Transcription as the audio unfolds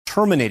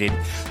terminated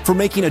for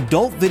making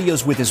adult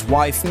videos with his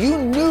wife. You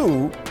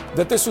knew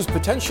that this was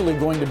potentially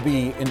going to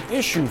be an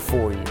issue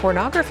for you.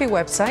 Pornography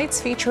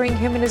websites featuring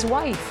him and his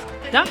wife.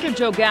 Dr.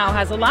 Joe Gao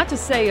has a lot to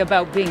say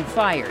about being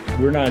fired.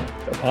 We're not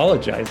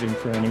apologizing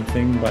for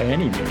anything by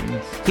any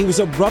means. He was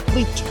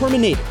abruptly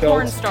terminated.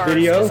 Porn stars,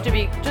 just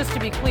to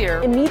be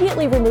clear.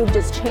 Immediately removed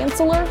as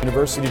chancellor. The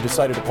university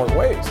decided to part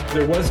ways.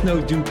 There was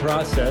no due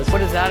process. What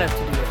does that have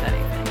to do with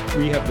anything?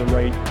 We have the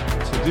right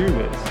to do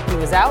this. He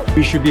was out.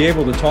 We should be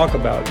able to talk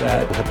about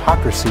that. The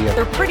hypocrisy.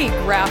 They're pretty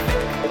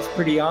graphic. It's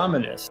pretty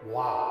ominous.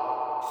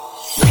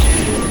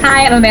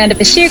 Hi, I'm Amanda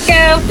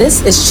Pisciuco.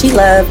 This is She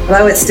Love.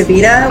 Hello, it's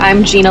Davida.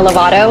 I'm Gina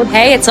Lovato.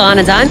 Hey, it's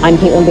Alana Dunn. I'm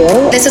Caitlin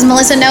Bailey. This is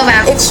Melissa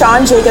Novak. It's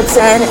Sean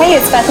Jacobson. Hey,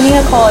 it's Bethany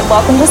Nicole, and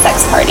welcome to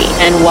Sex Party.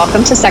 And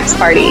welcome to Sex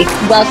Party.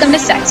 Welcome to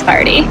Sex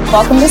Party.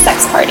 Welcome to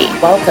Sex Party.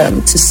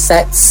 Welcome to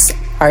Sex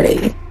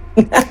Party.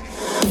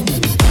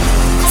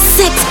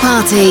 Sex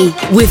Party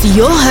with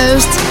your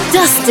host,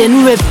 Dustin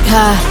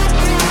Ribka.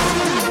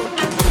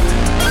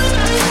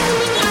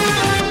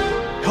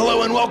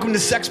 Hello and welcome to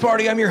Sex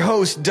Party. I'm your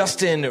host,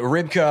 Dustin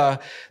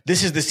Ribka.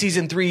 This is the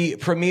season 3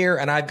 premiere,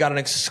 and I've got an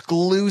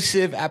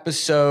exclusive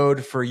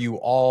episode for you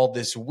all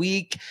this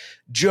week.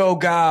 Joe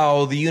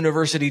Gao, the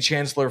university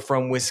chancellor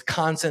from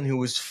Wisconsin, who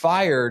was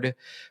fired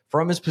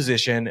from his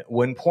position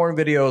when porn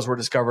videos were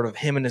discovered of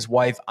him and his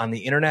wife on the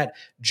internet.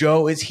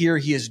 Joe is here.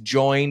 He is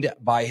joined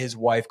by his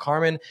wife,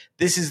 Carmen.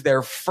 This is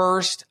their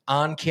first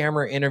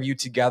on-camera interview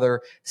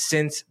together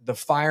since the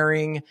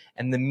firing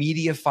and the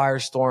media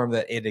firestorm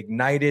that it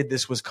ignited.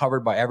 This was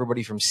covered by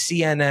everybody from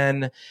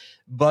CNN,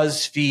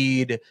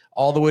 BuzzFeed,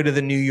 all the way to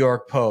the New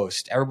York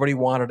Post. Everybody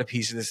wanted a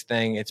piece of this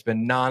thing. It's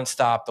been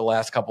nonstop the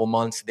last couple of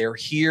months. They're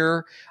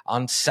here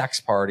on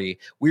Sex Party.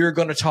 We are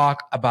going to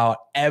talk about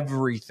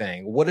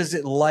everything. What is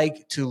it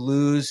like to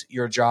lose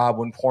your job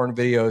when porn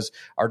videos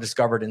are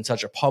discovered in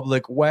such a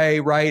public way,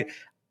 right?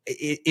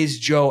 Is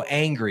Joe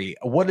angry?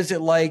 What is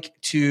it like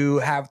to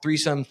have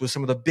threesomes with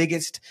some of the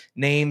biggest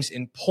names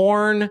in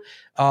porn?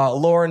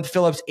 Lauren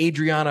Phillips,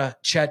 Adriana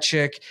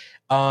Chechik.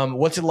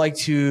 What's it like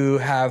to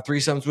have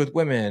threesomes with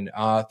women,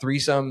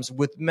 threesomes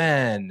with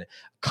men,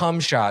 cum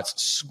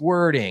shots,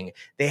 squirting?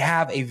 They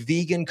have a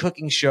vegan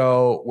cooking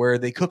show where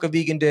they cook a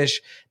vegan dish.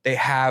 They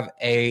have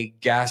a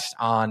guest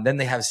on. Then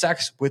they have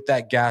sex with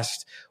that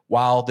guest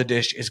while the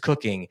dish is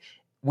cooking.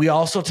 We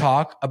also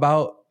talk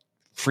about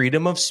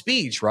freedom of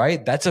speech,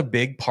 right? That's a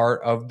big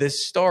part of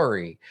this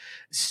story.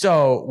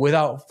 So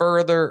without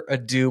further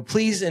ado,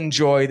 please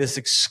enjoy this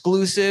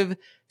exclusive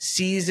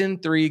season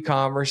 3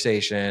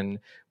 conversation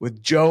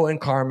with Joe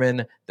and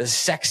Carmen, the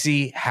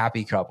sexy,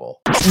 happy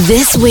couple.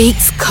 This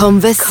week's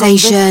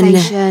conversation.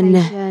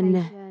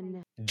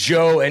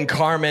 Joe and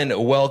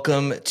Carmen,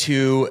 welcome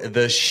to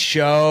the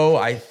show.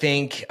 I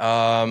think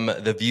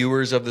the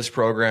viewers of this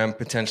program,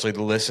 potentially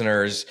the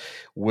listeners,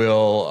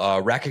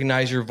 will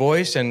recognize your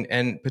voice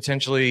and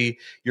potentially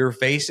your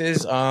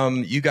faces.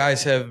 You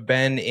guys have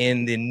been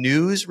in the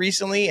news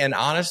recently, and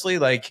honestly,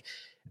 like,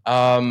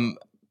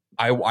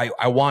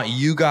 I want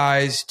you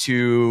guys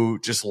to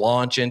just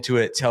launch into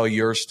it, tell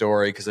your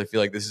story, because I feel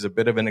like this is a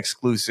bit of an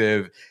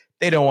exclusive.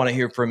 They don't want to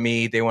hear from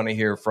me. They want to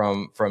hear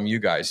from you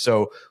guys.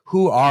 So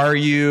who are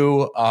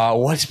you?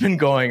 What's been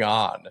going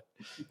on?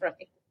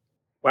 Right.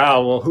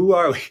 Wow. Well, who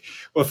are we?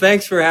 Well,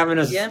 thanks for having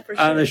us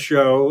on the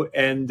show.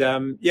 And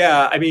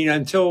I mean,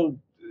 until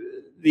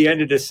the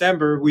end of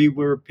December, we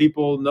were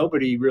people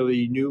nobody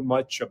really knew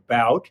much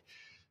about.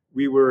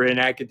 We were in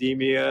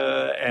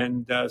academia,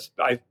 and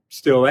I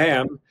still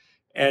am.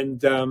 And,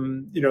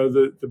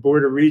 the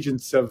Board of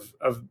Regents of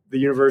the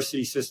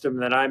university system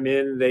that I'm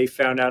in, they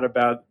found out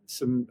about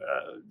some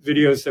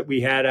videos that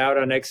we had out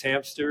on X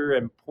Hamster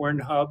and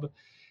Pornhub,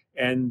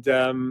 and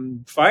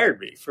fired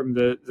me from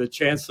the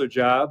chancellor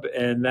job.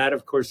 And that,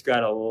 of course,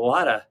 got a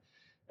lot of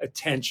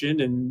attention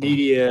and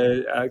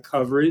media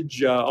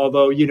coverage.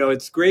 Although,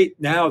 it's great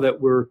now that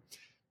we're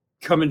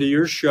coming to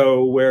your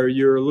show where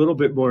you're a little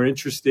bit more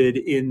interested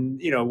in,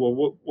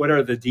 what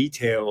are the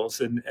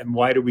details and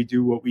why do we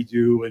do what we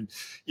do? And,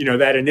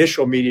 that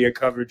initial media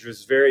coverage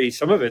was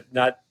some of it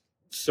not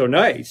so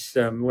nice,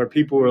 where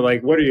people were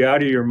like, what, are you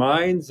out of your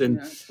minds?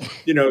 And,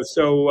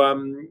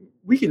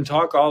 we can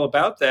talk all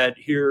about that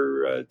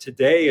here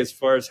today as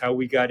far as how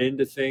we got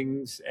into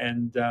things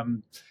and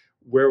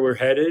where we're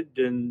headed.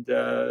 And,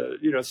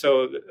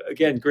 so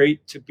again,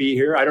 great to be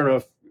here. I don't know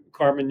if,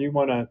 Carmen, you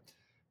want to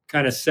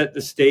kind of set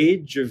the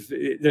stage of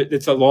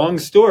it's a long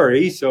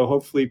story, so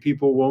hopefully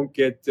people won't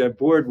get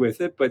bored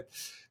with it. But,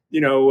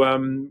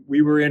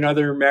 we were in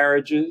other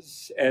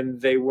marriages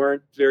and they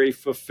weren't very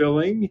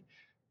fulfilling.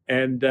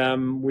 And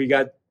we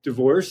got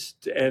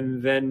divorced,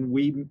 and then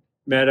we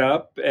met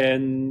up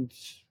and.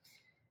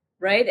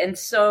 Right. And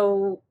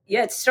so,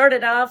 it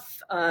started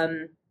off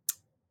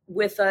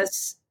with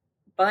us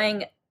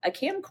buying a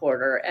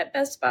camcorder at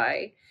Best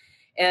Buy.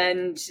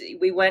 And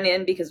we went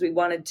in because we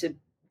wanted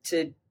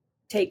to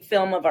take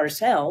film of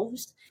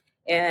ourselves,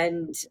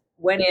 and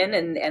went in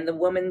and the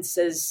woman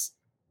says,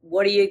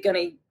 what are you going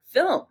to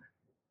film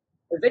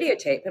or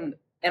videotape? And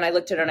And I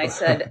looked at her and I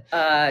said,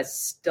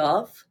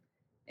 stuff.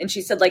 And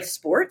she said, like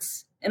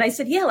sports? And I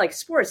said, yeah, like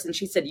sports. And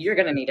she said, you're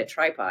going to need a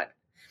tripod.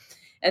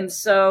 And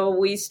so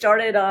we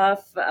started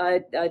off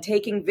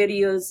taking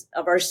videos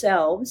of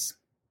ourselves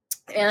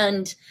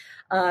and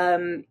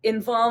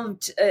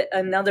involved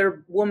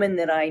another woman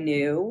that I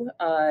knew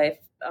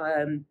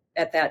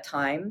at that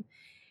time.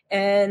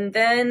 And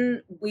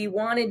then we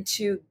wanted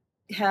to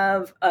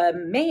have a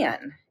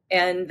man,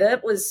 and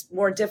that was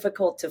more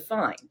difficult to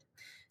find.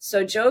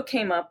 So Joe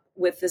came up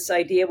with this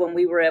idea when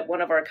we were at one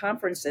of our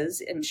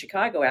conferences in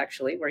Chicago,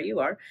 actually, where you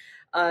are,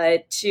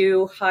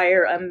 to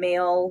hire a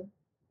male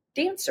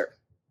dancer.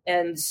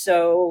 And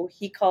so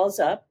he calls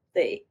up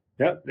and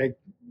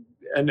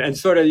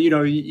sort of,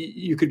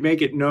 you could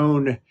make it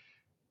known,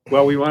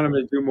 well, we want him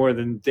to do more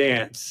than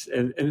dance.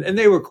 And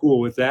they were cool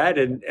with that.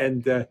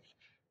 And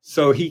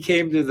so he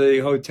came to the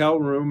hotel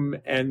room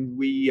and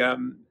we,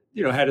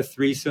 had a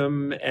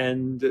threesome,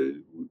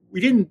 and we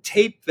didn't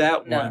tape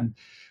that one.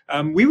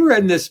 We were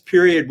in this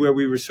period where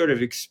we were sort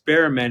of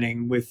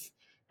experimenting with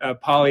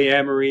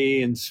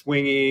polyamory and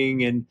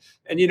swinging. And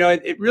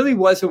it really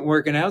wasn't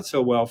working out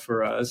so well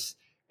for us.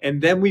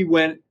 And then we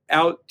went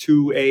out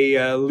to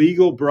a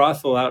legal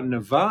brothel out in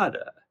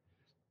Nevada,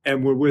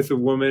 and we're with a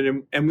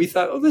woman, and we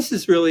thought, oh, this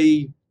is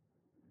really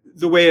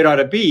the way it ought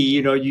to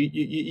be.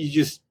 You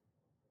just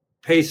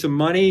pay some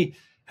money,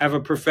 have a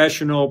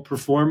professional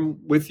perform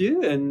with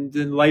you, and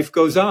then life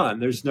goes on.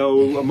 There's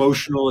no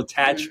emotional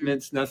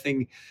attachments,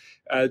 nothing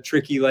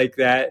tricky like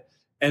that.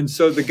 And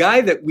so the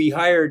guy that we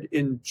hired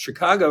in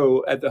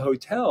Chicago at the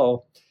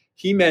hotel,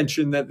 he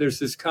mentioned that there's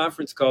this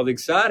conference called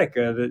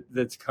Exotica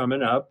that's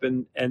coming up,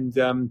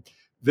 and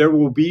there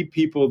will be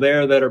people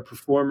there that are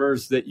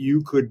performers that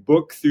you could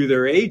book through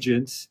their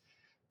agents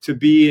to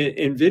be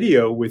in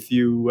video with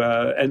you.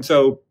 And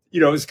so,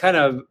 it was kind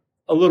of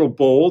a little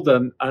bold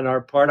on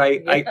our part.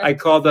 I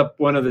called up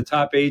one of the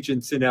top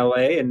agents in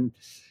LA and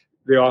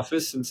the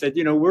office and said,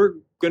 we're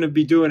going to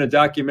be doing a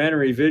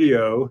documentary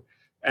video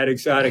at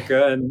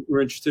Exotica, and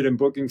we're interested in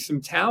booking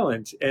some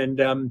talent.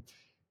 And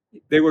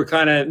they were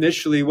kind of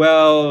initially,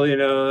 well,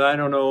 I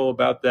don't know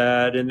about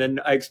that. And then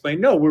I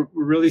explained, no, we're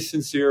really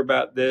sincere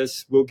about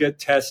this. We'll get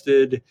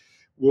tested.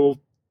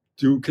 We'll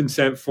do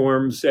consent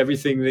forms,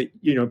 everything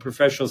that,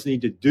 professionals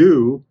need to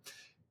do.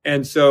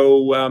 And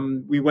so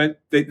we went,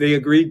 they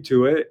agreed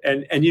to it.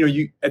 And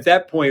at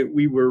that point,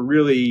 we were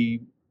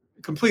really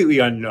completely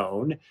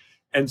unknown.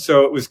 And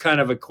so it was kind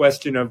of a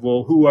question of,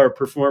 well, who are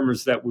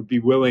performers that would be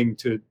willing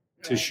to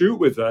shoot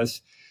with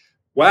us?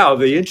 Wow.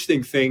 The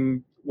interesting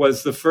thing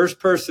was the first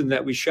person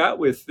that we shot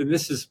with, and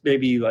this is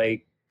maybe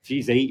like,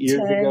 8 years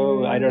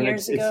ago. I don't know.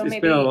 It's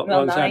been a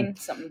long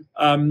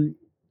time.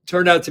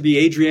 Turned out to be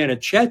Adriana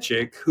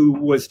Chechik, who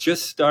was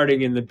just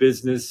starting in the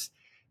business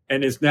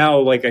and is now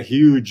like a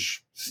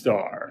huge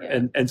star.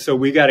 Yeah. And so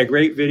we got a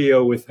great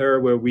video with her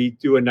where we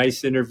do a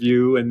nice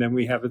interview, and then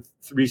we have a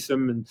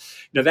threesome. And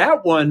now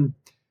that one,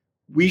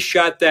 we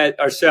shot that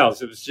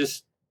ourselves. It was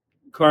just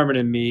Carmen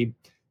and me.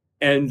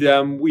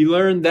 And we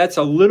learned that's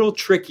a little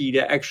tricky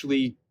to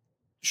actually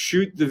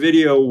shoot the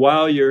video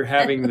while you're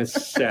having the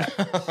sex.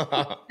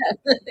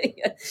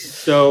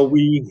 So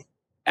we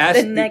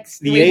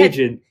asked the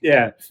agent.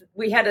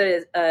 We had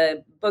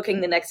a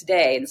booking the next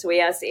day. And so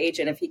we asked the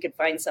agent if he could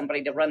find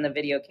somebody to run the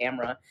video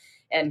camera.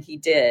 And he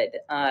did.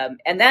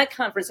 And that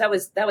conference, that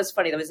was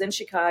funny. That was in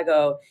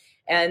Chicago.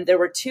 And there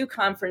were 2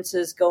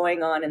 conferences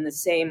going on in the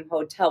same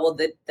hotel. Well,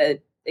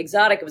 the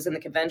Exotica was in the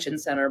convention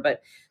center,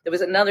 but there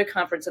was another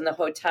conference in the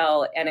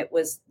hotel, and it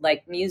was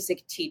like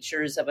Music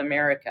Teachers of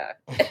America.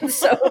 And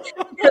so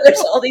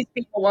there's all these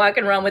people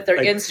walking around with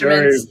their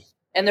instruments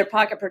and their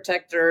pocket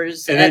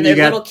protectors and their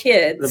little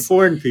kids. The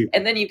foreign people.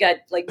 And then you got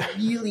like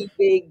really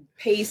big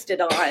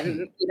pasted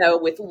on,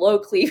 with low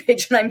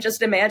cleavage. And I'm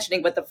just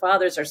imagining what the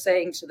fathers are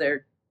saying to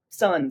their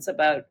sons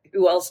about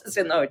who else is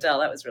in the hotel.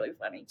 That was really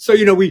funny. So,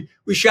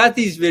 we shot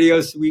these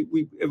videos.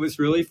 It was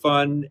really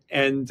fun.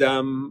 And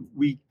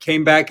we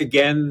came back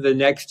again the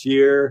next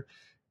year,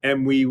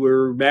 and we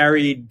were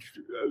married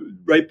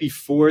right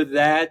before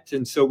that.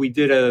 And so we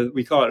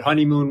call it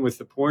Honeymoon with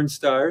the Porn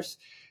Stars.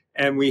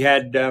 And we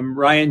had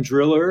Ryan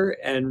Driller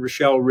and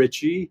Rochelle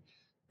Ritchie,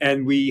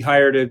 and we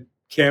hired a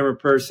camera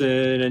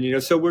person.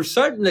 And, so we're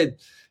starting to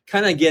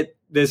kind of get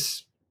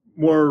this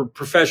more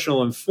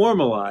professional and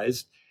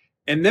formalized.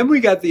 And then we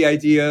got the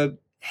idea,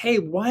 hey,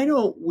 why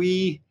don't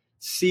we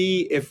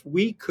see if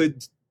we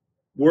could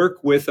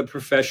work with a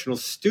professional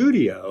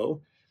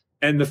studio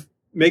and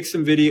make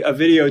a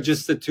video,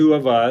 just the 2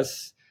 of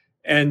us.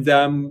 And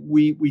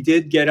we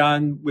did get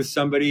on with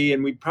somebody,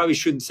 and we probably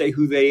shouldn't say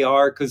who they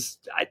are because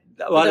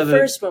the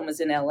first one was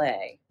in LA.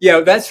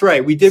 Yeah, that's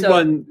right. We did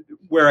one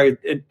where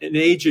an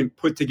agent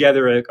put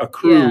together a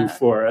crew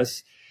for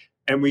us,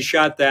 and we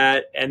shot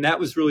that, and that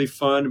was really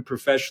fun and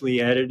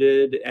professionally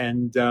edited.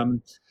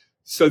 And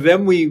so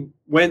then we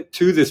went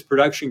to this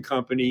production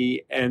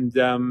company and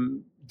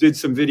did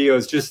some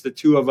videos, just the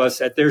 2 of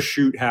us at their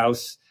shoot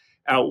house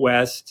out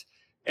west.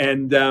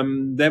 And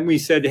then we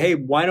said, hey,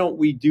 why don't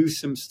we do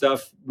some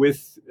stuff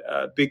with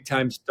big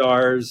time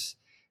stars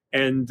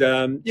And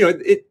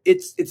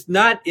it's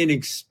not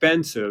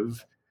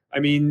inexpensive. I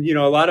mean,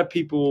 a lot of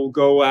people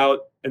go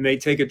out and they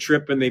take a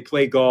trip and they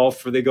play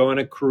golf, or they go on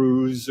a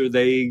cruise, or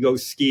they go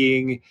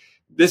skiing.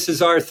 This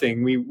is our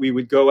thing. We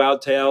would go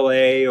out to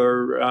LA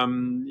or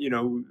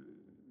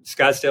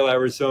Scottsdale,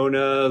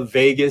 Arizona,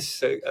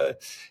 Vegas,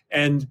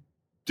 and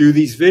do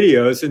these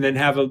videos, and then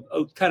have a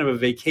kind of a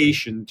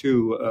vacation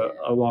too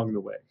along the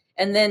way.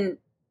 And then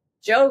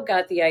Joe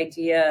got the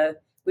idea.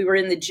 We were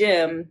in the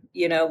gym,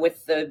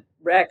 with the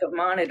rack of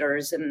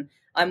monitors, and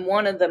on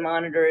one of the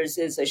monitors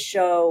is a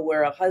show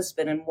where a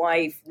husband and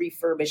wife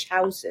refurbish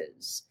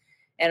houses.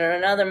 And on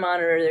another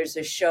monitor, there's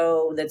a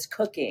show that's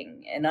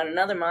cooking. And on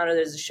another monitor,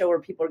 there's a show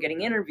where people are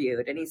getting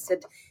interviewed. And he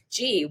said,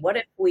 gee, what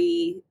if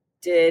we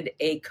did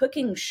a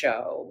cooking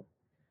show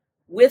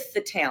with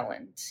the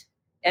talent?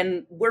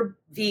 And we're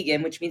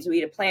vegan, which means we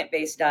eat a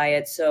plant-based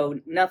diet. So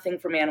nothing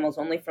from animals,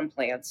 only from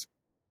plants.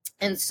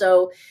 And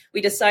so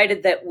we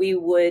decided that we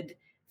would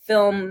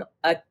film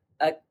a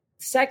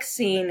sex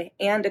scene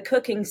and a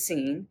cooking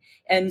scene.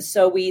 And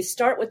so we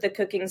start with the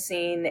cooking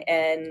scene,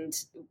 and,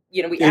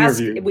 we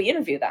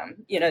interview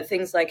them,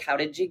 things like, how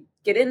did you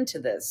get into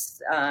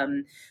this?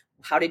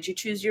 How did you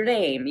choose your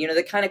name?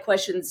 The kind of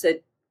questions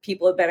that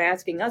people have been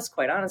asking us,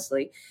 quite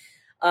honestly.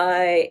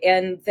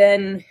 And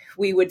then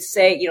we would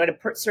say, at a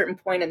certain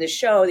point in the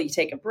show that you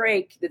take a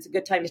break. It's a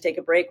good time to take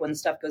a break when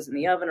stuff goes in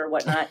the oven or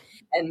whatnot.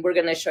 And we're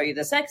going to show you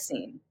the sex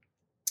scene.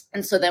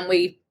 And so then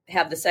we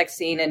have the sex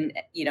scene, and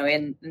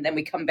then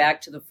we come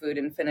back to the food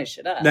and finish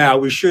it up. Now,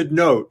 we should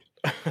note,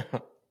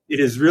 it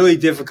is really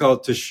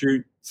difficult to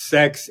shoot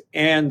sex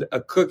and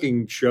a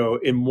cooking show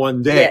in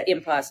one day. Yeah,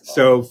 impossible.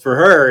 So for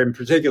her in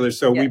particular,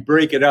 we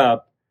break it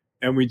up,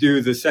 and we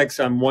do the sex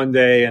on one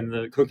day and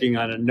the cooking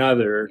on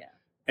another. Yeah.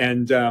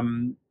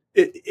 And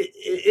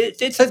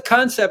it's a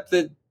concept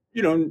that,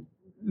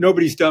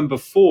 nobody's done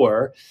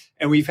before.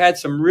 And we've had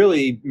some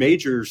really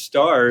major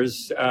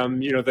stars,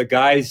 the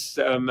guys,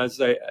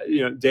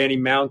 Danny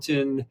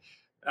Mountain,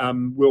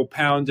 Will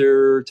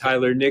Pounder,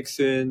 Tyler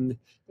Nixon,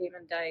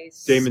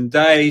 Damon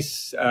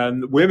Dice,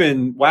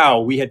 women.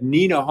 Wow. We had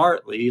Nina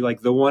Hartley,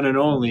 like the one and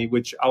only,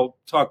 which I'll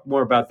talk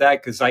more about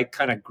that because I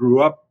kind of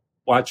grew up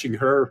watching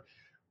her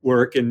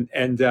work, and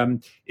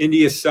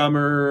India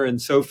Summer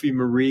and Sophie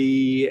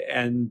Marie,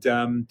 and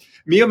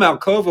Mia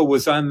Malkova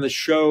was on the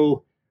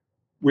show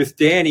with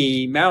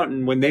Danny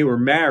Mountain when they were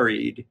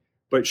married,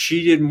 but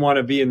she didn't want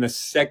to be in the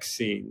sex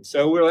scene.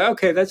 So we're like,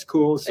 okay, that's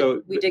cool.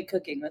 So we did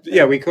cooking with her.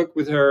 Yeah, we cooked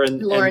with her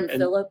and Lauren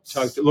Phillips.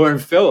 Talked to Lauren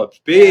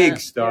Phillips, big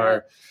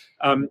star.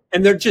 Yeah.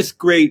 And they're just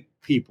great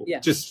people,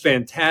 just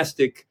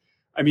fantastic.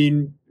 I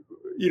mean,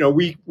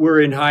 we were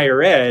in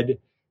higher ed.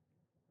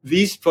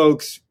 These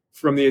folks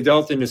from the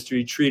adult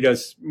industry treat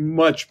us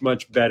much,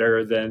 much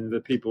better than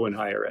the people in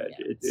higher ed.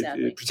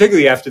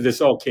 Particularly after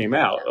this all came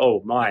out. Yeah.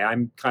 Oh my,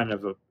 I'm kind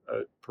of a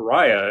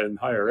pariah in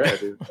higher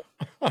ed.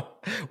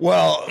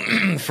 Well,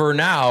 for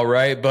now,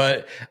 right?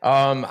 But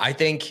I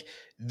think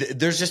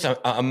there's just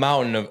a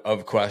mountain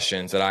of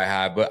questions that I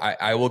have, but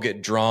I will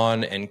get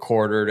drawn and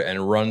quartered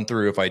and run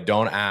through if I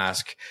don't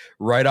ask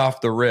right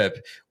off the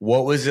rip.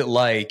 What was it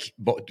like,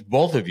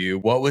 both of you,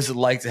 what was it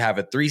like to have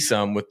a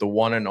threesome with the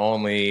one and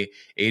only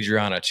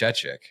Adriana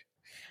Chechik?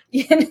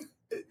 It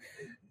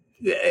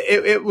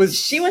was.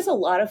 She was a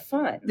lot of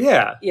fun.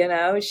 Yeah.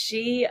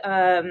 She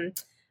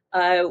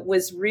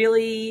was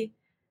really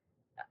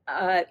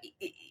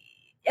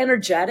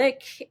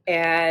energetic,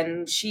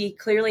 and she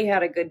clearly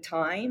had a good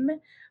time.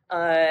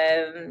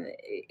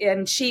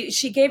 And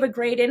she gave a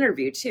great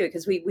interview too,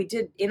 because we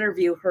did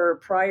interview her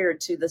prior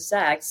to the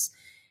sex,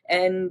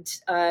 and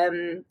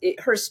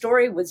her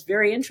story was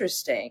very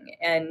interesting,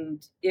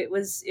 and it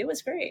was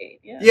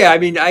great. Yeah. I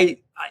mean,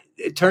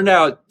 it turned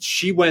out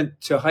she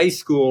went to high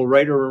school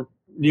right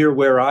near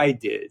where I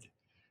did.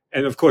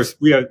 And of course,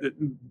 we have a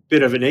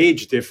bit of an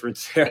age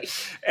difference there.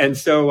 And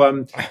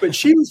so, but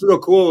she was real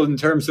cool in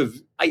terms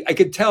of, I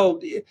could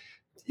tell,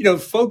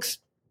 folks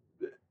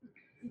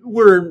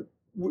were,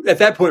 at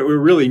that point, we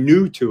were really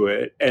new to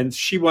it. And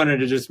she wanted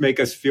to just make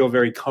us feel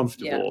very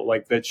comfortable,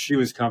 like that she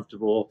was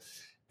comfortable.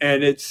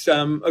 And it's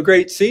a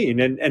great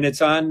scene. And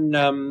it's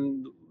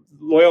on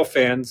Loyal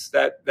Fans,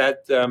 that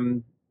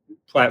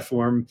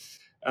platform.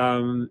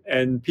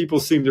 And people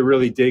seem to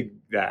really dig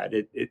that.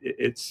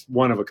 It's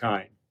one of a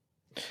kind.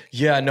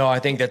 Yeah, no, I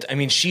think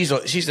she's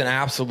an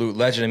absolute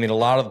legend. I mean, a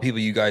lot of the people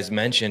you guys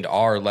mentioned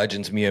are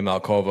legends. Mia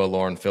Malkova,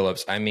 Lauren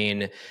Phillips. I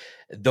mean,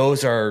 it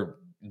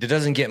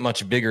doesn't get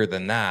much bigger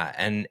than that.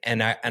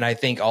 And I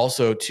think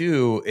also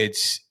too,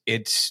 it's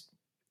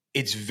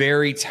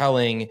very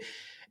telling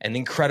and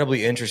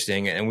incredibly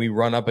interesting. And we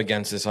run up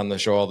against this on the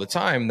show all the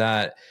time,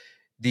 that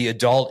the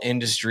adult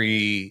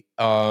industry,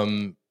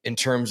 in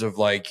terms of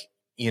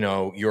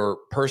your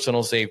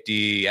personal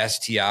safety,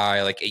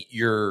 STI,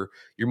 you're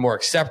more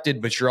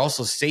accepted, but you're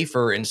also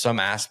safer in some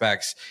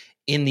aspects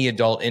in the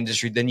adult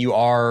industry than you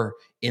are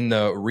in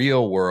the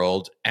real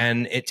world.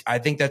 And I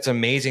think that's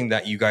amazing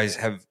that you guys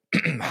have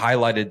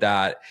highlighted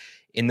that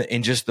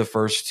in just the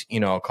first,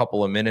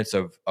 couple of minutes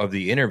of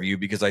the interview,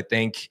 because I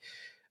think,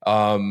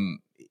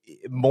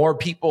 more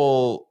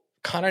people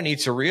kind of need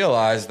to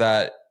realize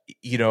that,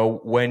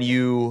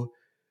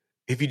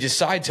 if you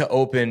decide to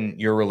open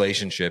your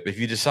relationship, if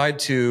you decide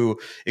to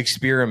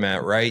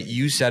experiment, right?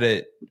 You said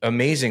it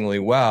amazingly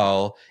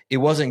well. It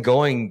wasn't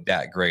going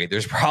that great.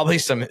 There's probably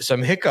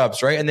some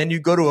hiccups, right? And then you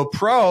go to a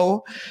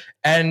pro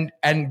and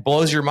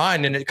blows your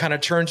mind, and it kind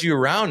of turns you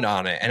around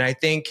on it. And I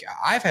think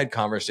I've had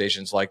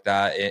conversations like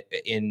that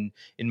in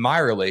my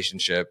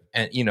relationship,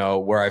 and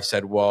where I've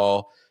said,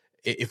 well,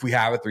 if we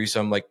have a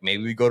threesome, like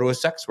maybe we go to a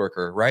sex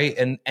worker, right?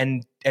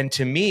 And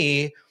to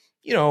me,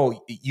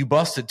 you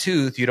bust a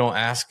tooth, you don't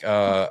ask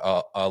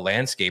a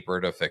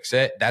landscaper to fix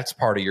it. That's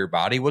part of your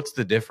body. What's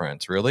the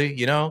difference, really?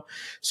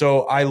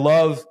 So I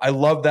love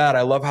that.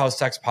 I love how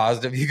sex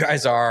positive you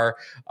guys are.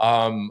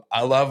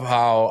 I love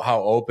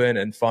how open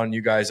and fun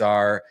you guys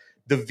are.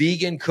 The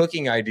vegan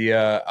cooking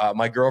idea.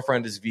 My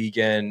girlfriend is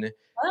vegan.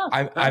 Oh,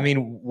 I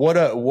mean, what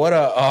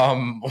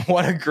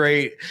a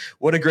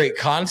great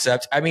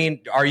concept. I mean,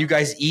 are you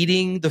guys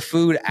eating the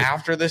food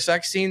after the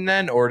sex scene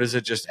then, or does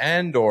it just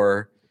end,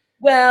 or?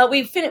 Well,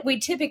 we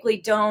typically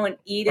don't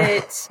eat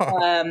it,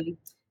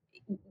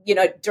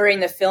 during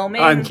the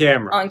filming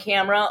on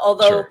camera.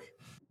 Although Sure.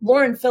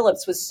 Lauren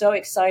Phillips was so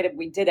excited,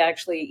 we did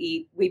actually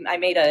eat. I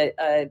made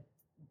a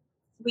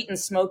sweet and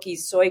smoky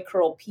soy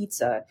curl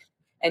pizza,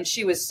 and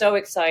she was so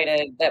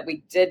excited that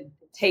we did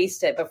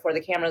taste it before the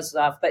cameras was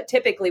off. But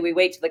typically, we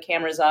wait till the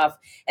camera's off,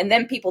 and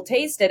then people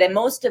taste it. And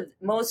most of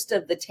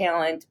the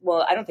talent,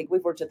 well, I don't think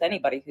we've worked with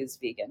anybody who's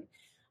vegan.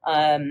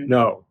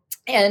 No.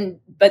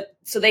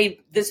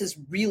 This is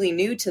really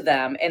new to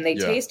them, and they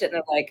taste it and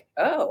they're like,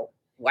 oh,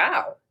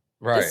 wow,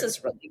 this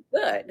is really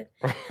good.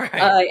 Right.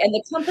 And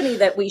the company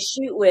that we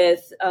shoot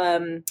with,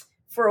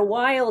 for a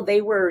while,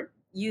 they were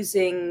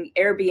using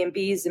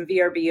Airbnbs and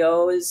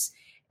VRBOs,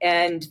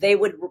 and they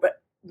would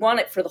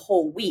want it for the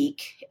whole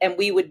week. And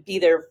we would be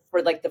there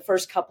for like the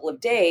first couple of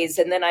days.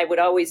 And then I would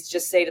always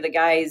just say to the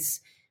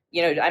guys,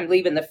 I'm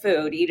leaving the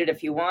food, eat it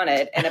if you want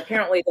it. And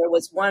apparently there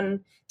was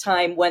one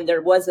time when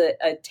there was a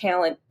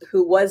talent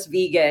who was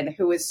vegan,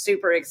 who was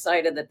super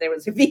excited that there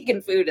was a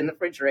vegan food in the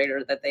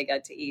refrigerator that they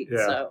got to eat.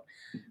 Yeah. So,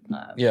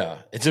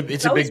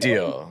 it's a big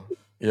deal.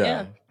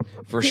 Yeah,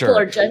 for People sure.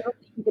 are genuinely,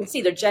 you can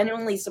see they're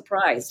genuinely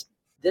surprised.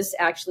 This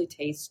actually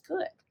tastes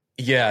good.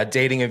 Yeah,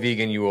 dating a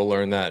vegan, you will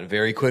learn that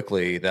very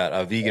quickly, that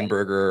a vegan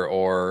burger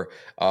or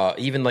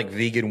even like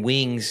vegan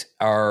wings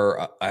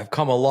have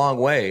come a long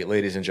way,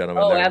 ladies and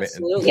gentlemen. Oh,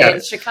 absolutely. Yeah.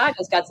 And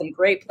Chicago's got some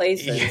great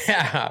places.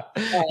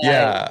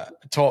 Yeah,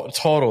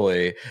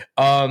 totally.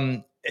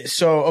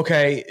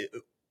 Okay,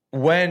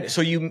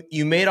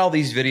 you made all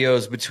these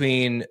videos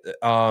between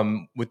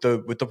with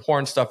the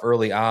porn stuff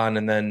early on,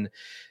 and then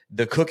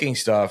the cooking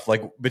stuff,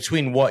 like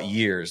between what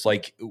years?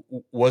 Like,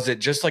 was it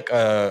just like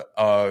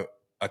a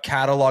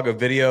catalog of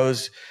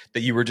videos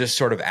that you were just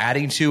sort of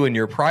adding to in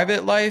your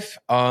private life?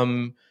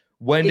 When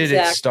did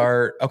it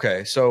start?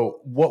 Okay. So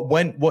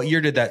what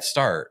year did that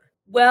start?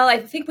 Well, I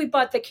think we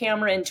bought the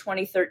camera in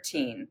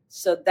 2013.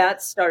 So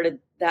that started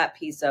that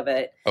piece of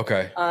it.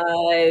 Okay.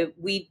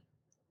 We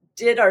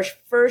did our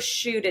first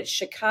shoot in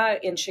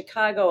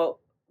Chicago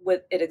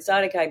at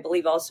Exotica, I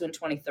believe also in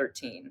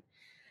 2013.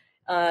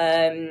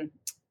 And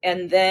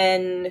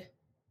then,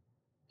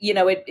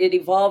 it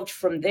evolved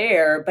from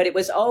there, but it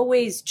was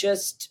always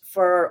just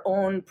for our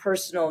own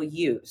personal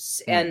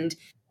use. And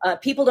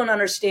people don't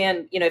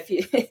understand,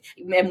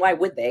 and why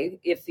would they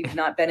if you've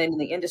not been in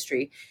the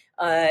industry?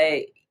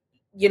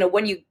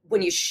 When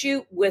you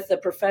shoot with a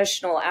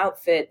professional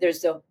outfit,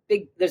 there's a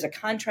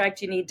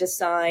contract you need to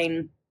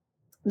sign.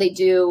 They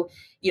do,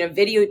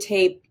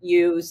 videotape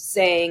you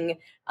saying,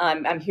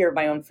 I'm here of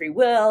my own free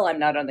will. I'm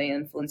not under the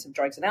influence of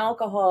drugs and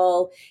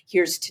alcohol.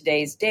 Here's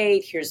today's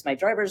date. Here's my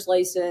driver's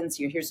license.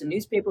 Here's a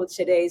newspaper with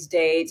today's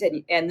date.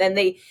 And then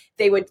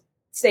they would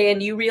say,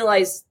 and you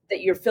realize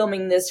that you're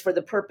filming this for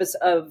the purpose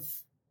of,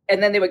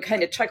 and then they would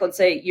kind of chuckle and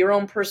say, your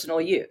own personal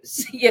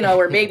use,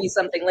 or maybe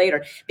something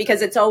later,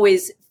 because it's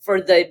always for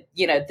the,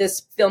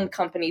 this film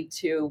company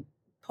to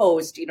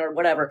post, or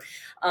whatever.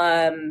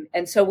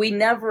 And so we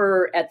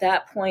never at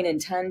that point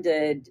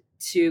intended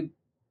to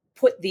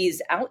put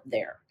these out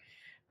there.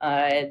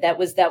 That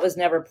was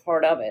never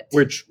part of it.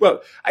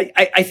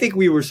 I think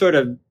we were sort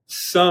of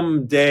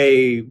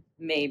someday.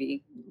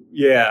 Maybe.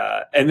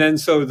 Yeah. And then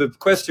so the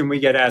question we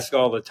get asked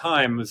all the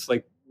time was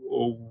like,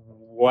 well,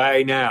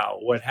 why now?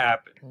 What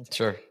happened?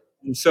 Sure.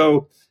 And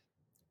so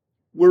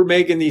we're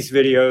making these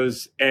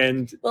videos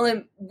and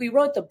we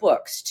wrote the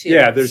books too.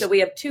 Yeah. So we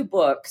have 2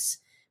 books,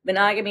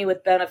 Monogamy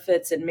with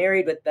Benefits and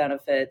Married with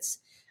Benefits.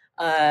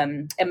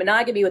 And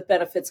Monogamy with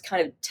Benefits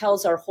kind of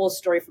tells our whole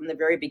story from the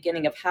very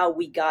beginning of how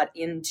we got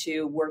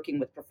into working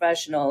with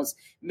professionals.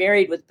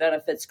 Married with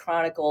Benefits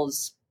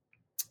chronicles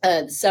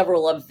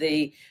several of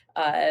the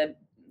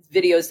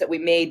videos that we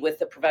made with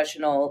the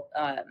professional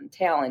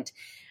talent.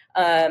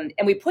 And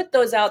we put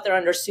those out there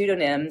under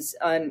pseudonyms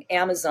on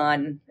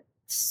Amazon.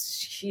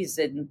 She's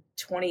in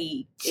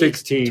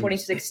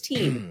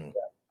 2016.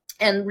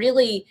 And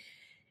really,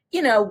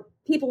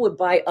 people would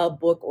buy a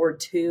book or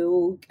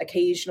two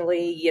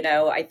occasionally. You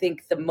know, I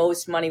think the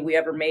most money we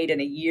ever made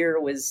in a year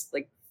was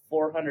like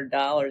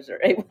 $400, or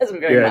it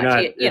wasn't very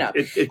much.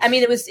 I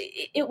mean,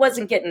 it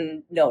wasn't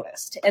getting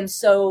noticed. And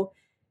so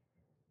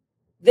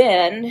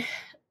then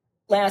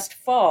last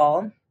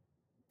fall,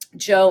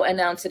 Joe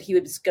announced that he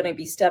was going to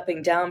be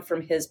stepping down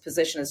from his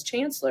position as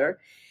chancellor.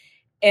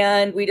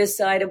 And we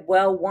decided,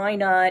 well, why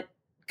not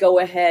go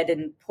ahead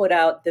and put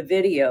out the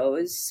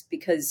videos,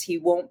 because he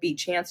won't be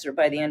chancellor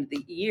by the end of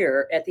the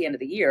year, at the end of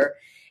the year.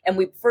 And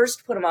we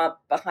first put them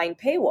up behind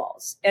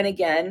paywalls. And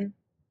again,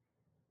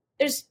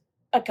 there's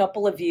a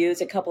couple of views,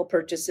 a couple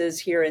purchases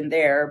here and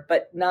there,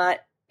 but not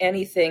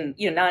anything,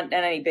 not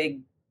any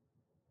big,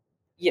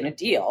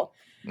 deal.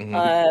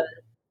 Mm-hmm.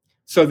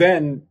 So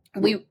then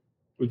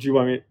would you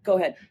want me? Go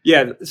ahead.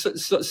 Yeah.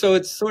 So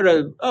it's sort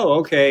of,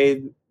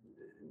 okay,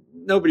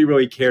 nobody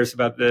really cares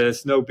about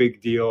this. No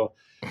big deal.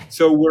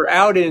 So we're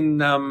out in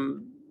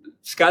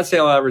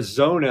Scottsdale,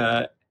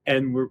 Arizona,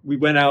 and we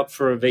went out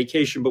for a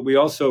vacation, but we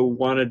also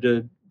wanted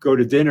to go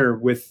to dinner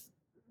with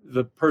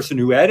the person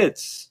who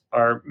edits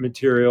our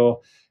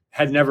material.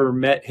 Had never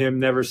met him,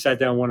 never sat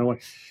down one-on-one.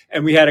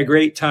 And we had a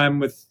great time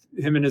with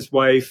him and his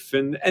wife.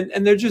 And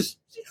they're just,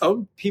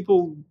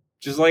 people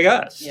just like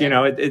us.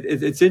 Yeah.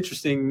 It's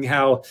interesting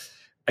how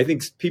I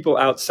think people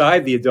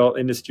outside the adult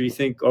industry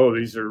think, oh,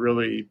 these are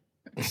really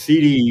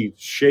seedy,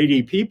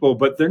 shady people,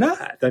 but they're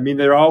not. I mean,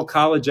 they're all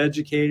college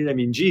educated. I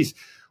mean, geez,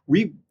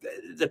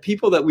 the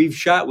people that we've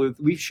shot with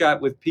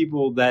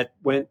people that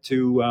went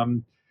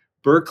to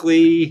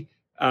Berkeley,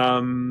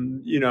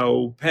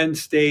 Penn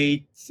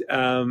State,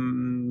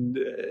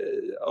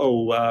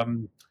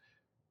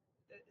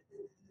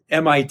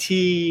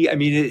 MIT. I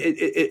mean,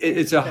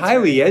 it's a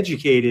highly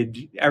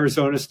educated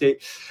Arizona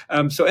State.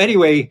 So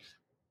anyway,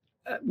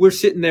 we're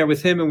sitting there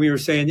with him and we were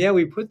saying, yeah,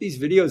 we put these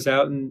videos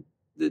out and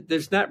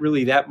there's not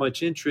really that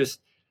much interest.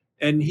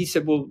 And he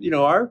said, well,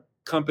 our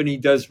company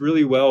does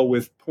really well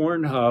with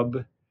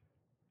Pornhub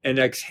and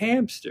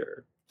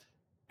X-Hamster.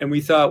 And we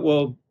thought,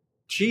 well,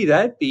 gee,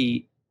 that'd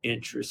be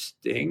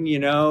interesting,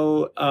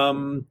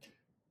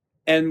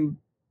 and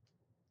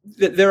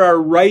there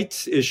are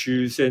rights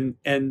issues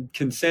and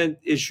consent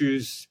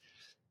issues.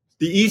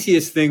 The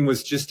easiest thing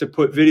was just to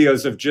put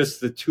videos of just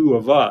the two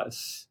of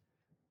us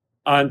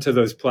onto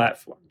those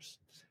platforms.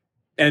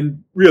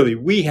 And really,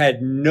 we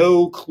had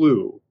no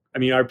clue. I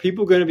mean, are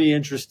people going to be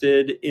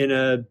interested in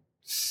a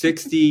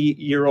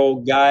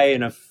 60-year-old guy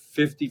and a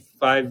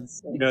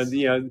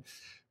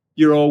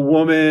 55-year-old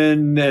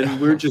woman? And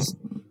we're just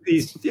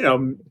these,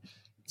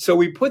 So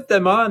we put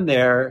them on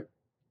there,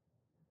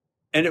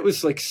 and it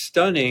was like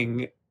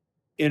stunning.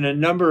 In a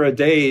number of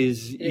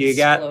days, you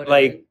got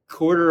like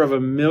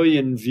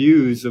 250,000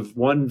 views of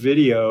one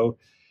video,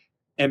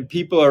 and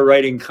people are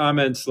writing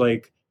comments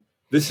like,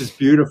 this is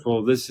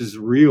beautiful, this is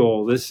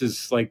real, this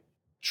is like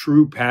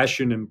true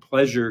passion and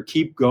pleasure,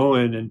 keep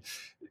going. And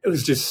it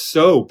was just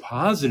so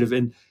positive,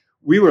 and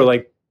we were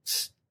like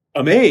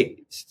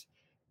amazed.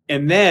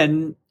 And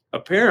then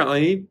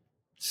apparently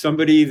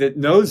somebody that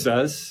knows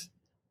us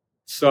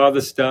saw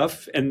the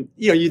stuff, and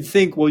you'd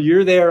think, well,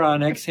 you're there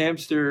on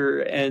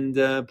X-Hamster and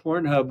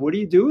Pornhub. What are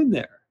you doing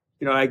there?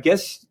 I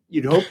guess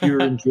you'd hope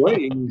you're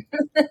enjoying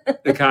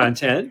the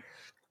content.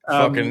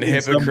 Fucking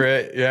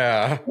hypocrite,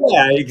 yeah.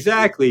 Yeah,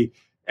 exactly.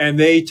 And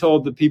they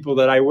told the people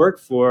that I work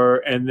for,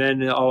 and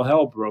then all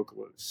hell broke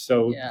loose.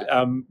 So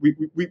we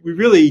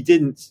really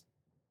didn't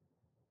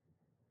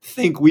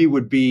think we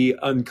would be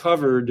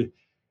uncovered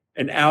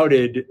and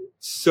outed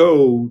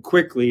so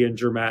quickly and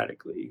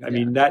dramatically. I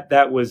mean,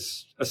 that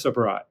was a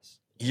surprise.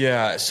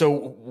 Yeah.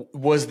 So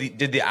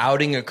did the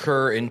outing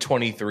occur in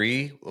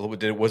 23?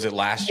 Was it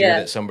last year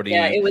that somebody?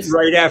 Yeah, it was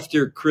right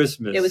after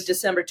Christmas. It was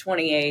December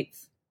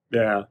 28th.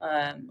 Yeah.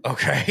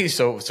 Okay.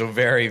 So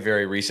very,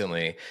 very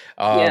recently.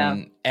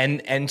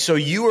 And so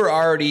you were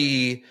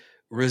already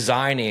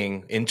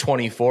resigning in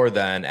 24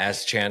 then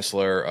as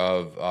chancellor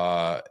of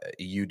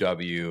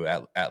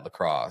UW at La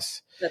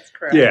Crosse. That's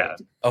correct. Yeah.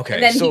 Okay.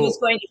 And then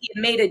he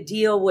made a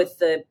deal with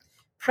the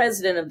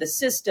president of the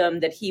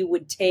system that he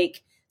would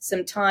take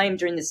some time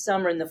during the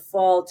summer and the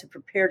fall to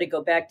prepare to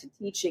go back to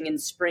teaching in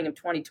spring of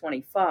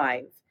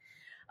 2025.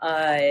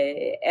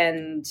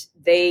 And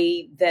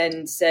they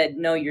then said,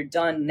 no, you're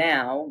done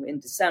now in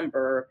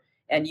December,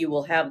 and you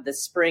will have the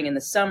spring and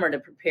the summer to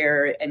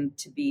prepare and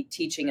to be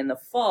teaching in the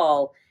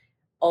fall.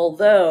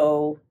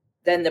 Although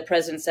then the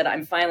president said,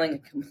 I'm filing a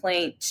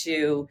complaint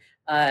to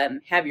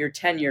have your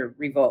tenure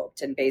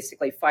revoked and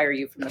basically fire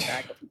you from the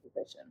faculty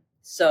position.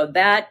 So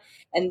that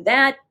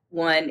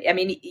one, I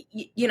mean,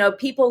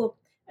 people,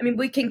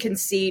 we can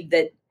concede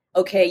that,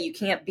 okay, you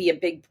can't be a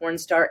big porn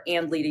star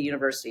and lead a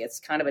university. It's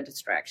kind of a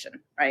distraction,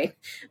 right?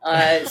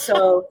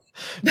 So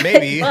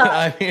maybe,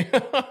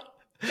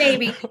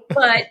 maybe,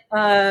 but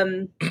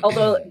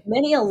although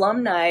many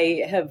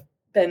alumni have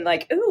been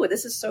like, ooh,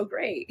 this is so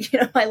great.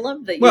 I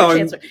love that. Well,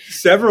 and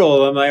several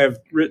of them I have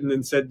written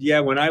and said,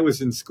 yeah, when I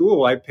was in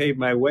school, I paid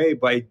my way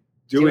by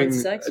doing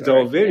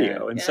adult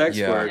video and sex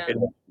work.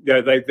 And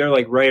they're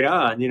like right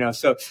on,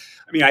 So,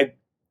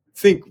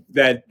 think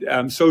that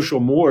social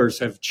mores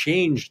have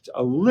changed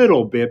a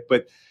little bit,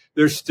 but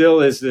there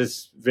still is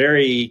this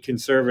very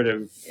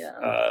conservative,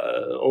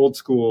 old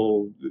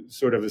school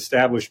sort of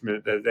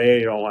establishment that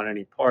they don't want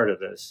any part of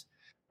this.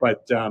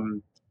 But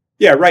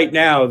right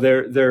now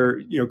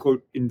they're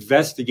quote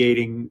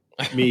investigating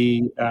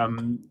me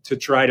to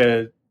try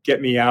to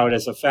get me out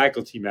as a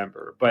faculty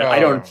member. But I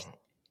don't.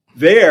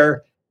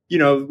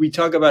 We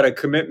talk about a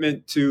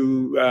commitment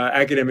to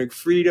academic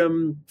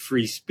freedom,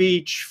 free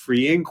speech,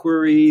 free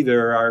inquiry.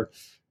 There are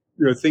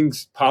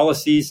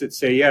policies that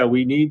say,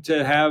 we need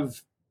to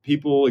have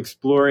people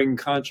exploring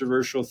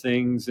controversial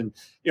things. And,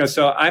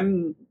 so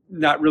I'm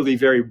not really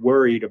very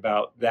worried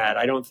about that.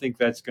 I don't think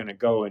that's going to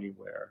go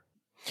anywhere.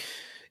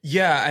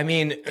 Yeah, I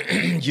mean,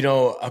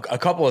 a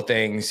couple of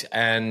things,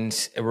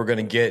 and we're going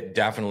to get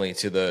definitely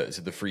to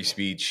the free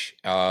speech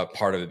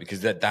part of it, because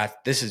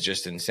this is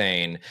just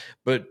insane.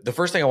 But the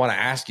first thing I want to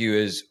ask you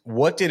is,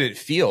 what did it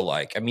feel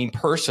like? I mean,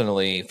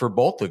 personally, for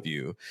both of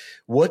you,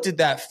 what did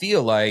that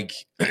feel like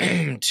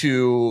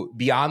to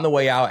be on the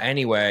way out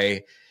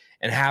anyway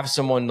and have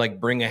someone like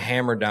bring a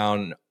hammer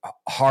down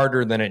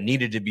harder than it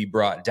needed to be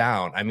brought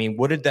down? I mean,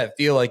 what did that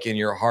feel like in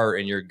your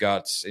heart, in your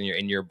guts,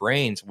 in your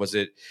brains? Was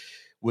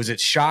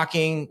it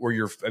shocking? Were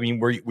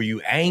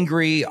you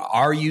angry?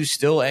 Are you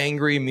still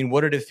angry? I mean,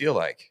 what did it feel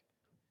like?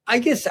 I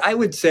guess I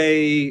would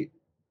say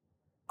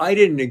I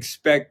didn't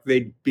expect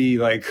they'd be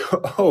like,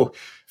 oh,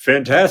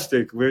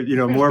 fantastic.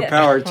 More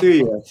power to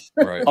you.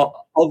 Right.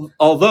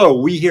 Although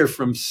we hear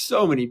from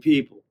so many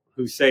people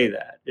who say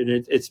that, and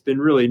it's been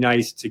really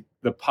nice to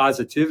the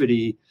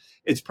positivity.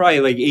 It's probably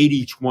like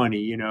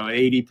 80-20,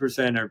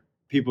 80% are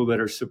people that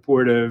are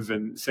supportive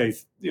and say,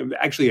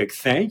 actually like,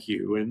 thank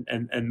you.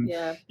 And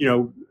yeah.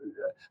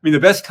 The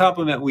best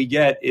compliment we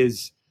get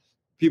is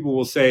people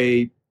will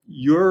say,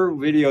 your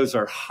videos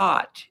are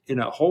hot in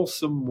a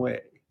wholesome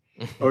way,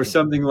 or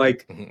something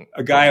like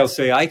a guy will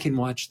say, I can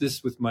watch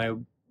this with my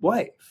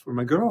wife or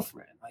my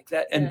girlfriend, like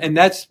that. And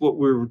that's what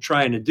we're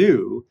trying to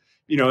do,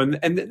 and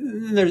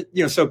there's,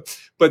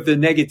 but the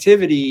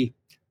negativity,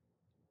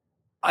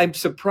 I'm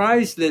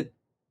surprised that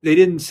they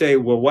didn't say,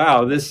 well,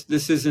 wow, this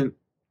isn't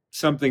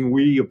something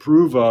we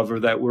approve of or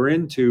that we're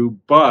into,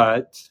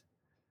 but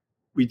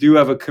we do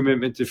have a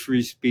commitment to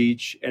free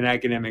speech and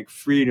academic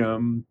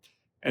freedom.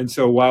 And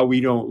so while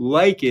we don't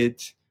like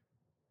it,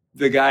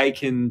 the guy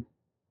can,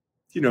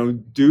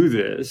 do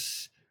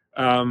this.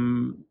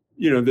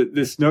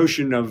 This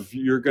notion of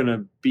you're going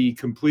to be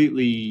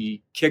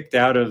completely kicked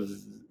out of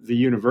the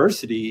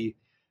university.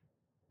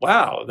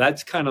 Wow,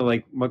 that's kind of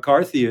like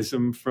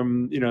McCarthyism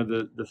from,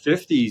 the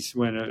 50s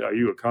when, are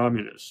you a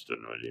communist?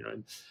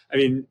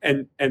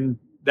 And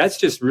that's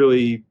just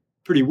really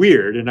pretty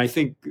weird. And I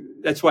think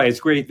that's why it's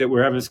great that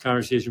we're having this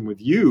conversation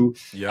with you.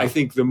 Yeah. I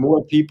think the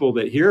more people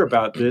that hear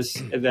about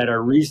this that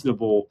are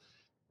reasonable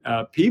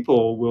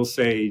people will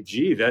say,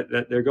 gee,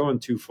 that they're going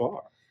too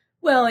far.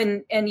 Well,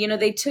 and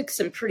they took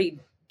some pretty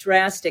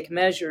drastic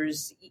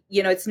measures.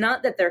 It's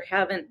not that there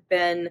haven't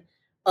been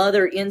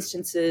other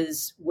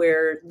instances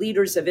where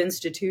leaders of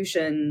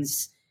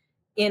institutions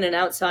in and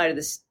outside of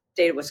the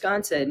state of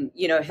Wisconsin,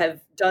 have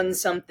done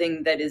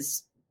something that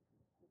is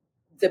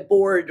the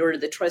board or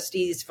the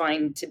trustees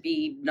find to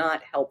be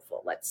not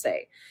helpful, let's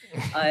say.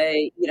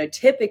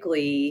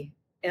 Typically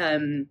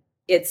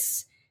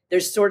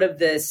there's sort of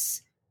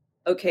this,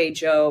 okay,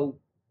 Joe,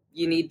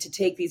 you need to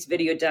take these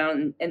video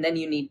down and then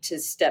you need to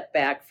step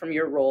back from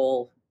your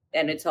role,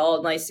 and it's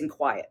all nice and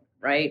quiet,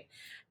 right?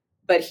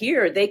 But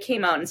here they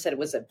came out and said it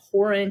was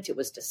abhorrent, it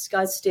was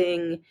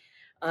disgusting,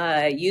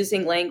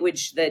 using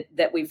language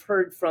that we've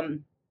heard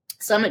from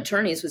some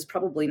attorneys was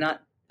probably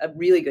not a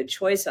really good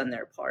choice on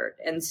their part.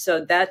 And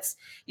so that's,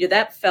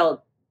 that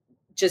felt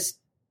just,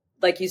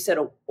 like you said,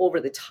 over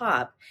the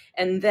top.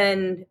 And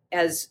then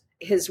as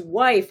his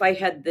wife, I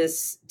had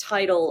this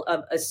title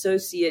of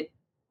associate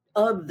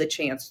of the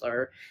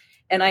chancellor,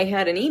 and I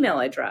had an email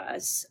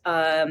address.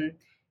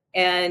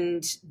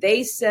 And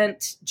they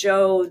sent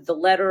Joe the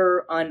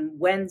letter on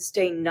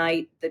Wednesday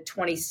night, the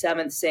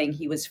 27th, saying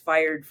he was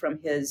fired from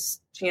his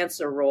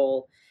chancellor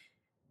role,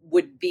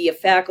 would be a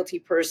faculty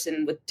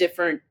person with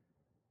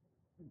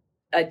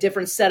a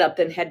different setup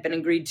than had been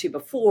agreed to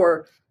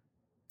before.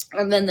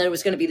 And then there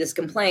was going to be this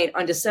complaint.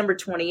 On December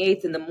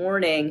 28th in the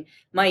morning,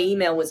 my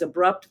email was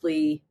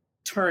abruptly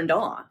turned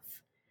off.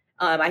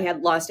 I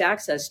had lost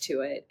access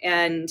to it.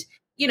 And,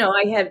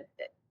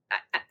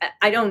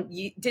 I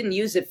didn't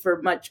use it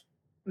for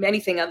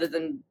anything other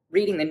than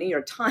reading the New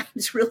York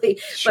Times, really.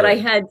 Sure. But I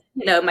had,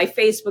 my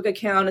Facebook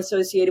account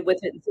associated with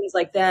it and things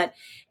like that.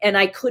 And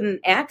I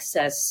couldn't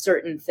access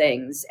certain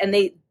things. And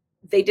they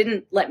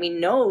didn't let me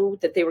know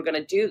that they were going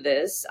to do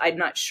this. I'm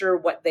not sure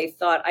what they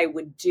thought I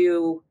would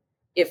do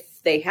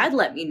if they had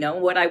let me know.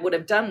 What I would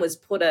have done was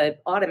put an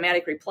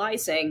automatic reply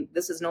saying,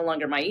 this is no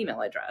longer my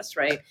email address,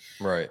 right?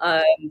 Right.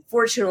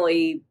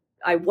 Fortunately,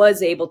 I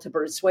was able to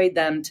persuade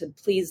them to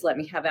please let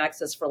me have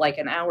access for like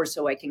an hour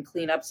so I can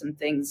clean up some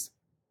things,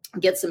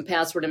 get some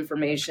password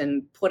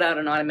information, put out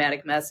an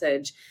automatic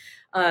message.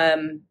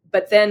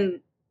 But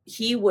then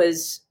he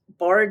was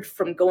barred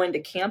from going to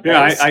campus.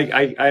 Yeah,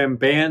 I am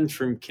banned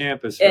from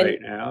campus right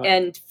now.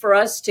 And for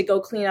us to go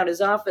clean out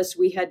his office,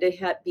 we had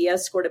to be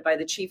escorted by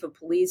the chief of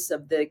police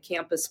of the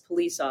campus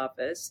police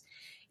office,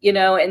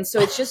 and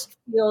so it just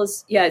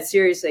feels,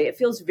 seriously, it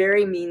feels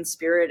very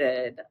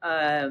mean-spirated.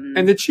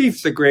 And the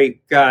chief's a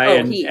great guy,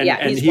 and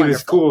he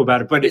was cool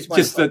about it, but it's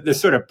just the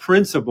sort of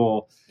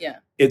principle. Yeah.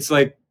 It's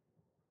like,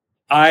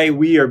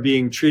 we are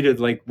being treated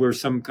like we're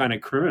some kind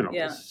of criminals.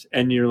 Yeah.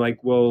 And you're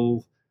like,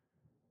 well,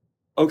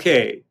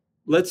 okay,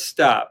 let's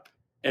stop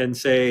and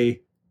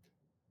say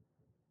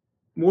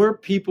more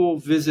people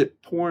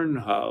visit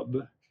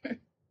Pornhub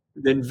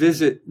than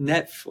visit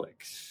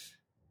Netflix.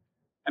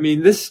 I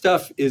mean, this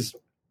stuff is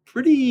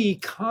pretty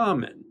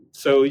common.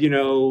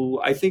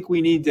 So, I think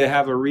we need to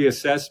have a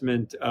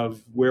reassessment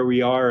of where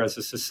we are as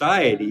a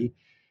society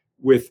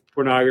with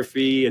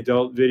pornography,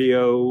 adult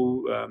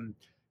video,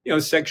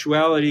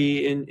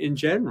 sexuality in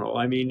general.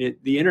 I mean,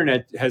 the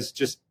internet has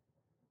just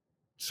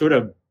sort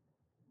of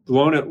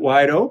blown it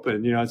wide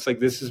open. It's like,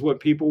 this is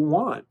what people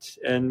want.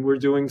 And we're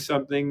doing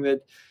something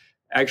that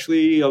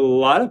actually a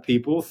lot of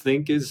people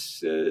think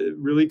is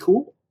really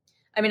cool.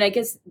 I mean, I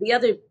guess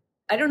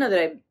I don't know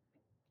that I'm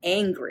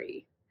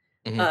angry.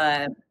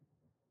 Mm-hmm.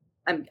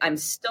 I'm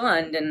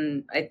stunned,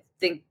 and I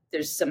think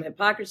there's some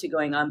hypocrisy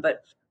going on,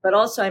 but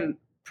also I'm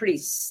pretty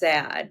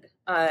sad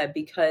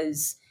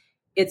because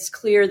it's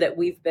clear that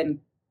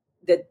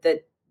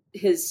that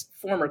his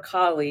former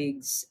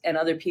colleagues and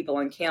other people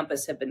on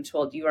campus have been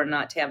told, you are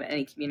not to have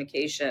any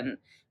communication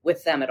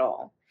with them at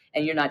all,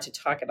 and you're not to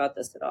talk about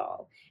this at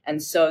all.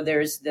 And so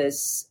there's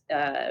this,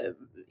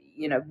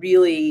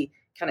 really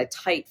kind of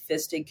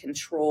tight-fisted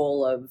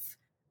control of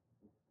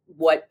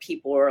what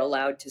people are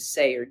allowed to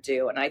say or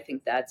do. And I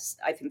think that's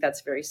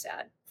very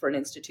sad for an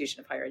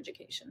institution of higher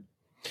education.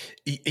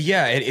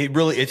 Yeah,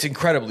 it's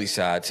incredibly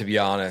sad, to be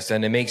honest.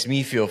 And it makes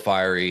me feel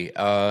fiery.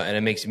 And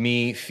it makes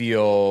me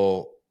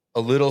feel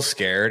a little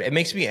scared. It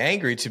makes me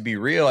angry, to be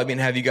real. I mean,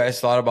 have you guys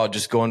thought about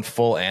just going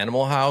full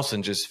Animal House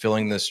and just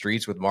filling the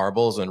streets with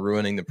marbles and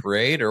ruining the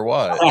parade, or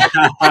what?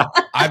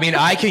 I mean,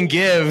 I can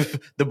give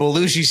the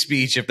Belushi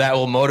speech if that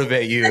will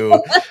motivate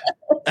you.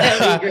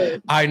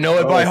 I know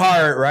it by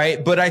heart,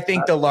 right? But I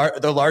think the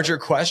larger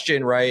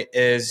question, right,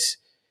 is,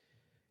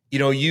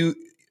 Joe,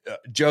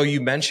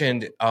 you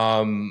mentioned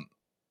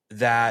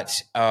that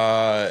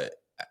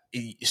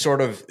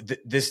sort of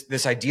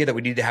this idea that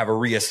we need to have a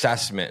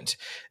reassessment.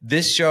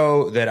 This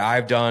show that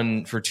I've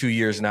done for 2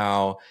 years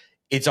now,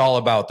 it's all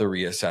about the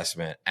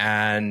reassessment.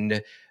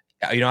 And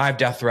I have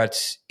death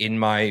threats in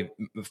my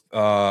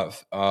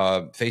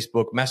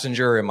Facebook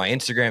Messenger, in my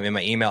Instagram, in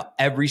my email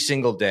every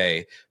single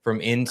day from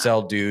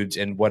incel dudes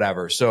and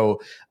whatever.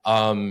 So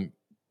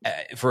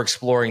for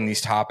exploring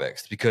these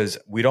topics, because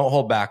we don't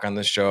hold back on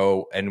this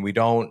show, and we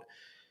don't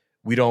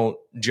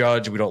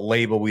judge, we don't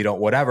label, we don't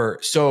whatever.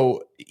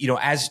 So,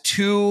 as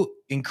two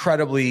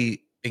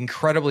incredibly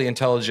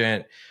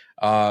intelligent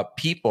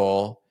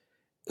people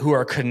who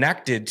are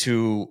connected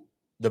to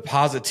the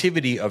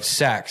positivity of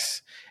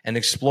sex and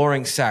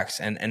exploring sex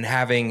and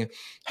having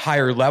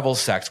higher level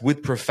sex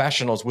with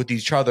professionals, with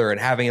each other, and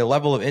having a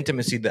level of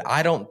intimacy that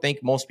I don't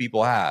think most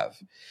people have.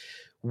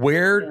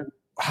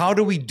 How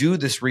do we do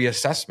this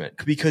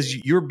reassessment? Because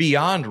you're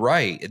beyond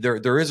right.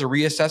 There is a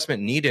reassessment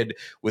needed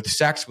with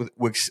sex,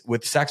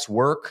 with sex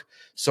work.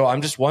 So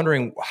I'm just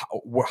wondering,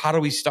 how do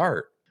we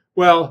start?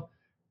 Well,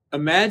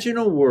 imagine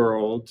a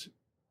world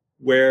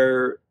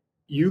where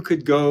you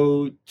could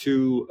go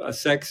to a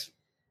sex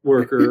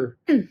worker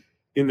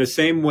in the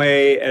same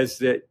way as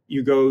that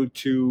you go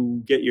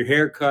to get your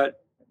hair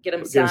cut, get a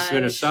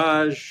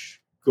massage,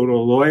 go to a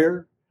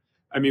lawyer.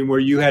 I mean, where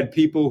you had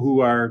people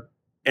who are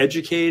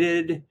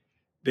educated,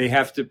 they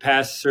have to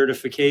pass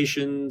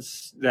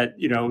certifications that,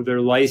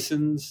 they're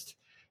licensed,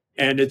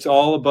 and it's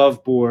all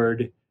above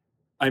board.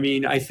 I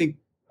mean, I think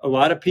a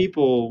lot of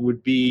people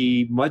would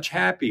be much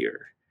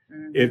happier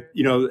if,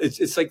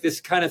 it's like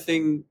this kind of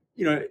thing,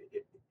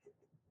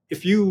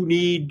 if you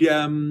need,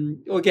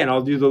 again,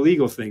 I'll do the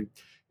legal thing.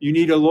 You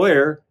need a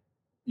lawyer,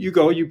 you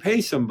go, you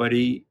pay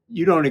somebody,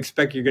 you don't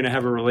expect you're going to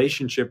have a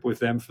relationship with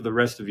them for the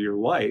rest of your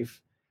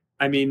life.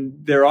 I mean,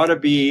 there ought to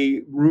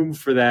be room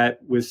for that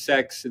with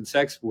sex and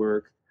sex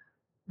work.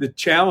 The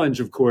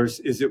challenge, of course,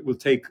 is it will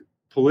take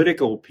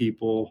political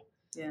people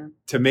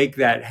to make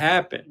that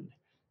happen.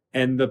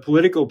 And the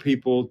political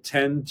people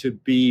tend to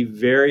be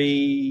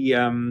very,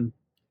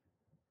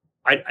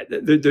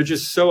 they're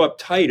just so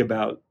uptight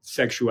about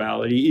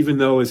sexuality, even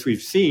though, as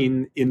we've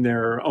seen in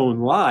their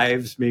own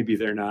lives, maybe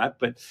they're not,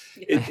 but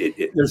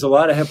there's a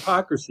lot of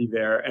hypocrisy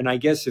there. And I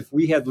guess if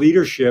we had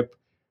leadership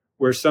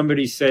where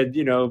somebody said,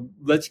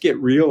 let's get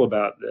real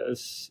about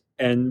this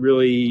and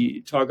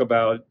really talk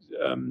about,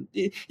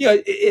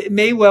 it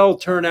may well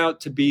turn out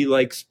to be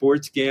like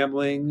sports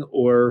gambling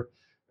or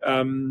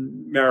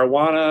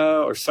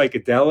marijuana or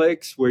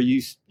psychedelics, where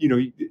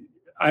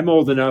I'm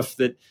old enough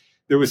that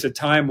there was a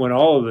time when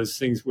all of those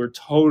things were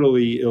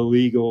totally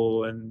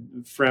illegal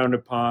and frowned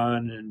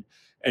upon,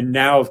 and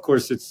now, of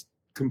course, it's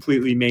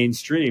completely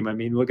mainstream. I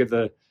mean, look at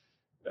the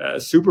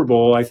Super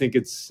Bowl, I think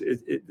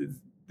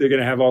they're going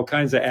to have all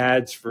kinds of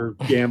ads for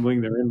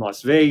gambling. They're in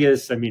Las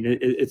Vegas. I mean,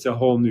 it's a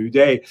whole new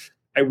day.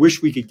 I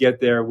wish we could get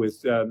there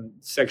with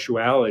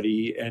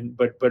sexuality,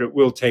 but it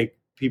will take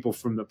people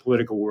from the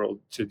political world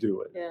to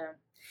do it. Yeah,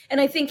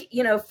 and I think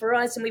for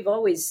us, and we've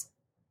always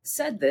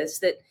said this,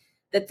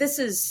 that this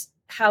is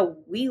how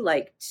we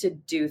like to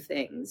do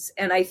things,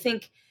 and I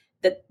think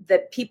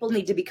that people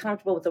need to be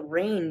comfortable with the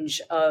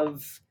range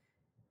of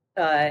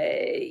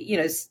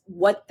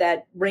what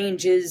that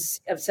range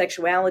is of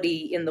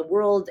sexuality in the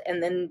world,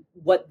 and then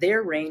what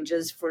their range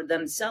is for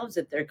themselves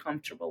that they're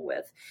comfortable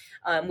with.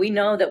 We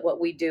know that what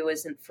we do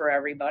isn't for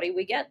everybody.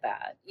 We get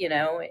that,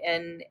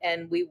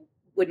 and we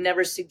would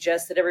never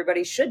suggest that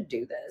everybody should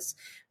do this,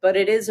 but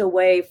it is a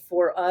way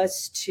for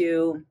us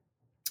to,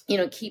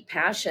 keep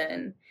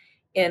passion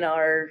in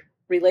our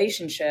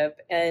relationship,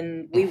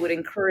 and we would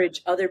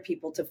encourage other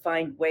people to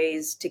find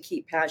ways to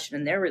keep passion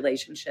in their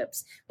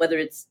relationships, whether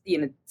it's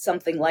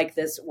something like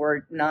this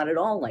or not at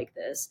all like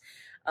this,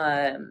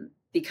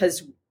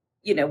 because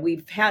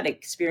we've had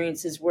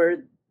experiences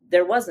where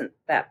there wasn't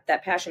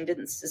that passion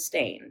didn't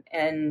sustain,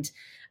 and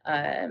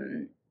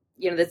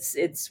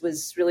it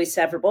was really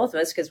sad for both of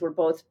us because we're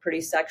both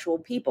pretty sexual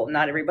people.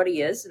 Not everybody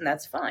is, and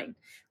that's fine,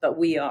 but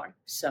we are.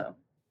 So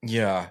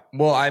yeah.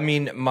 Well, I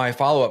mean, my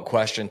follow-up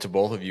question to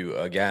both of you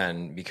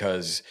again,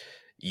 because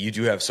you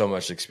do have so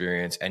much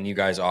experience and you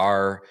guys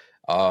are,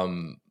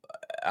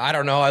 I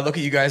don't know, I look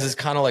at you guys as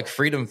kind of like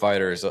freedom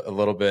fighters a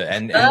little bit.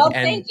 And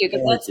thank you,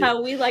 because that's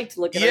how we like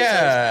to look at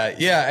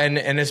ourselves. Yeah.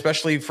 And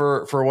especially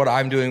for what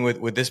I'm doing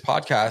with this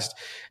podcast,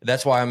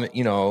 that's why I'm,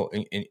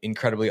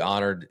 incredibly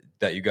honored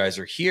that you guys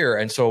are here.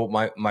 And so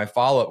my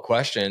follow-up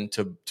question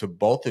to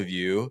both of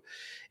you,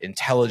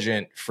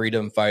 intelligent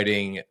freedom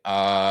fighting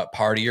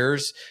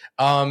partiers,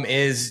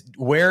 is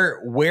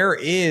where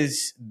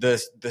is the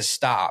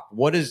stop?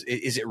 What is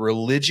it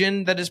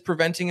religion that is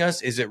preventing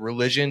us? Is it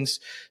religion's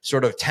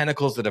sort of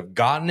tentacles that have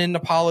gotten into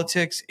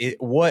politics?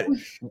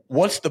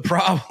 What's the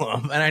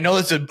problem? And I know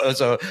it's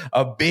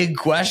a big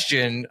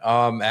question,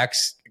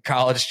 ex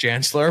college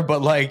chancellor,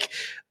 but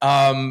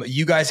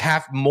you guys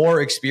have more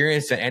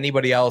experience than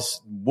anybody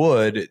else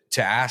would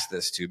to ask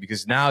this to,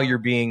 because now you're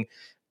being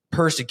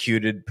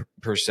persecuted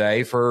per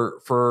se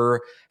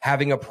for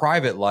having a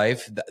private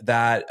life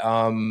that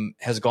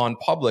has gone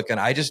public. And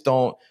I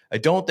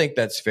don't think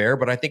that's fair,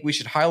 but I think we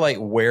should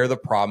highlight where the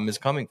problem is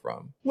coming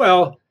from.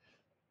 Well,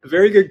 a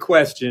very good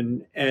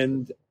question.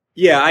 And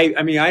yeah,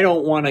 I mean, I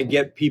don't want to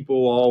get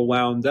people all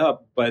wound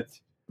up, but,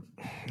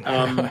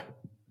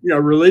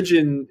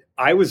 religion,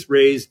 I was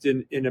raised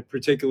in a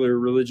particular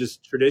religious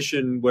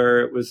tradition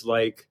where it was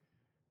like,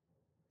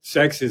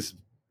 sex is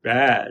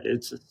bad.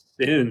 It's a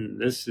sin.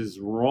 This is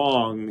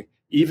wrong.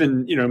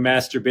 Even,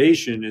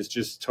 masturbation is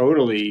just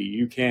totally,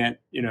 you can't,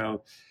 and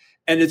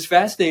it's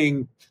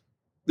fascinating.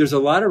 There's a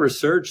lot of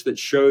research that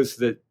shows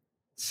that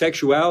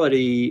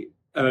sexuality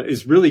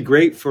is really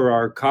great for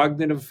our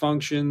cognitive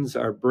functions,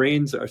 our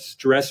brains, our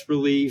stress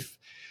relief.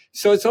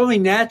 So it's only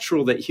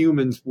natural that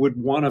humans would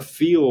want to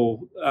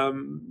feel,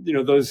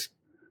 those,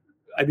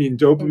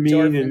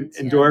 dopamine and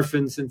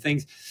endorphins and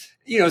things,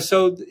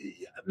 so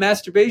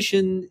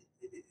masturbation,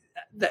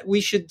 that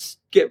we should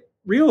get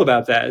real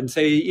about that and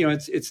say,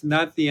 it's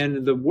not the end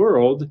of the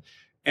world.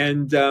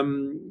 And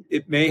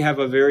it may have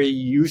a very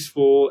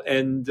useful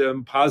and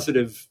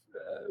positive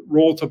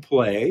role to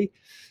play.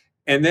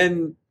 And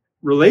then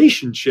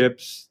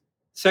relationships,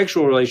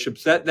 sexual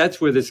relationships,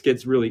 that's where this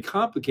gets really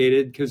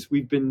complicated, because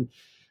we've been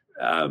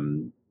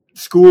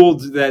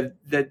schooled that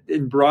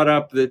and brought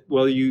up that,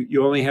 well,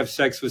 you only have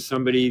sex with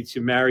somebody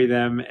to marry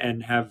them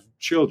and have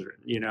children,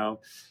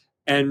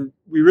 and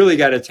we really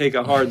got to take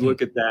a hard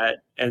look at that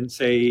and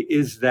say,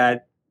 is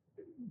that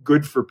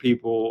good for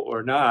people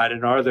or not?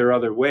 And are there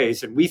other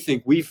ways? And we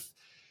think we've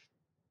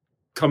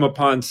come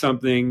upon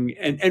something,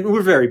 and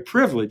we're very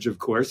privileged, of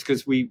course,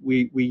 because we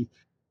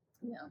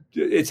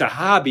it's a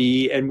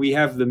hobby and we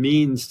have the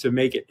means to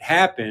make it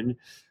happen.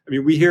 I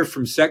mean, we hear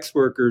from sex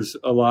workers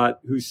a lot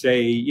who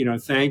say,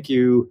 thank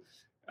you.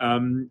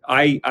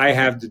 I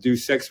have to do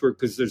sex work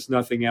because there's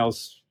nothing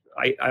else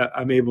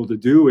I'm able to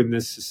do in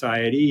this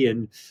society,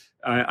 and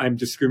I'm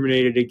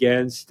discriminated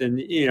against. And,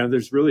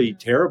 there's really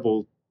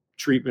terrible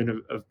treatment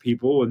of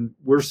people. And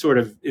we're sort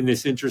of in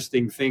this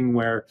interesting thing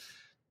where,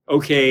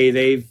 okay,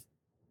 they've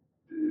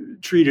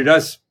treated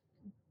us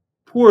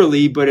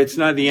poorly, but it's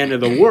not the end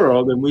of the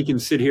world. And we can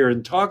sit here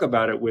and talk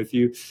about it with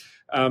you.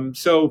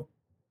 So,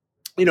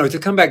 to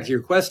come back to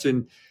your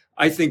question,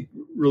 I think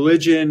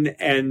religion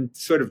and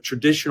sort of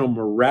traditional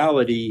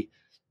morality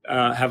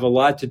have a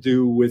lot to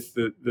do with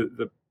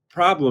the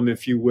problem,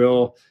 if you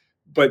will.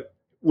 But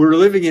we're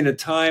living in a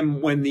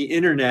time when the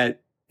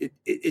internet,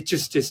 it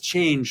just has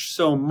changed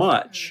so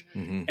much.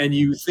 Mm-hmm. And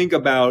you think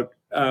about,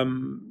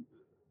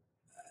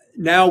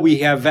 now we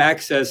have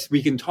access,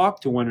 we can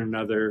talk to one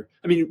another.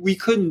 I mean, we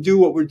couldn't do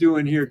what we're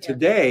doing here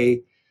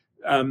today,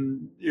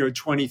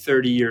 20,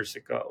 30 years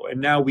ago. And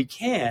now we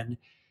can.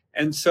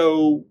 And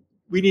so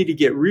we need to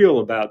get real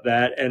about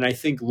that. And I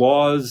think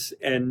laws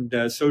and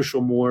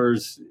social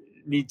mores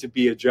need to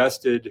be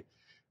adjusted.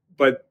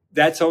 But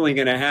that's only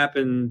going to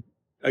happen,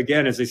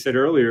 again, as I said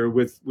earlier,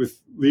 with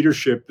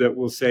leadership that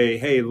will say,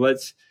 hey,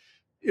 let's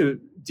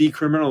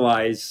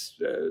decriminalize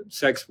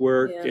sex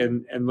work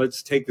and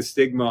let's take the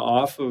stigma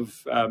off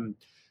of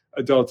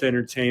adult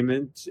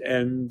entertainment.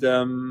 And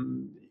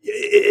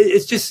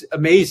it's just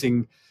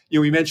amazing.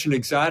 We mentioned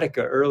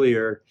Exotica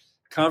earlier.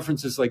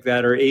 Conferences like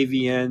that, or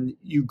AVN,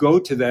 you go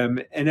to them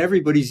and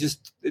everybody's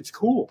just, it's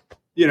cool.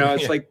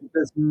 It's like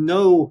there's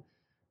nobody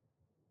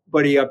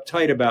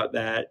uptight about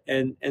that.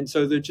 And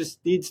so there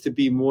just needs to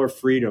be more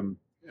freedom.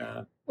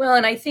 Well,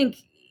 and I think,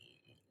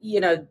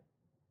 the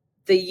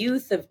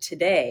youth of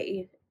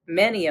today,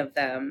 many of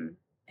them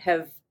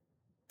have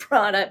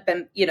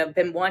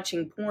been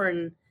watching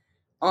porn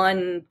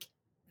on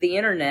the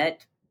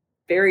internet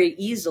very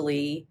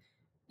easily,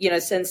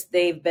 since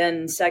they've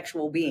been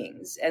sexual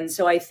beings. And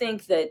so I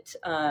think that,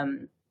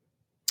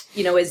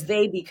 as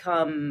they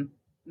become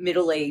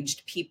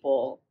middle-aged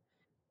people,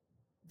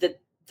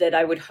 that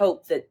I would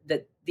hope that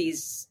the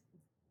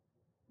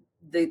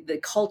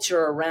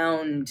culture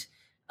around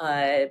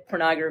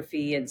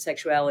pornography and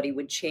sexuality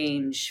would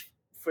change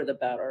for the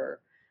better.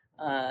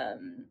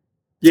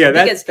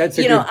 That's a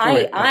good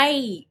point.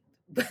 I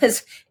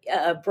was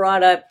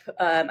brought up,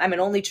 I'm an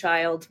only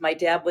child. My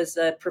dad was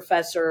a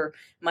professor.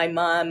 My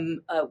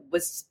mom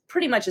was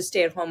pretty much a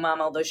stay-at-home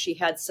mom, although she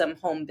had some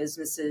home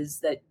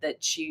businesses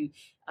that she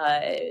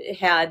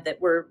had that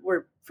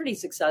were pretty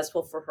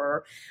successful for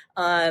her.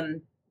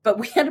 But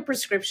we had a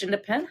prescription to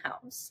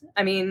Penthouse.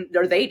 I mean,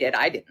 or they did.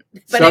 I didn't.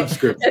 But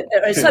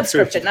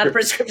subscription, not a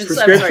prescription.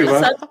 Subscription.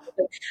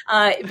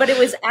 But it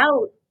was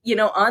out,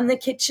 on the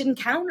kitchen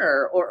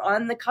counter or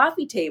on the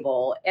coffee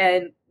table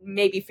and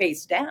maybe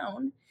face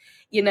down,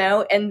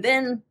 and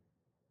then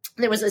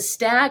there was a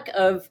stack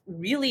of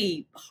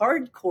really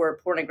hardcore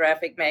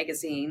pornographic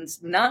magazines,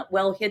 not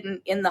well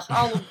hidden in the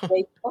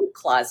hallway coat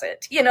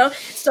closet,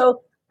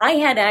 So I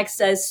had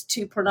access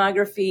to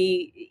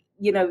pornography,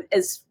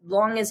 as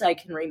long as I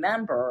can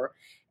remember.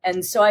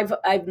 And so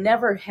I've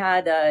never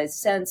had a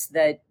sense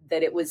that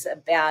it was a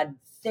bad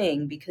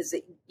thing, because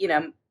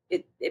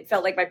it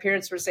felt like my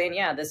parents were saying,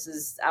 yeah, this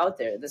is out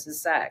there. This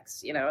is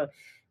sex,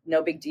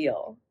 no big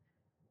deal.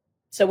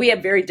 So we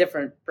have very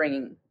different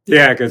bringing.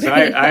 Yeah, because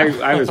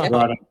I was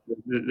brought up,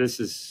 this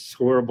is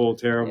horrible,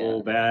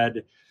 terrible,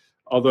 bad.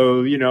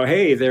 Although,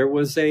 hey, there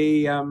was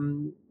a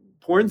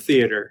porn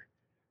theater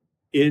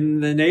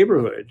in the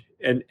neighborhood.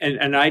 And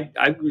I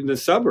grew in the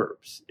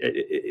suburbs.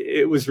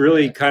 It was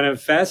really kind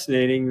of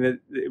fascinating that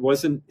it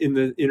wasn't in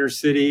the inner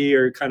city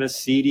or kind of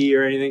seedy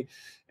or anything.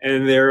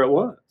 And there it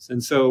was.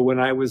 And so when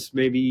I was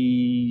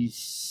maybe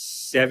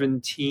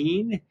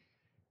 17,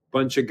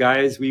 bunch of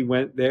guys, we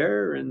went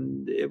there,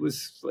 and it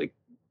was like,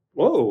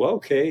 whoa,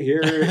 okay,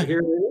 here it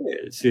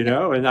is,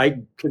 and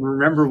I can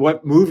remember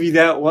what movie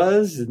that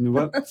was and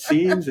what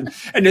scenes. And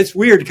it's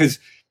weird because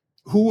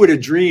who would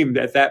have dreamed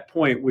at that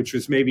point, which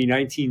was maybe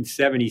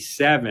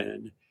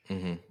 1977,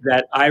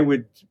 that I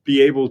would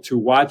be able to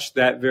watch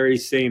that very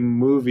same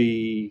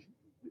movie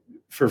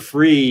for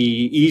free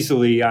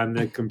easily on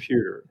the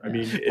computer. I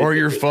mean, or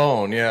your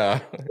phone. Yeah.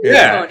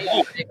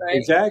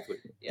 Exactly.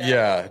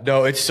 Yeah.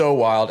 No, it's so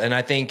wild. And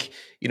I think,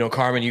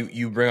 Carmen,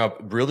 you bring up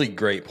really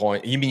great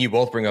point. You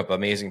both bring up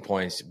amazing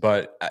points,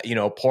 but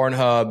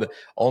Pornhub,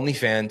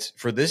 OnlyFans,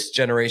 for this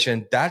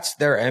generation, that's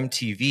their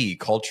MTV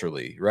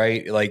culturally,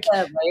 right? Like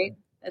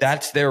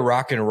that's their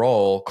rock and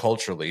roll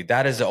culturally.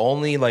 That is the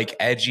only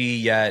edgy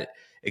yet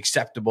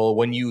acceptable.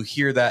 When you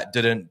hear that,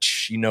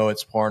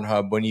 it's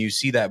Pornhub. When you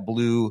see that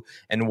blue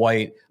and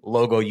white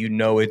logo,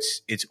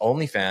 it's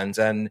OnlyFans.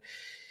 And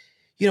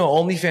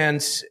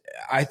OnlyFans,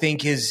 I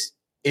think, is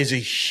a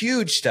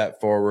huge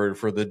step forward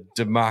for the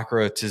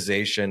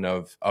democratization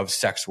of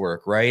sex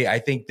work, right? I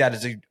think that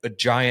is a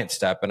giant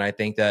step, and I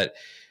think that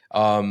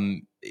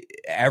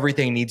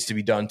everything needs to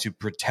be done to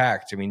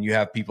protect. I mean, you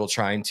have people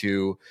trying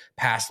to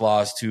pass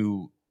laws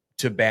to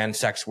ban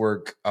sex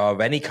work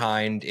of any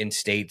kind in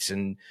states,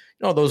 and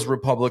those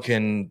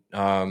Republican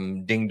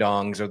ding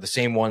dongs are the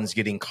same ones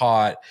getting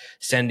caught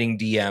sending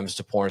DMs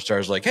to porn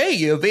stars like, "Hey,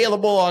 you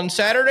available on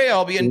Saturday?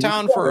 I'll be in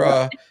town for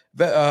a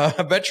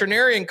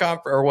veterinarian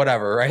conference or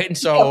whatever," right? And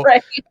so,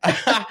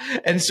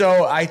 and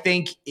so I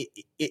think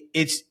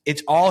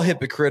it's all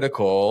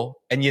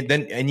hypocritical, and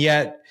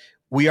yet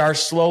we are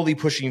slowly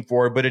pushing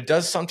forward. But it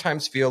does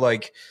sometimes feel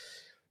like,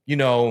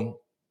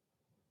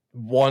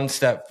 one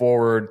step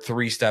forward,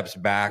 3 steps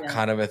back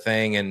kind of a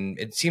thing. And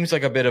it seems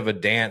like a bit of a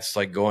dance,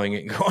 like going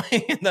in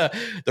the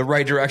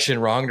right direction,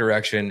 wrong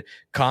direction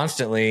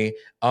constantly.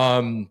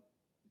 I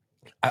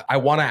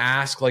want to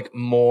ask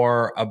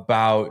more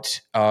about,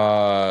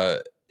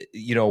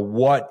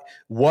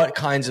 what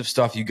kinds of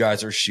stuff you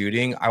guys are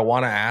shooting. I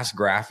want to ask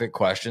graphic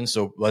questions.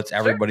 So let's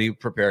everybody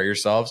prepare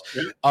yourselves.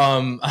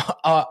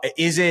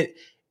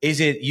 Is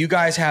it you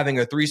guys having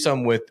a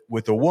threesome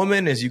with a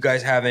woman? Is you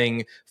guys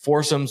having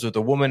foursomes with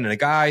a woman and a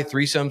guy,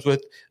 threesomes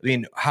with,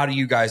 how do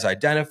you guys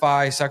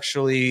identify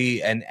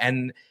sexually?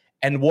 And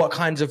And what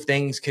kinds of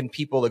things can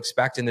people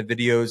expect in the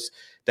videos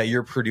that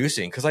you're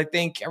producing? Because I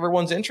think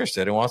everyone's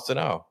interested and wants to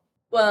know.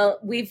 Well,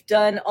 we've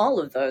done all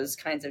of those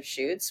kinds of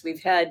shoots.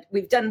 We've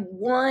done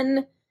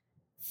one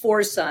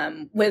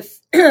foursome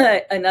with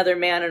another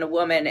man and a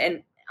woman.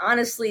 And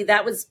honestly,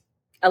 that was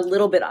a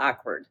little bit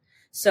awkward.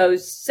 So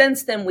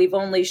since then, we've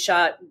only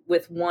shot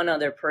with one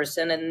other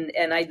person.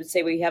 And I would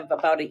say we have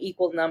about an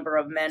equal number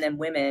of men and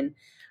women.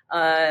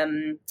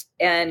 And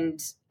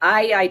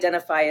I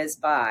identify as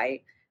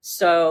bi.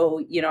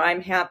 So,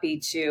 I'm happy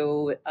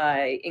to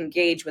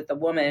engage with the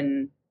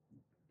woman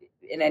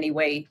in any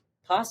way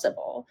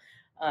possible.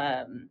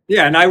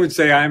 Yeah, and I would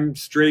say I'm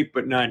straight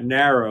but not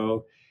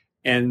narrow.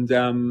 And,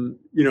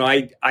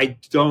 I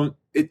don't,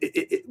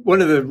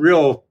 one of the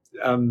real,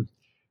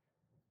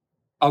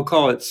 I'll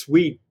call it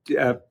sweet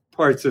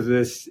parts of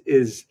this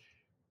is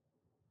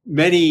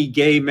many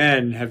gay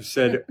men have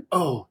said,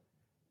 oh,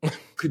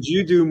 could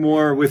you do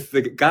more with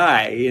the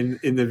guy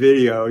in the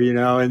video,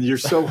 and you're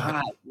so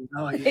hot,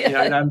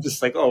 and I'm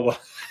just like, oh, well.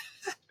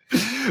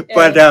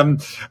 But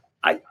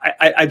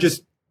I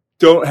just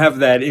don't have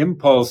that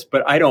impulse,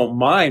 but I don't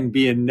mind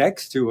being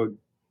next to a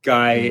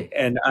guy,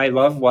 and I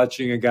love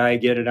watching a guy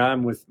get it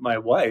on with my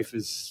wife.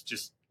 It's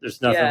just,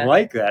 there's nothing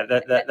like that.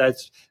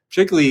 That's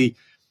particularly,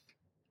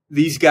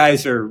 these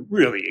guys are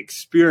really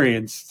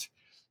experienced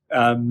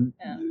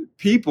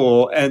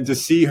people, and to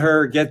see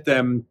her get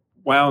them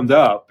wound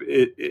up,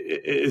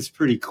 it's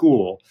pretty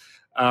cool.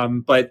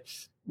 But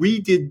we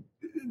did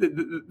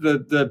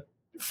the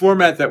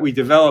format that we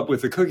developed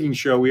with the cooking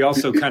show. We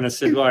also kind of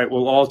said, all right,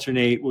 we'll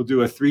alternate. We'll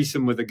do a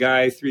threesome with a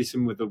guy,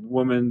 threesome with a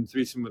woman,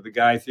 threesome with a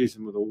guy,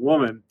 threesome with a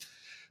woman.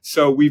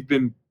 So we've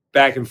been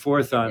back and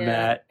forth on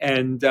that.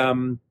 And,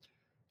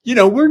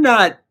 we're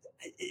not,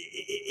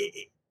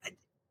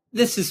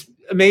 this is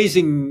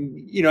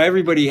amazing.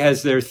 Everybody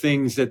has their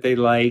things that they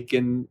like,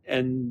 and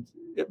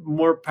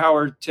more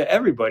power to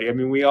everybody. I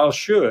mean, we all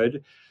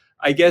should.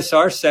 I guess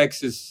our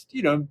sex is,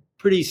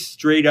 pretty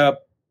straight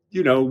up.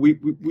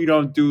 We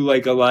don't do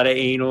like a lot of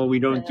anal. We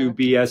don't do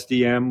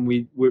BSDM.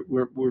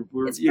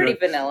 We're it's pretty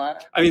vanilla.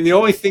 I mean, the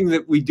only thing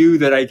that we do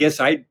that I guess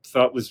I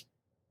thought was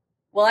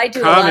I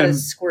do common, a lot of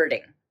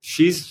squirting.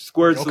 She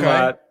squirts a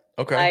lot.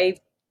 Okay.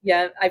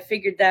 I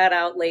figured that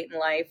out late in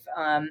life.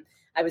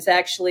 I was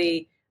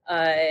actually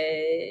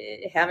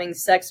having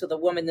sex with a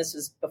woman. This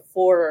was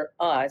before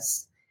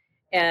us.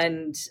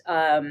 And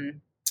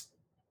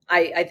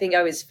I think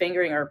I was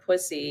fingering her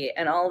pussy,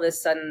 and all of a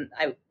sudden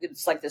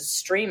it's like this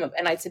stream of,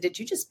 and I said, did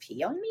you just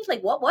pee on me?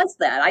 Like, what was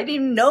that? I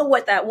didn't know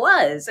what that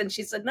was. And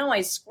she said, no,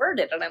 I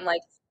squirted. And I'm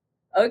like,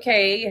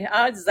 okay,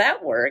 how does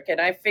that work? And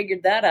I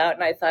figured that out,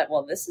 and I thought,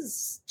 well, this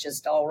is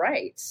just all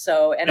right.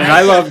 So, and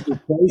I love to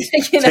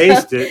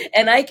taste it.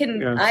 And I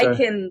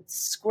can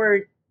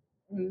squirt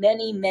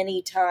many,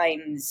 many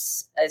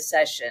times a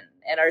session,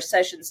 and our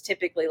sessions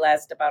typically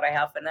last about a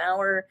half an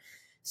hour.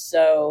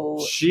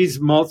 So she's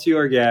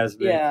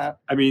multi-orgasmic. Yeah.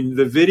 I mean,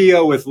 the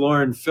video with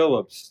Lauren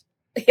Phillips.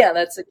 Yeah,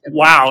 that's a good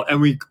wow.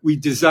 And we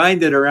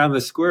designed it around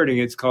the squirting.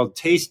 It's called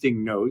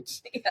Tasting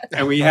Notes. Yes.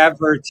 And we have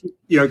her,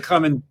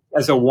 come in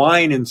as a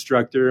wine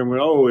instructor, and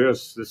we're, oh,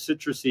 yes, the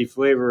citrusy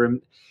flavor.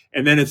 And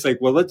then it's like,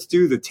 well, let's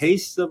do the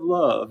taste of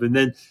love.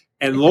 And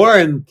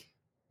Lauren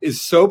is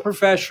so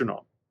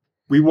professional.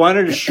 We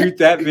wanted to shoot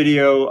that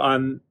video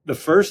on the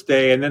first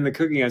day, and then the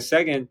cooking on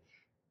second.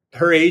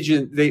 Her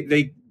agent,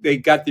 they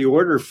got the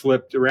order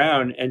flipped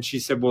around, and she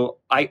said, well,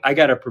 I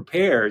got to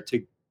prepare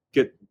to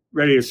get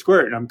ready to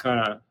squirt. And I'm kind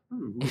of,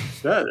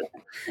 what's that?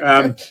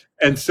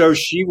 And so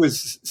she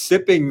was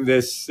sipping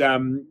this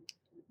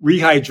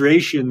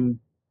rehydration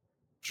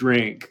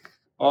drink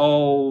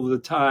all the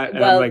time. And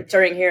well,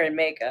 during hair and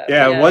makeup.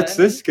 Yeah, what's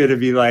this going to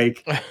be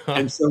like?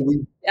 And so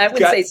I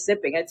wouldn't say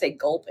sipping, I'd say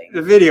gulping.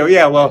 The video,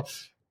 yeah, well,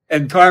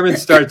 and Carmen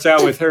starts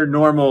out with her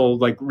normal,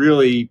 like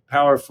really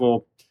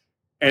powerful,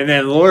 and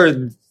then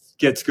Lauren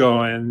gets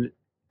going,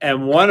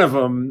 and one of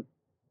them,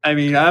 I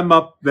mean, I'm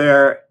up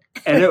there,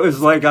 and it was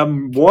like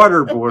I'm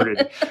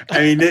waterboarded.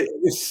 I mean,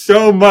 it's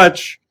so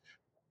much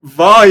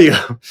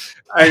volume.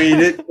 I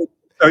mean,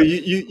 so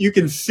you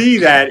can see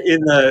that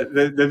in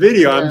the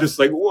video. Yeah. I'm just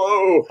like,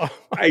 whoa,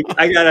 I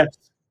gotta.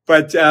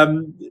 But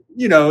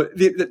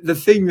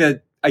the thing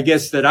that I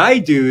guess that I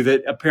do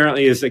that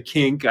apparently is a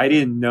kink I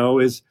didn't know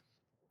is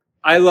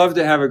I love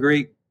to have a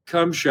great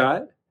cum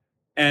shot,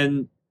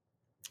 and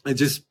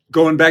just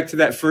going back to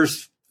that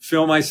first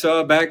film I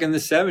saw back in the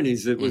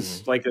 70s, it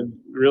was like a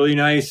really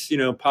nice,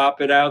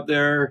 pop it out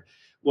there.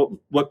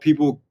 What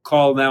people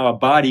call now a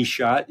body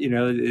shot,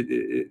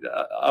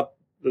 up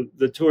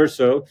the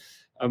torso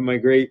of my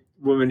great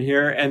woman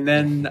here, and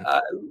then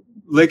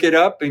lick it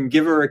up and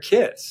give her a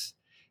kiss,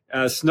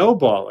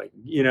 snowballing,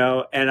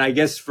 and I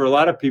guess for a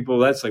lot of people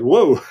that's like,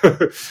 whoa,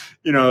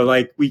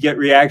 like we get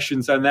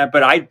reactions on that,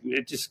 but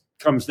it just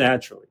comes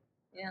naturally.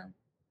 Yeah.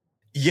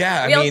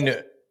 Yeah. I mean,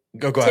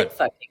 go ahead.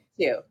 Fucking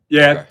too.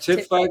 Yeah.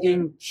 Tit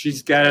fucking.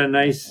 She's got a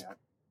nice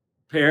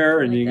pair,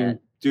 and you can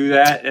do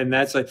that. And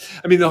that's like,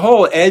 I mean, the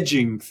whole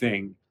edging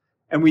thing.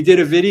 And we did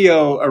a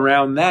video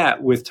around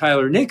that with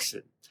Tyler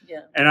Nixon.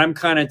 And I'm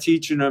kind of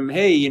teaching them,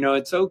 hey,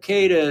 it's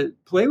okay to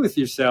play with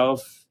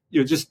yourself.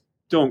 Just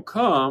don't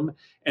come.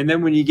 And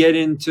then when you get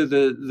into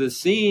the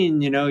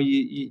scene,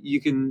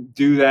 you can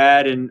do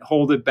that and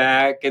hold it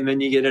back, and then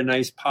you get a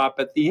nice pop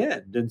at the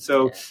end. And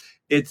so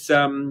it's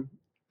kind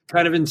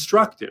of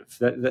instructive.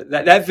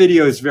 That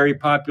video is very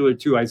popular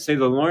too. I'd say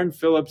the Lauren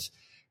Phillips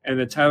and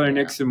the Tyler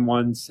Nixon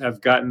ones have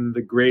gotten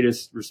the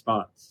greatest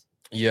response.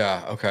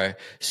 Yeah. Okay.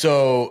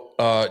 So,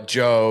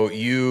 Joe,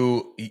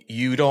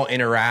 you don't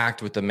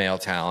interact with the male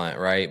talent,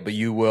 right? But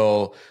you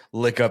will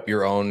lick up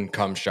your own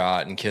cum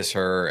shot and kiss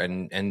her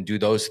and do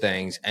those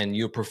things. And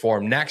you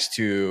perform next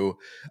to,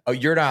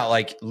 you're not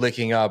like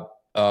licking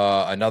up,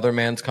 another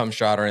man's cum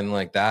shot or anything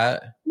like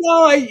that.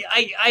 No,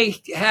 I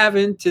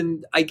haven't.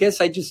 And I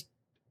guess I just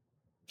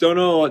don't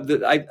know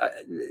that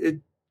it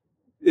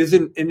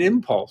isn't an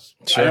impulse.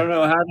 Sure. I don't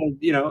know how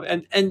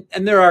to,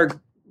 and there are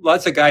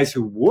lots of guys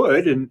who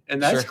would, and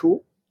that's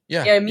cool.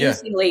 Yeah.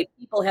 Amusingly,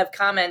 people have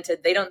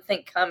commented they don't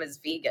think cum is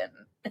vegan.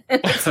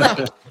 It's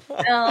like,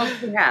 well,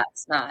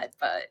 perhaps not,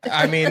 but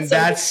I mean,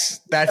 that's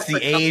the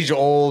age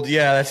old.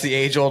 Yeah, that's the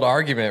age old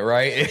argument,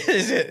 right?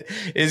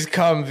 Is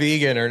cum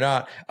vegan or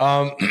not?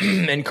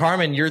 And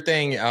Carmen, your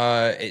thing,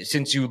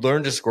 since you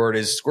learned to squirt,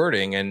 is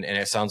squirting, and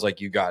it sounds like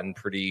you've gotten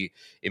pretty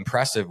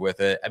impressive with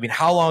it. I mean,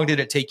 how long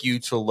did it take you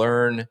to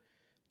learn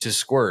to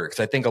squirt?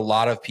 Because I think a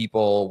lot of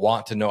people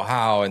want to know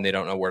how and they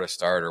don't know where to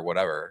start or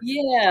whatever.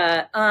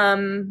 Yeah.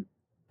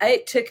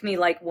 It took me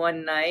like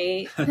one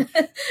night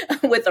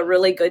with a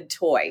really good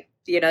toy,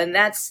 and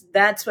that's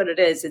what it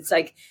is. It's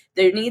like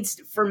there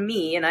needs, for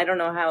me, and I don't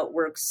know how it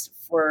works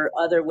for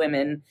other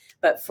women,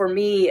 but for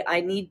me, I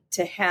need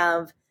to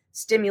have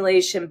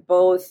stimulation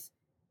both,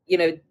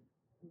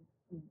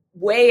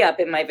 way up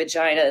in my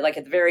vagina, like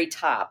at the very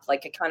top,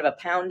 like a kind of a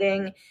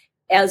pounding,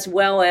 as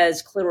well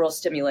as clitoral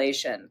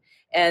stimulation.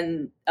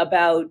 And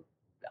about,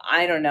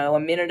 I don't know, a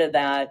minute of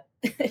that.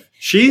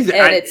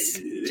 It's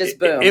just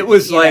boom. It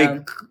was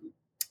like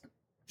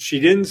she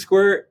didn't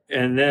squirt,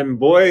 and then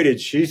boy, did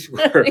she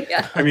squirt.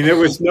 Yeah. I mean, there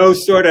was no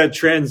sort of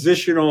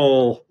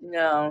transitional.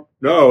 No,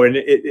 and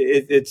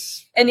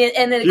it's and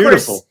then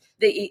beautiful.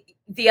 Of course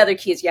the other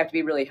key is you have to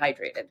be really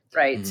hydrated,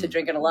 right? Mm-hmm. So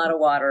drinking a lot of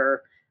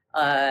water,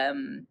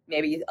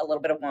 maybe a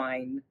little bit of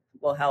wine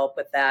will help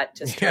with that,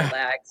 just to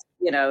relax,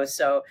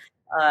 So,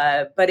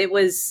 but it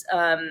was.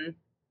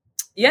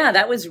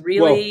 That was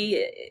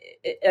really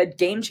a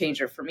game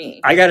changer for me.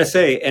 I got to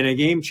say, and a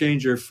game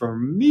changer for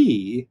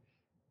me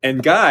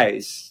and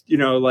guys,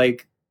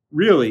 like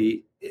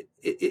really,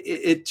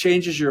 it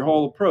changes your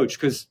whole approach.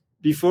 Because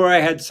before I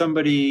had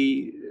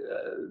somebody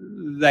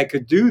that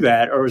could do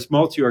that or was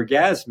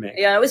multi-orgasmic.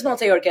 Yeah, I was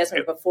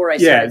multi-orgasmic before I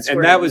started squirting.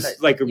 And that was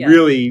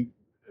really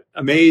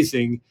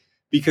amazing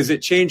because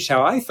it changed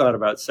how I thought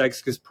about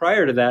sex. Because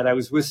prior to that, I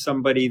was with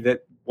somebody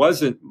that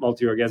wasn't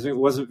multi-orgasmic,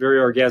 wasn't very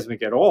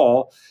orgasmic at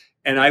all.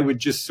 And I would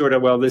just sort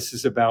of, well, this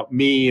is about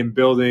me and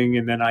building,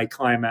 and then I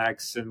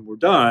climax and we're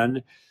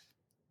done.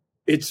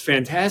 It's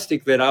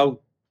fantastic that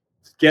I'll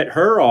get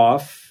her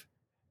off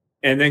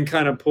and then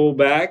kind of pull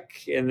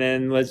back, and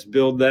then let's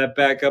build that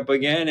back up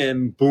again,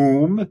 and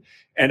boom.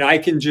 And I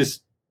can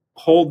just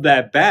hold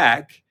that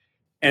back.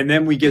 And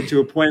then we get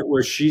to a point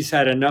where she's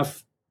had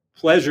enough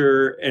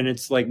pleasure and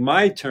it's like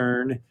my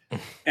turn.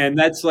 And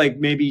that's like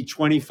maybe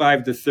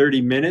 25 to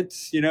 30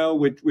 minutes,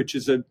 which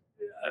is a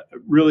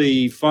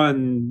really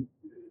fun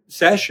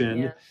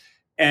session.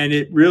 And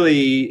it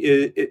really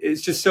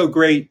it's just so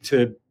great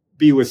to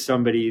be with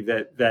somebody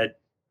that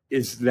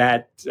is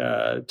that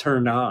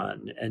turned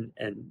on, and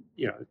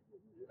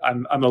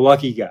I'm a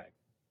lucky guy.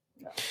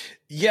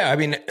 Yeah, I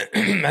mean,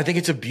 I think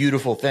it's a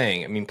beautiful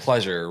thing. I mean,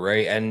 pleasure,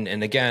 right?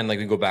 And again, like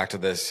we go back to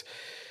this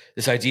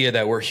idea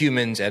that we're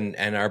humans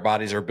and our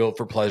bodies are built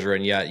for pleasure,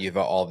 and yet you've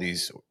got all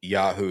these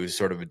yahoos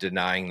sort of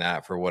denying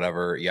that for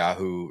whatever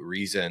yahoo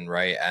reason,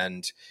 right?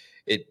 And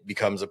it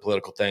becomes a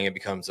political thing, it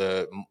becomes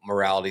a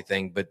morality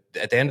thing. But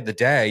at the end of the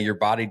day, your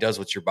body does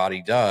what your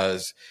body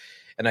does.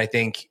 And I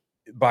think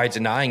by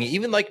denying it,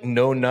 even like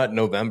No Nut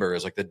November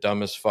is like the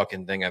dumbest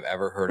fucking thing I've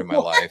ever heard in my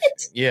life.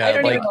 Yeah, I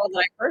don't even know that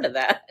I've heard of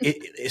that.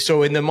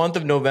 So in the month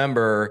of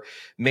November,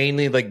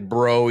 mainly like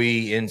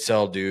bro-y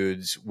incel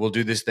dudes will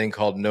do this thing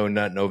called No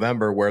Nut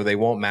November, where they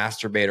won't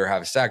masturbate or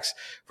have sex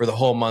for the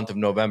whole month of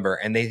November.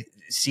 And they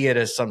see it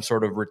as some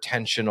sort of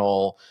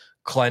retentional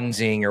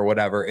cleansing or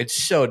whatever. It's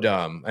so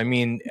dumb. I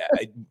mean,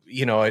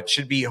 it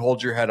should be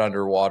hold your head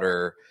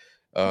underwater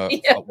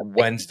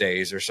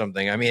Wednesdays or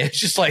something. I mean, it's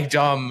just like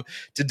dumb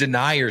to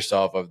deny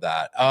yourself of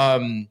that.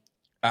 I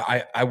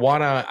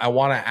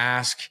wanna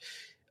ask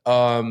the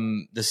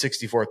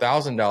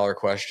 $64,000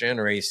 question,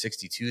 or a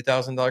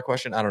 $62,000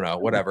 question. I don't know,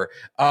 whatever.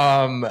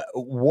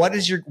 What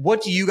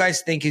do you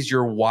guys think is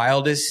your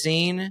wildest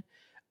scene?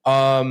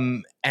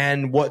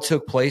 And what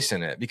took place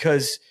in it?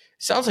 Because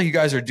it sounds like you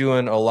guys are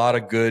doing a lot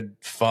of good,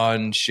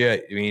 fun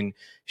shit. I mean,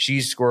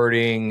 she's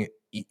squirting,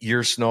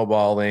 you're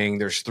snowballing,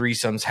 there's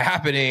threesomes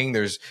happening,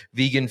 there's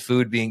vegan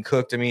food being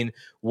cooked. I mean,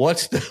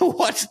 what's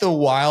the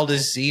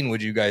wildest scene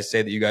would you guys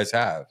say that you guys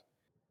have?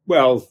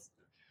 Well,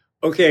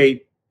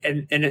 okay,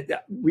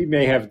 we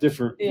may have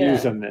different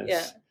views on this.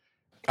 Yeah.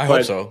 I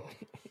hope so.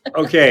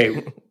 Okay,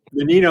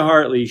 the Nina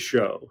Hartley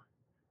show,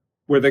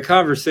 where the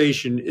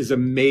conversation is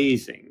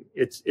amazing.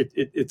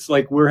 It's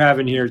like we're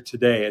having here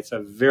today. It's a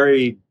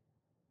very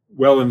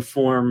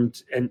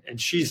well-informed, and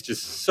she's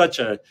just such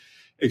a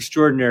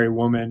extraordinary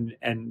woman,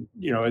 and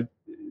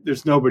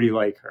there's nobody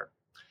like her.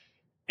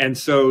 And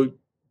so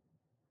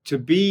to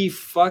be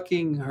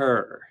fucking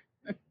her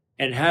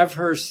and have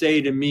her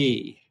say to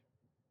me,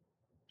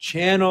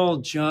 channel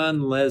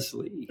John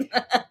Leslie,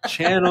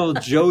 channel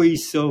Joey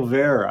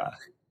Silvera,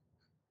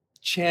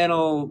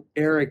 channel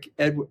Eric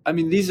Edward. I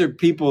mean, these are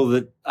people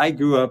that I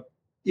grew up,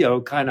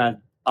 kind of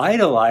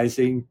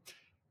idolizing.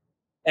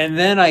 And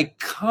then I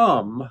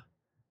come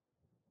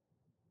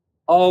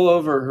all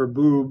over her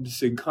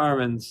boobs and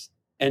Carmen's,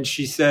 and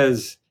she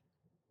says,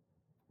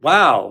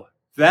 wow,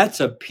 that's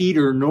a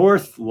Peter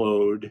North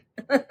load.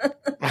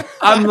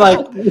 I'm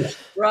like,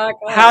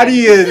 how do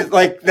you,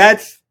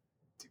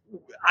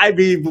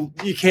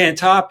 you can't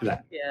top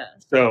that. Yeah.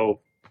 So.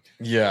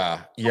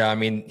 Yeah. I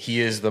mean,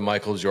 he is the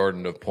Michael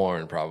Jordan of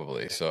porn,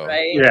 probably. So.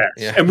 Right.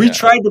 Yeah. And we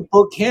tried to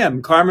book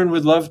him. Carmen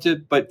would love to,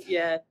 but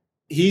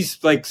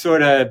he's like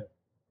sort of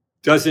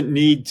doesn't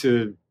need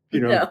to,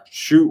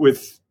 shoot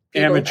with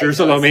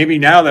amateurs. Although maybe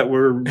now that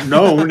we're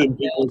known and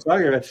people are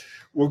talking about it,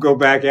 we'll go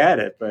back at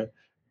it. But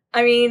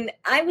I mean,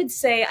 I would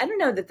say, I don't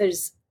know that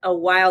there's a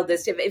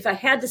wildest. If I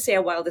had to say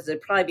a wildest,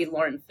 it'd probably be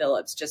Lauren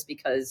Phillips, just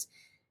because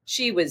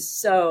she was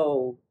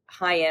so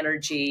high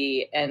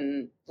energy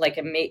and like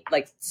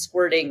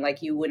squirting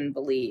like you wouldn't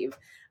believe,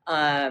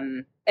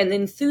 and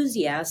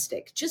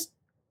enthusiastic, just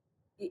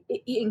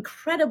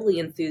incredibly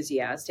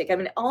enthusiastic. I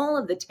mean, all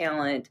of the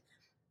talent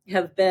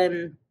have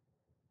been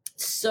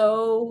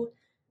so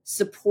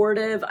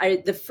supportive.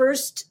 The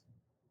first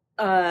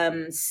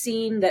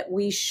scene that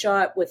we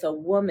shot with a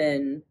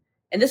woman,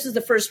 and this is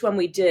the first one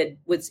we did,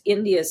 was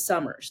India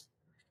Summers.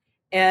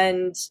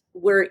 And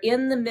we're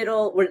in the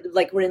middle,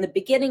 we're in the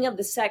beginning of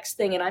the sex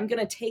thing, and I'm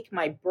going to take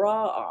my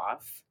bra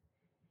off.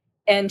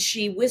 And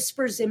she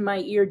whispers in my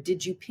ear,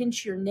 did you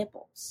pinch your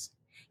nipples?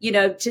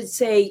 To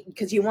say,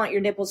 because you want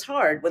your nipples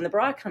hard when the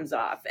bra comes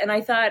off. And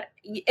I thought,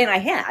 and I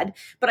had,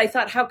 but I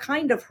thought how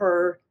kind of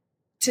her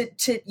to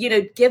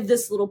give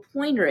this little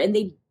pointer. And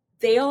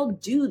they all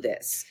do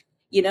this,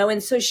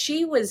 and so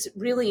she was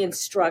really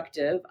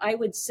instructive. I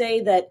would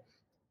say that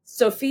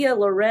Sophia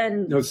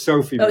Loren. No,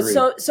 Sophie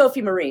Marie.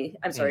 Sophie Marie.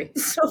 I'm sorry.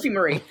 Sophie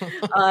Marie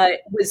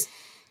was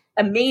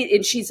amazing.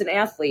 And she's an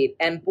athlete.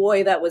 And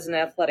boy, that was an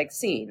athletic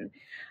scene.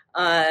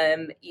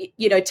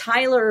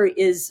 Tyler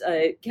is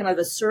kind of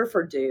a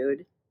surfer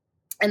dude.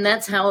 And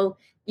that's how,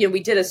 we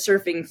did a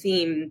surfing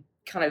theme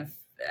kind of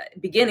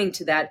beginning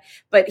to that.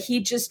 But he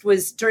just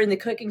was, during the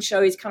cooking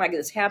show, he's kind of like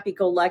this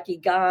happy-go-lucky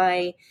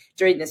guy.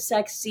 During the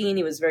sex scene,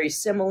 he was very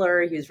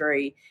similar. He was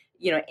very,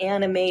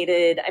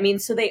 animated. I mean,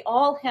 so they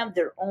all have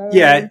their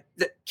own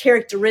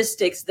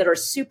characteristics that are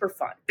super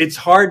fun. It's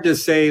hard to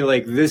say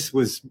like this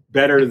was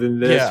better than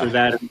this or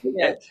that.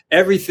 Yeah.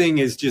 Everything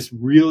is just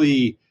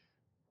really,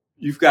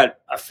 you've got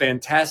a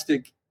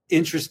fantastic,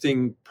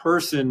 interesting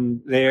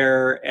person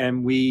there,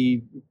 and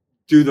we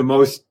do the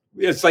most.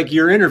 It's like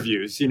your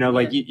interviews,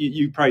 like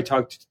you probably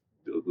talked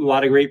to a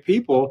lot of great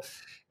people,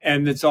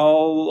 and it's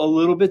all a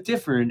little bit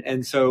different.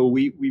 And so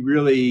we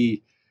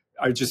really,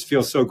 I just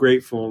feel so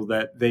grateful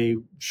that they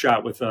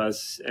shot with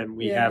us, and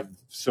we have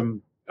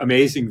some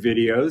amazing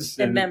videos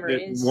and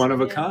memories, one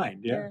of a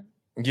kind.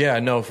 Yeah,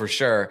 no, for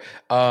sure.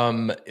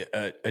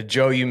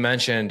 Joe, you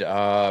mentioned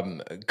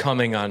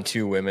coming on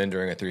two women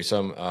during a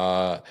threesome,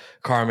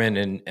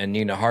 Carmen and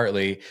Nina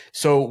Hartley.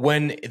 So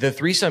when the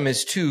threesome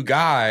is two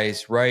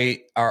guys,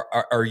 right,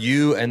 are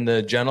you and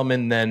the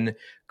gentleman then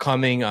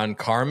coming on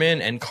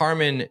Carmen? And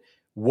Carmen,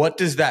 what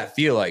does that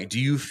feel like? Do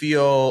you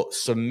feel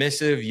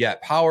submissive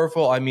yet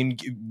powerful? I mean,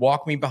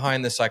 walk me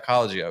behind the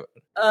psychology of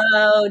it.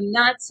 Oh,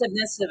 not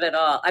submissive at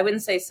all. I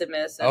wouldn't say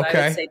submissive. Okay.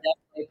 I would say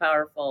definitely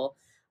powerful.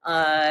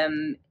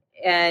 And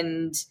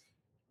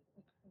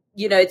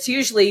it's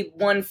usually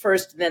one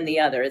first, then the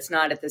other. It's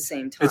not at the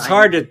same time. It's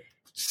hard to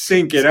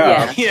sync it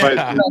up.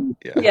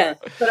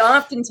 But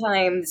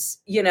oftentimes,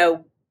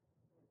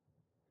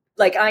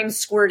 like I'm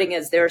squirting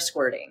as they're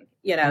squirting,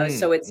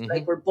 so it's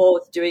like we're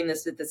both doing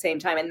this at the same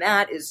time. And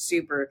that is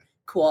super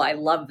cool. I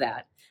love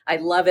that. I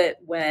love it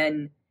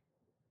when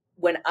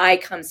I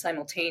come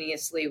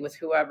simultaneously with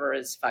whoever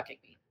is fucking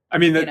me. I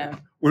mean,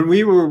 when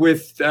we were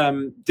with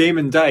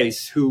Damon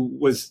Dice,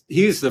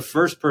 he's the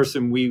first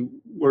person we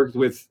worked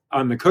with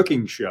on the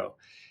cooking show.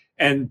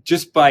 And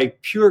just by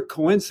pure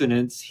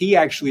coincidence, he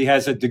actually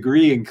has a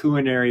degree in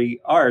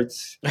culinary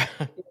arts.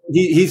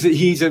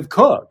 He's a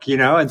cook,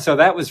 and so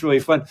that was really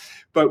fun.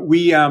 But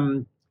we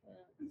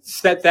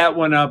set that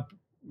one up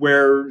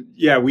where,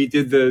 we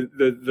did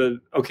the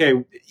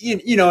okay,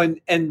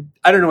 and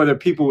I don't know whether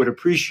people would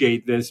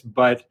appreciate this,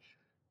 but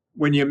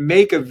when you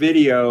make a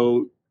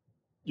video,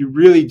 you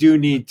really do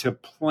need to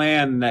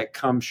plan that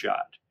cum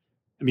shot.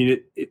 I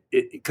mean,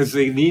 because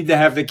they need to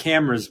have the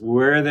cameras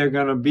where they're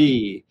going to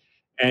be.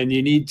 and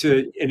you need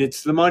to, and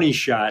it's the money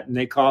shot, and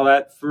they call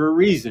that for a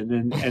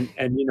reason.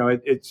 And you know,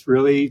 it's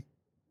really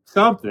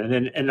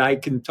something. And I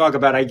can talk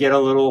about, I get a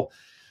little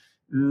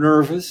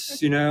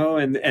nervous, you know,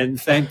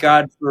 and thank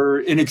God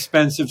for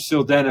inexpensive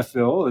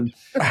sildenafil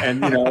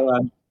and you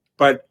know,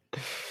 but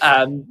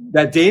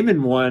that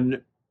Damon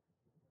one,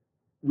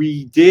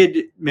 we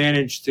did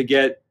manage to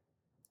get,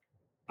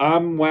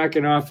 I'm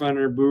whacking off on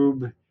her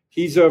boob.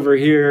 He's over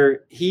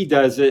here. He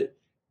does it.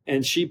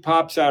 And she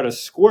pops out a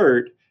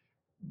squirt.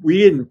 We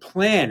didn't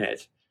plan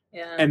it.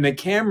 Yeah. And the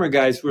camera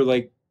guys were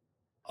like,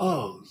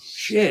 oh,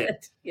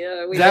 shit.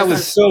 Yeah, that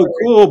was so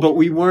cool, but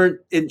we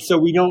weren't. And so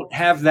we don't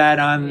have that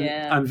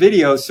on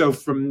video. So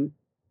from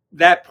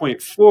that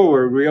point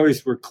forward, we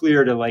always were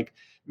clear to like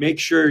make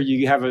sure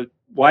you have a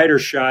wider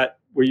shot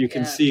where you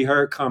can see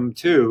her come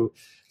too.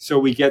 So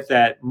we get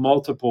that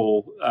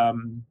multiple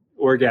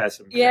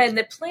orgasm. Yeah, and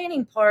the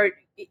planning part,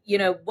 you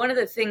know, one of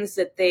the things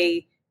that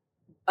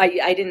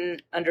I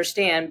didn't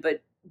understand,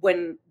 but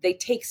when they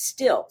take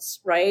stills,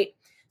 right?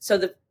 So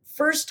the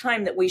first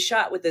time that we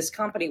shot with this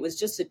company, it was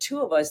just the two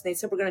of us. And they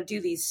said, we're going to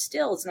do these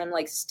stills. And I'm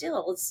like,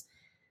 stills?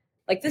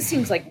 Like, this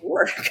seems like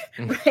work,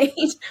 right?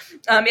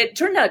 It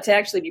turned out to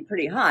actually be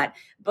pretty hot.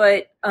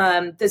 But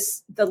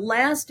the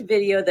last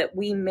video that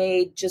we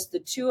made, just the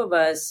two of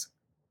us,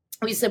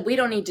 we said, we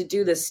don't need to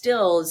do the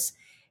stills.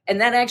 And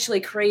that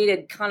actually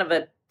created kind of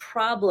a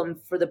problem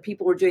for the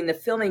people who were doing the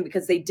filming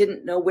because they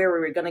didn't know where we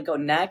were going to go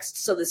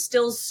next. So the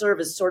stills serve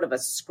as sort of a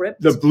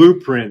script. The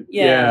blueprint.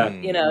 Yeah.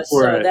 You know,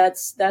 so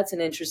that's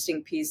an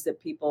interesting piece that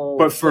people.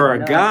 But for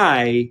a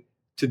guy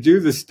to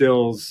do the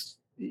stills,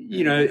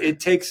 you know,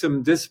 it takes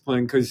some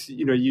discipline because,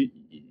 you know, you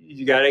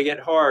got to get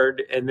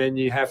hard and then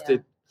you have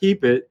to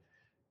keep it,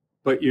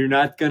 but you're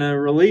not going to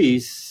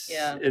release.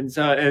 Yeah. And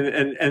so,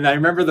 and I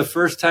remember the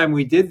first time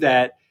we did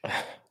that,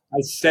 I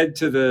said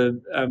to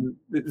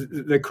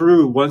the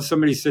crew, once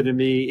somebody said to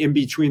me in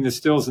between the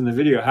stills and the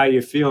video, how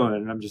you feeling?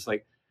 And I'm just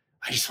like,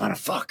 I just want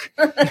to fuck,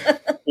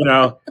 you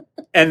know?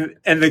 And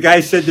the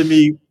guy said to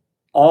me,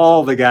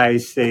 all the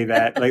guys say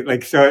that,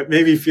 like, so it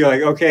made me feel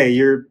like, okay,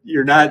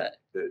 you're not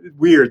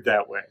weird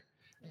that way.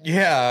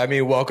 Yeah, I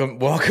mean, welcome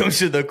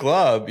to the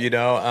club. You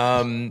know,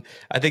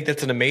 I think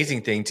that's an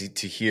amazing thing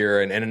to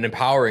hear and an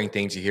empowering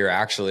thing to hear,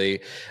 actually.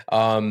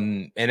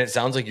 And it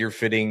sounds like you're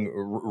fitting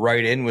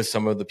right in with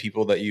some of the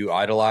people that you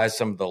idolize,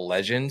 some of the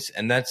legends,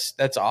 and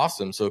that's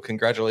awesome. So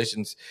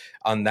congratulations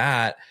on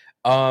that.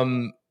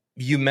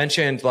 You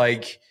mentioned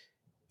like,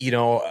 you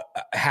know,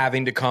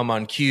 having to come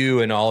on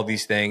cue and all of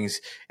these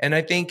things, and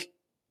I think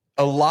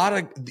a lot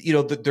of, you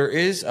know, there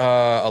is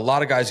a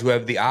lot of guys who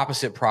have the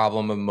opposite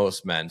problem of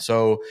most men.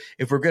 So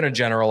if we're going to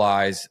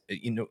generalize,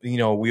 you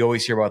know, we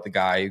always hear about the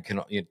guy who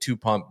can, you know,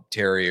 2-pump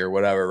Terry or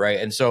whatever, right?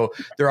 And so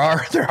there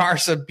are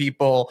some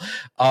people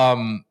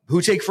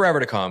who take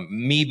forever to come.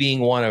 Me being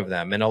one of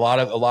them, and a lot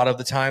of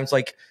the times,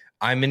 like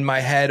I'm in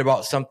my head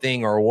about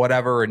something or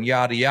whatever, and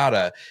yada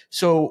yada.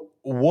 So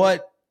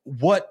what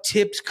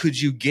tips could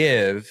you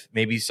give?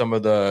 Maybe some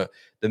of the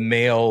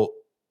male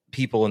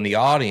people in the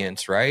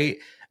audience, right,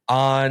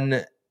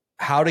 on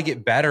how to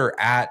get better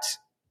at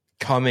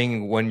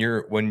coming when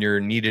you're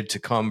needed to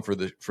come for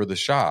the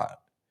shot?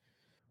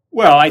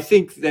 Well, I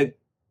think that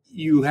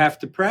you have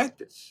to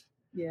practice.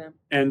 Yeah.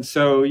 And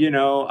so, you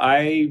know,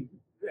 I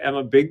am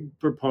a big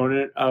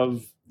proponent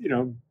of, you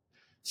know,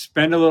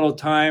 spend a little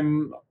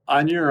time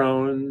on your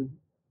own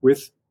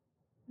with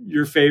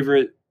your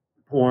favorite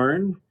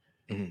porn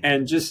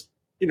and just,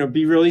 you know,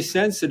 be really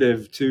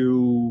sensitive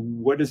to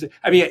what is it.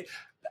 I mean,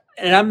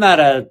 and I'm not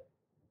a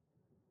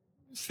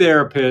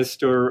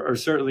therapist or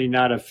certainly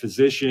not a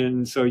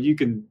physician, so you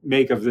can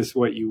make of this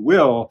what you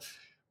will,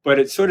 but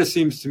it sort of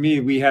seems to me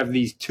we have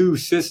these two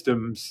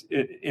systems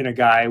in a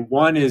guy.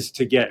 One is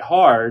to get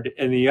hard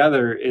and the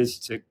other is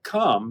to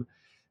come.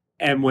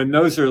 And when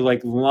those are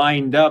like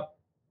lined up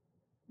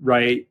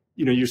right,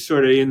 you know, you're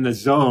sort of in the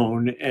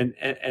zone,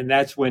 and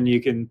that's when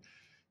you can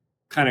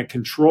kind of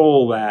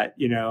control that,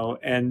 you know.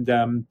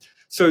 And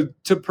so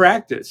to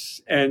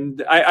practice.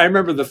 And I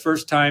remember the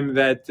first time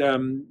that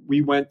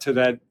we went to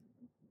that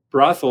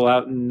brothel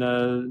out in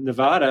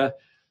Nevada,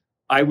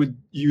 I would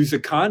use a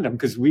condom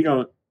because we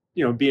don't,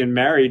 you know, being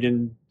married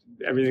and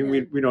everything,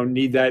 we don't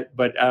need that.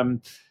 But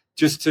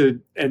just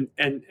to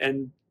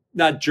and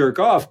not jerk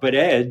off, but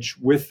edge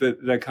with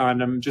the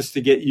condom, just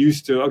to get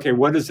used to, okay,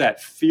 what does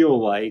that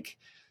feel like?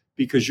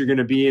 Because you're going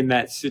to be in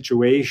that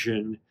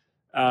situation.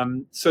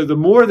 So the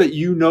more that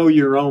you know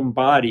your own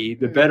body,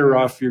 the better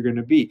off you're going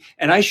to be.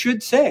 And I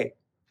should say,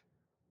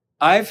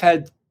 I've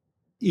had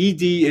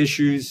ED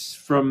issues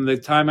from the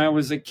time I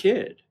was a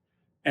kid.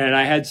 And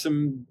I had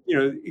some, you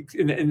know,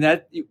 and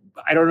that,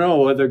 I don't know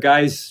whether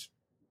guys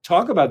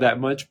talk about that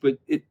much, but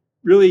it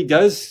really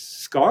does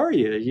scar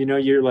you. You know,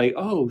 you're like,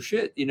 oh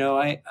shit, you know,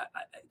 I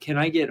can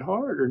I get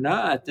hard or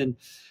not?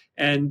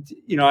 And,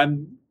 you know,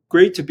 I'm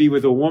great to be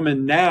with a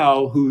woman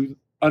now who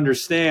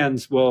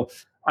understands, well,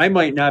 I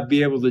might not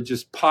be able to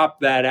just pop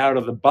that out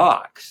of the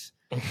box,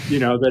 you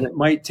know, that it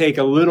might take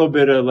a little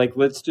bit of like,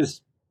 let's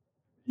just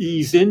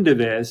ease into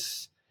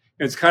this.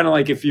 It's kind of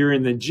like if you're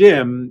in the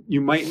gym,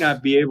 you might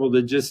not be able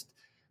to just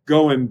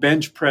go and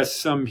bench press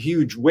some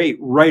huge weight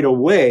right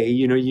away.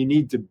 You know, you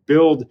need to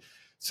build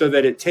so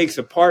that it takes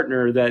a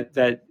partner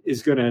that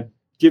is going to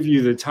give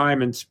you the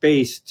time and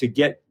space to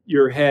get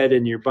your head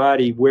and your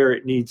body where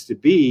it needs to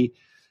be.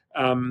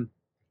 And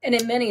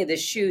in many of the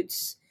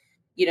shoots,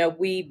 you know,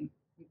 we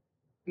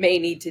may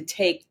need to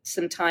take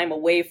some time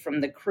away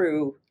from the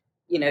crew,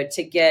 you know,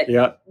 to get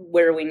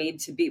where we need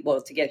to be.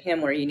 Well, to get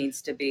him where he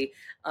needs to be,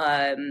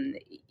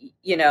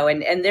 you know,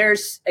 and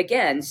there's,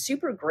 again,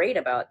 super great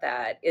about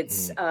that.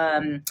 It's,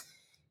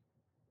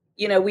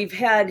 you know, we've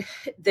had,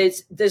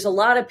 there's a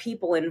lot of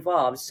people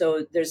involved.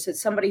 So there's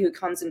somebody who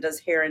comes and does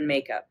hair and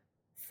makeup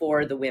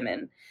for the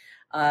women.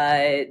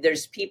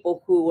 There's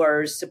people who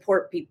are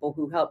support people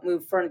who help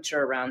move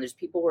furniture around. There's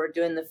people who are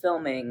doing the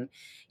filming,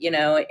 you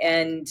know,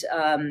 and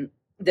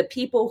the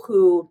people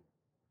who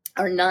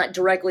are not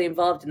directly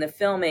involved in the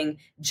filming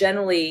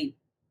generally,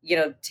 you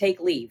know, take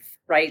leave,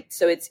 right?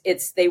 So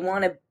it's they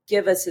want to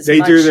give us as much.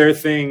 They do their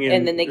thing,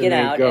 and then they get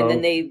out, and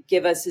then they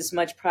give us as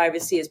much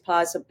privacy as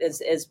possible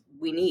as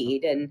we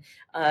need. And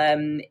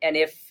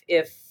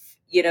if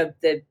you know,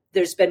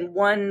 there's been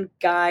one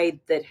guy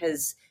that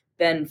has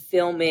been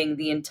filming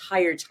the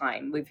entire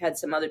time. We've had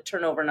some other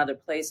turnover in other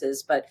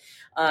places, but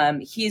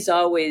he's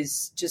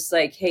always just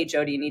like, hey,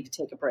 Jody, you need to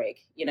take a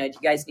break. You know, you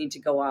guys need to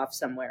go off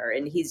somewhere.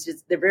 And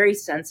they're very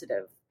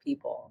sensitive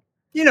people.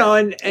 You know,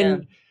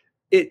 and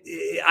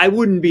I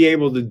wouldn't be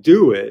able to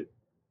do it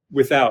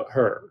without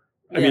her.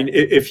 I mean,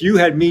 if you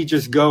had me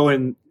just go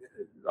and,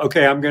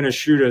 okay, I'm going to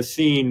shoot a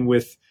scene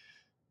with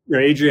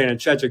Adriana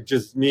Chechik,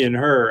 just me and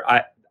her,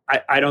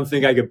 I don't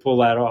think I could pull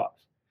that off.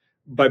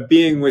 But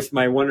being with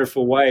my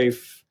wonderful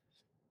wife,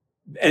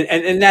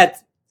 and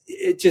that,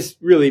 it just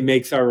really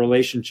makes our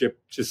relationship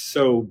just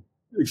so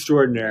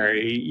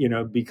extraordinary, you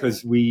know,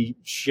 because we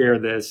share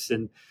this.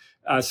 And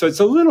so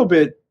it's a little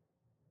bit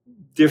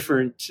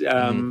different.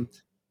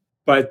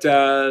 But,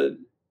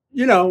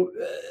 you know,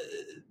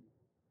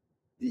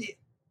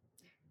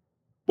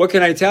 what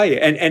can I tell you?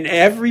 And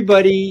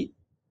everybody,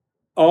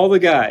 all the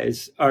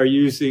guys are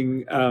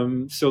using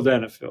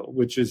sildenafil,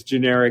 which is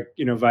generic,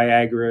 you know,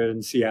 Viagra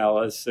and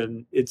Cialis.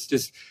 And it's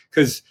just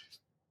because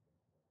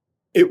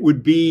it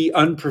would be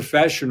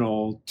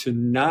unprofessional to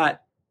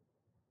not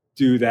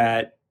do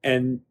that.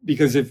 And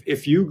because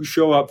if you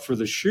show up for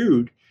the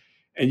shoot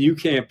and you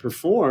can't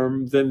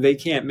perform, then they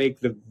can't make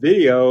the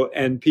video,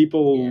 and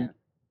people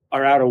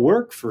are out of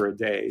work for a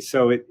day.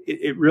 So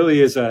it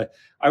really is I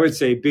would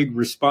say, big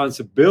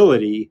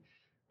responsibility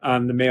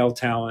on the male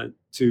talent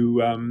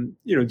to,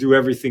 you know, do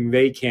everything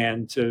they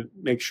can to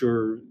make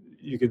sure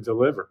you can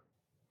deliver.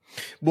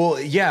 Well,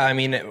 yeah, I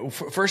mean,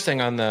 first thing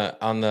on the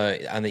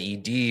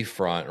ED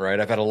front, right?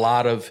 I've had a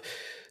lot of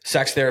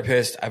sex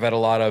therapists. I've had a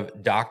lot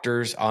of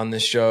doctors on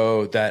this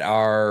show that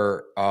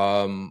are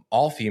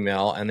all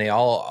female, and they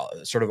all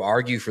sort of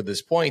argue for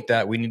this point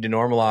that we need to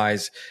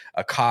normalize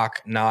a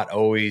cock not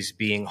always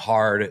being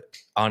hard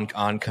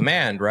on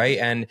command, right?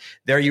 And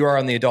there you are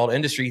in the adult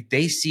industry.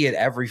 They see it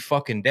every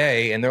fucking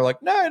day, and they're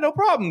like, "No, no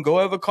problem. Go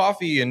have a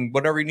coffee and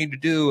whatever you need to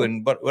do,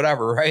 and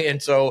whatever," right?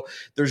 And so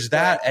there's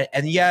that.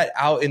 And yet,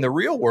 out in the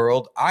real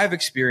world, I've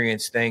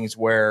experienced things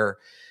where,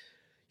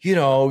 you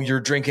know,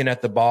 you're drinking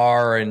at the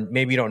bar and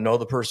maybe you don't know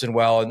the person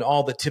well and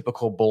all the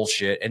typical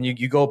bullshit. And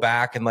you go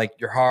back and like,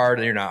 you're hard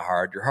and you're not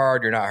hard. You're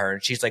hard, you're not hard.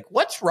 And she's like,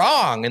 what's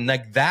wrong? And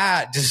like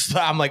that, just,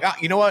 I'm like, oh,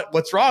 you know what?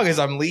 What's wrong is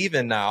I'm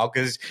leaving now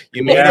because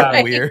you made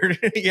it weird.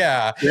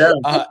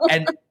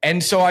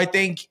 And so I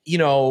think, you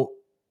know,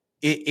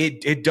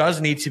 it does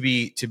need to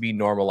be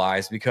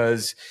normalized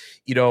because,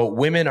 you know,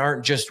 women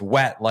aren't just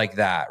wet like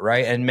that,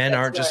 right? And men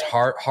aren't just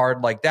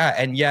hard like that.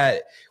 And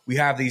yet we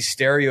have these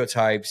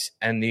stereotypes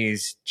and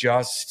these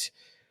just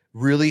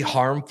really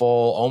harmful,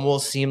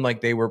 almost seem like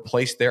they were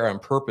placed there on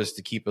purpose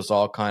to keep us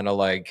all kind of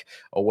like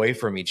away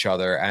from each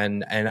other.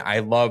 And I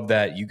love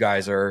that you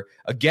guys are,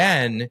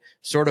 again,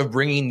 sort of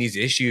bringing these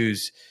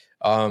issues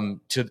to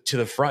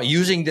the front,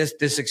 using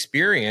this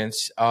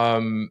experience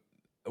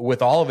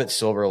with all of its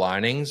silver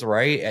linings,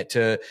 right?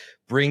 To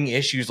bring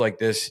issues like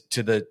this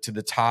to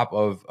the top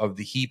of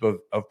the heap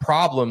of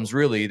problems,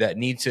 really,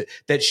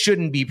 that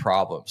shouldn't be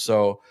problems.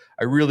 So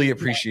I really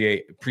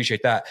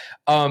appreciate that.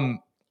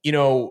 You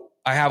know,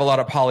 I have a lot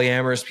of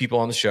polyamorous people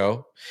on the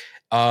show.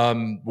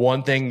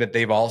 One thing that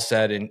they've all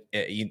said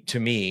to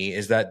me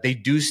is that they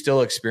do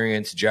still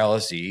experience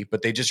jealousy,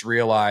 but they just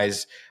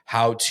realize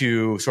how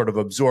to sort of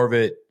absorb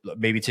it,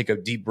 maybe take a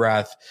deep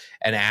breath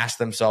and ask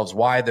themselves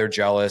why they're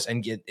jealous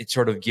and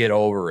get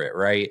over it.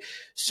 Right.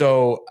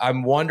 So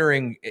I'm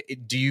wondering,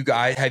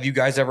 have you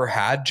guys ever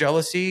had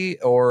jealousy,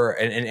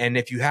 and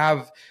if you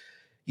have,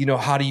 you know,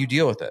 how do you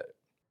deal with it?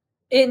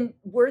 In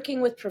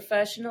working with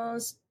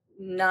professionals,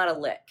 not a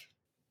lick.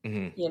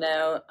 Mm-hmm. You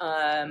know,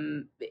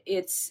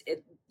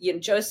 you know,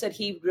 Joe said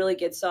he really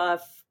gets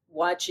off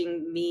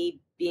watching me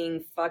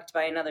being fucked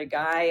by another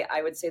guy.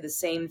 I would say the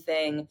same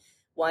thing,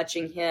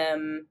 watching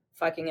him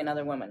fucking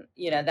another woman.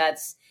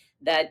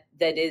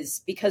 That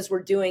is because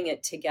we're doing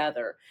it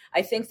together.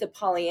 I think the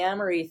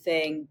polyamory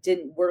thing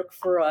didn't work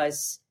for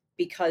us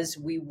because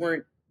we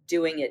weren't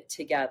doing it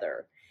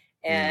together.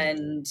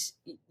 And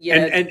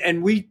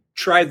and we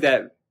tried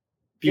that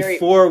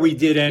before we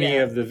did any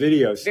of the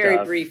video stuff.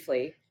 Very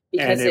briefly,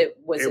 because it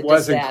wasn't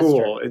disaster.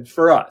 Cool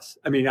for us.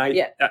 I mean,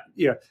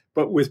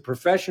 but with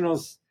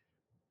professionals,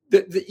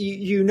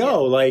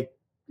 like,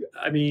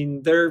 I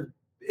mean,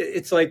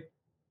 it's like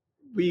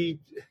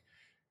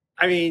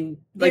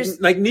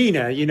like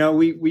Nina,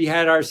 we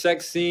had our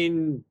sex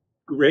scene,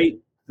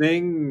 great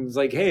things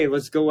like, hey,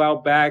 let's go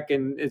out back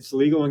and it's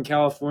legal in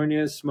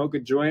California, smoke a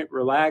joint,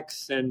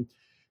 relax, and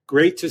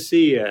great to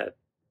see you.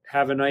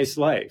 Have a nice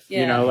life.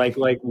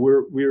 Like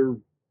we're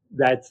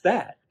that's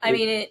that. I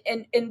mean,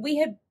 and we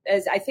had,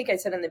 as I think I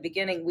said in the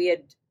beginning, we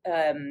had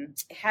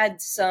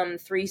had some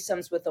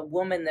threesomes with a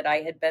woman that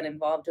I had been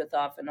involved with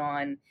off and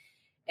on,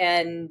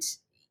 and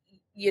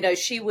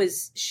she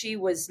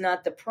was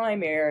not the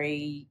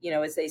primary,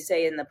 as they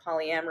say in the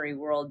polyamory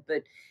world,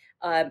 but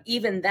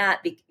even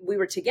that, we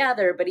were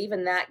together, but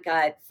even that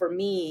got, for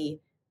me,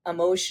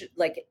 emotion,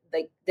 like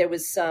there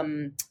was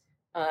some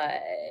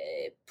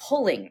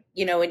pulling,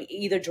 in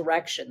either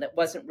direction that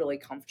wasn't really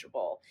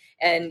comfortable.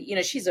 And,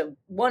 she's a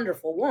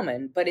wonderful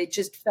woman, but it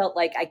just felt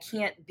like I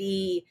can't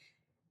be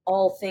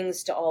all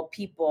things to all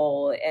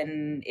people.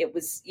 And it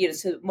was,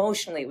 so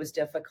emotionally it was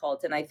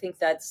difficult. And I think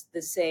that's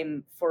the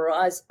same for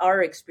us.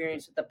 Our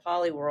experience with the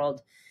poly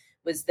world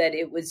was that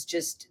it was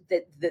just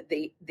that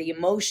the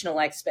emotional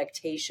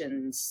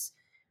expectations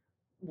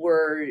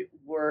were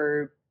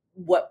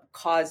what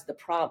caused the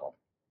problem.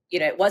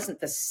 It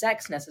wasn't the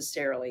sex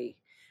necessarily,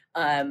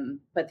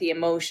 but the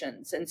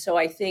emotions. And so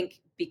I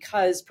think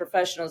because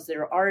professionals,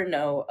 there are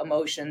no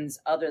emotions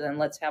other than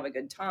let's have a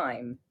good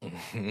time.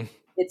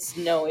 It's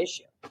no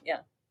issue. Yeah.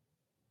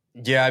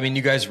 Yeah, I mean,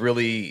 you guys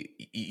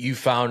you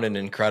found an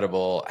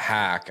incredible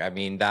hack. I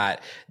mean,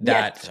 that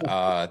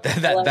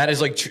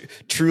is like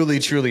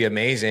truly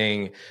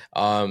amazing,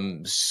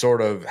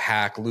 sort of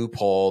hack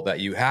loophole that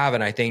you have.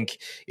 And I think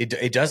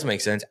it does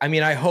make sense. I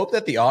mean, I hope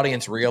that the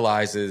audience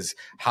realizes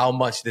how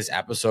much this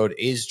episode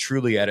is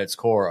truly at its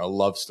core a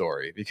love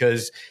story,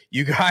 because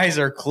you guys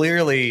are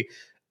clearly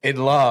in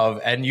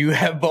love, and you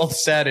have both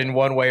said in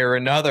one way or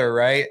another,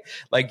 right?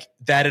 Like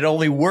that it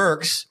only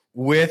works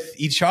with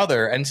each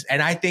other. And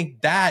I think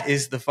that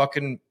is the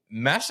fucking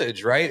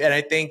message, right? And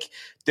I think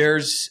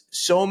there's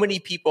so many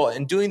people,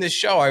 and doing this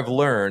show, I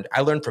learned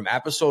from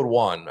episode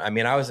 1. I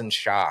mean, I was in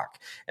shock,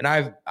 and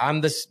I'm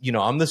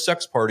the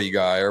sex party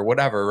guy or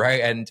whatever,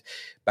 right? And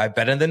I've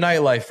been in the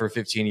nightlife for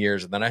 15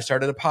 years, and then I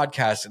started a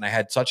podcast, and I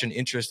had such an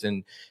interest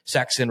in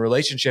sex and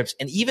relationships.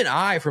 And even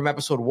I, from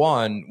episode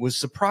 1, was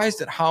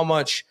surprised at how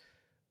much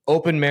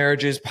open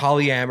marriages,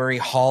 polyamory,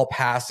 hall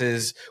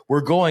passes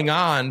were going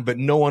on, but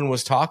no one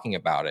was talking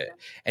about it.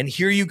 And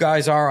here you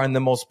guys are on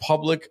the most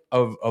public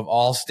of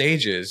all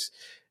stages,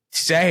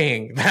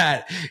 saying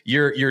that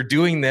you're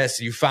doing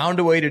this. You found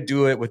a way to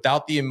do it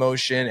without the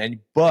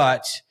emotion,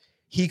 but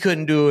he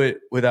couldn't do it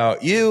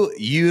without you.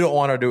 You don't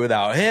want to do it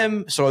without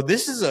him. So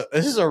this is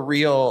a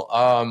real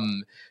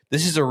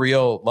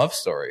love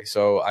story.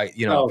 So if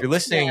you're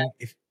listening,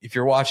 if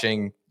you're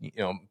watching,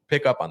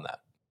 pick up on that.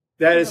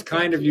 That is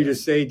kind of you to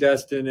say,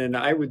 Dustin. And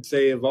I would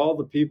say of all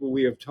the people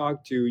we have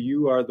talked to,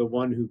 you are the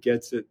one who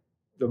gets it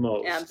the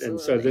most. Absolutely. And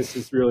so this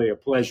is really a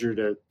pleasure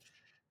to,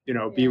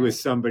 be with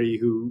somebody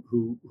who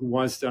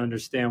wants to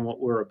understand what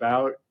we're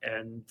about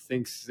and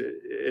thinks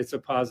it's a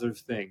positive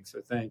thing.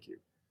 So thank you.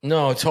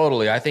 No,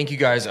 totally. I think you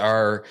guys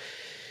are,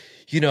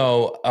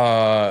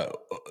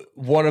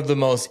 one of the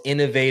most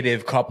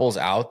innovative couples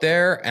out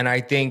there. And I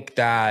think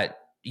that,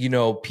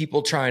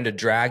 people trying to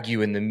drag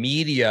you in the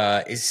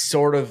media is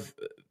sort of,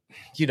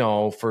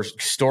 for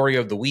story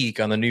of the week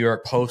on the New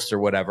York Post or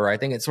whatever. I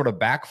think it's sort of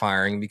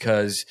backfiring,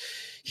 because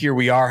here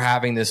we are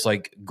having this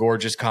like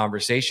gorgeous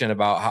conversation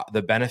about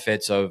the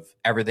benefits of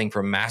everything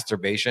from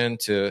masturbation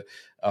to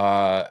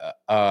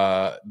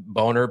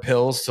boner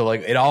pills to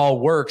like it all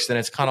works. And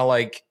it's kind of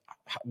like,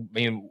 I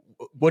mean,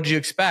 what did you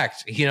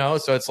expect?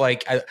 So it's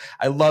like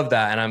I love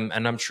that,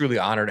 and I'm truly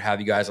honored to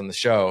have you guys on the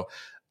show.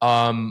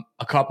 A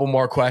couple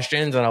more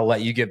questions, and I'll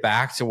let you get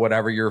back to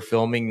whatever you're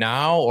filming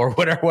now or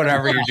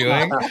whatever you're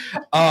doing.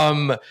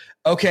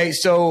 Okay,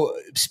 so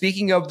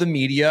speaking of the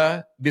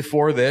media,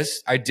 before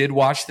this, I did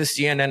watch the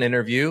CNN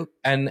interview,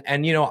 and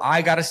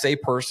I gotta say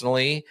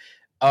personally,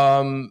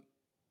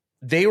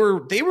 they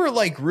were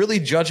like really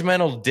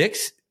judgmental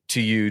dicks to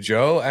you,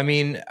 Joe. And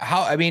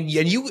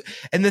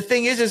the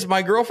thing is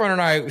my girlfriend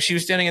and I, she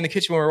was standing in the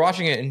kitchen when we were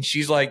watching it, and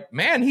she's like,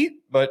 man,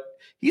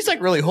 he's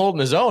like really holding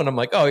his own. I'm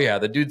like, oh yeah,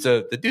 the dude's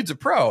a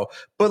pro.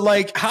 But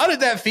like, how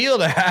did that feel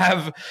to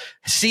have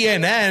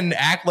CNN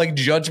act like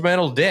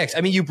judgmental dicks?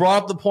 I mean, you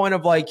brought up the point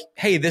of like,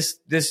 hey, this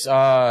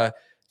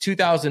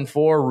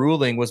 2004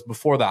 ruling was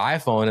before the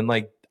iPhone. And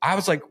like, I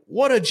was like,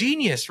 what a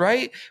genius,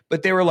 right?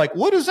 But they were like,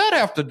 what does that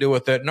have to do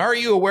with it? And are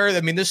you aware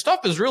that, this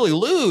stuff is really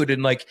lewd?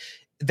 And like,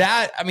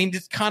 that, I mean,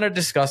 it kind of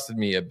disgusted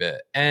me a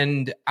bit.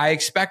 And I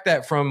expect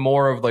that from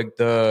more of like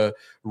the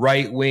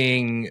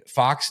right-wing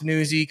Fox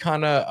Newsy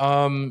kind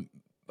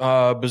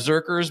of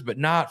berserkers, but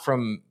not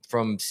from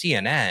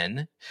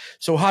CNN.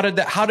 So how did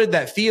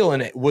that feel?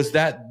 And was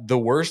that the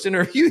worst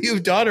interview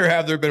you've done, or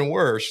have there been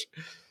worse?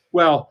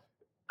 Well,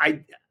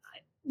 I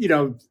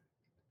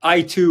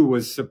too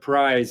was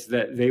surprised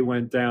that they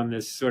went down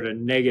this sort of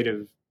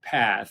negative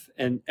path.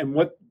 And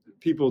what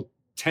people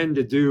tend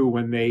to do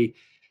when they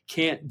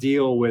can't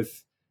deal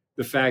with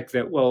the fact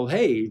that, well,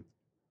 hey,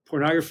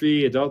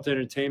 pornography, adult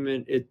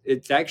entertainment,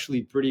 it's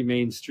actually pretty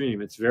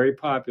mainstream. It's very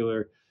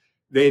popular.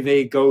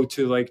 They go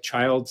to like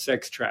child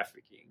sex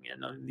trafficking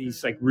and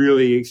these like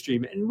really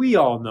extreme, and we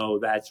all know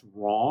that's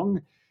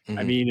wrong. Mm-hmm.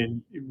 I mean,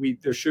 and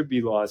there should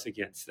be laws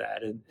against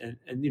that.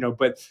 And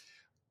but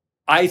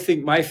I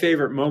think my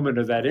favorite moment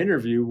of that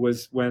interview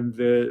was when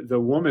the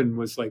woman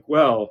was like,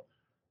 well,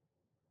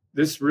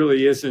 this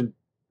really isn't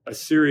a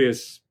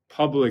serious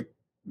public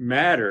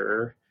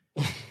matter.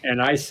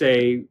 And I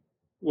say,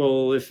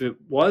 well, if it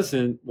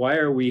wasn't, why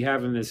are we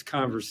having this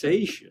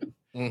conversation?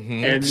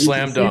 Mm-hmm. And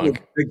slam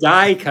dunk. The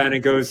guy kind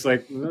of goes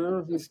like,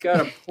 well, he's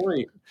got a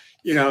point,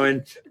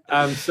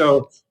 and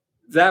so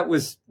that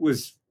was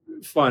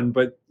fun.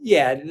 But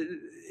yeah,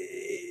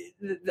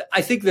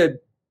 I think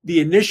that the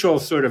initial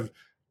sort of,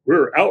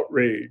 we're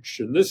outraged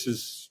and this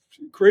is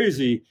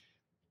crazy,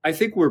 I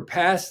think we're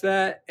past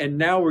that. And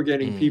now we're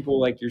getting people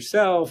like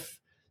yourself.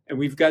 And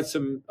we've got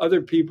some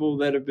other people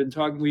that have been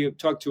talking. We have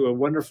talked to a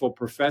wonderful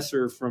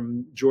professor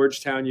from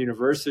Georgetown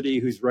University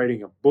who's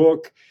writing a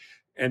book,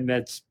 and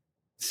that's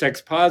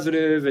sex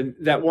positive, and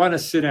that want to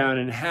sit down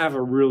and have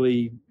a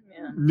really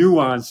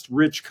nuanced,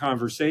 rich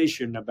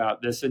conversation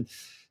about this. And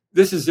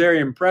this is very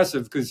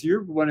impressive because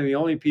you're one of the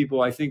only people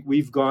I think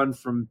we've gone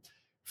from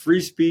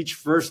free speech,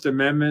 First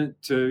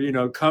Amendment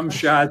to, cum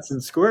shots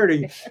and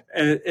squirting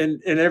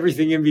and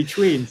everything in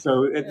between.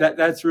 So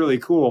that's really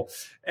cool.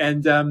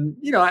 And,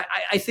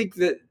 I think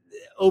that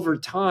over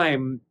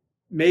time,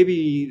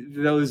 maybe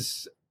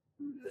those,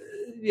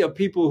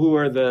 people who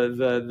are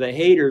the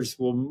haters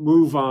will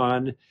move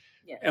on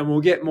and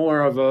we'll get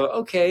more of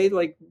okay,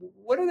 like,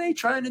 what are they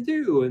trying to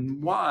do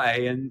and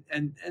why? And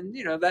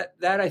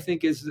that I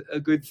think is a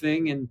good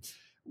thing. And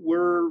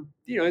we're,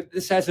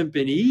 this hasn't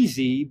been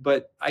easy,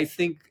 but I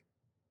think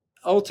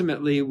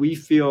ultimately we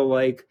feel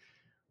like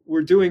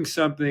we're doing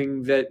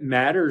something that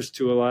matters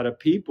to a lot of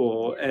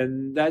people,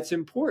 and that's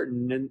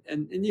important.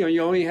 And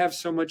you only have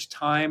so much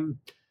time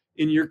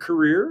in your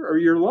career or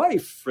your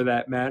life for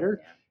that matter.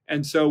 Yeah.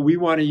 And so we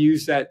want to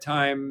use that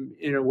time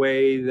in a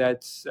way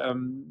that's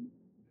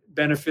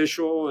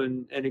beneficial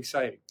and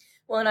exciting.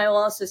 Well, and I will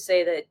also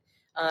say that,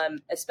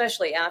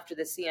 especially after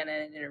the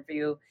CNN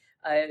interview,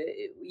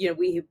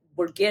 we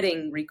were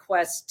getting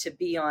requests to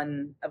be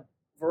on a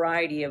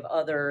variety of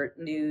other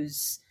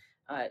news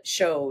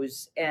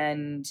shows,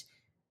 and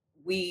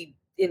we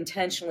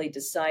intentionally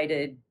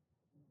decided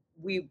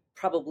we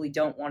probably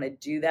don't want to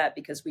do that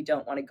because we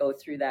don't want to go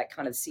through that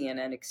kind of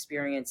CNN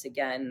experience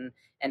again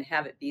and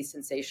have it be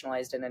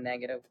sensationalized in a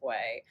negative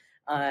way.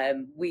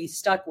 We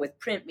stuck with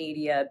print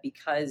media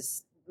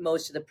because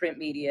most of the print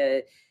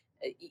media,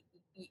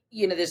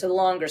 there's a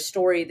longer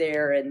story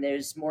there and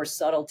there's more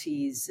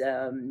subtleties.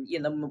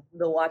 The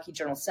Milwaukee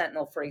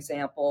Journal-Sentinel, for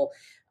example,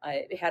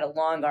 had a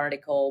long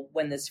article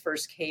when this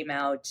first came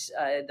out.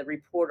 The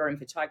reporter and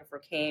photographer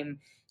came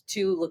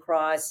to La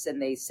Crosse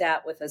and they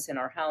sat with us in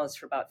our house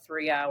for about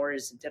 3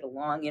 hours, did a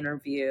long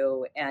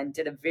interview, and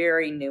did a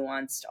very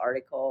nuanced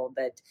article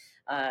that,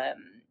 I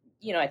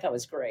thought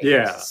was great.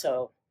 Yeah.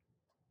 So,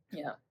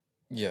 yeah.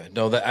 Yeah,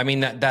 no,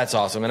 that's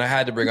awesome. And I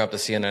had to bring up the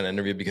CNN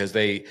interview because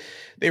they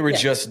were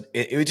just,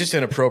 it was just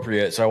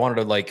inappropriate. So I wanted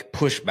to like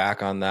push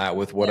back on that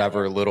with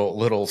whatever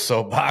little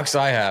soapbox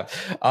I have.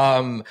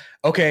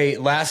 Okay.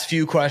 Last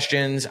few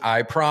questions.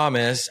 I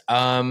promise.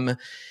 Are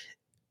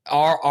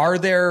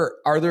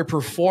there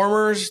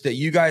performers that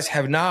you guys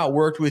have not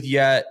worked with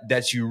yet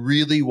that you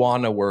really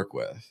want to work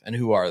with? And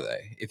who are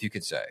they, if you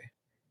could say?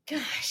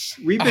 Gosh,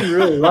 we've been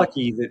really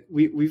lucky that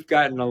we've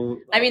gotten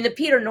the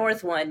Peter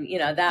North one,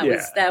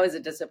 that was a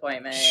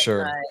disappointment.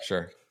 Sure.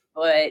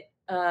 But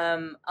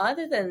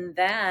other than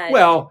that,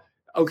 well,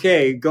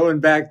 okay, going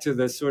back to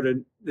the sort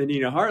of the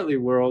Nina Hartley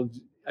world,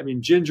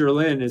 Ginger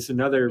Lynn is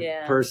another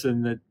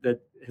person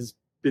that has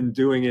been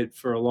doing it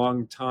for a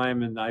long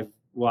time, and I've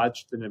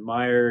watched and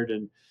admired,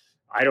 and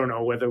I don't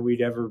know whether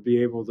we'd ever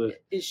be able to.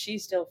 Is she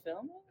still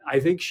filming? I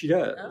think she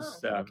does.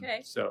 Oh,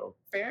 okay. So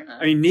fair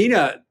enough.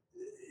 Nina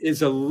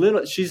is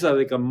she's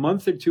like a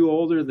month or two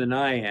older than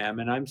I am,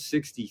 and I'm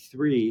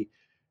 63.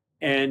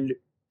 And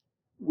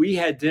we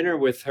had dinner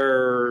with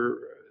her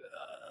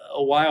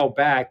a while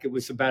back. It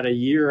was about a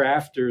year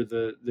after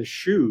the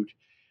shoot.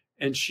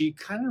 And she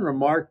kind of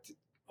remarked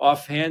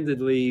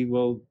offhandedly,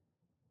 well,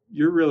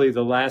 you're really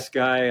the last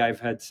guy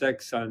I've had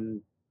sex on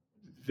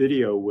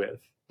video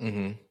with.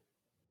 Mm-hmm.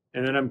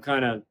 And then I'm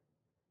kind of,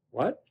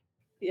 what?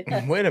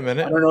 Yeah. Wait a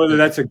minute. I don't know whether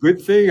that's a good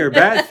thing or a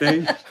bad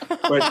thing,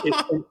 but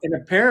and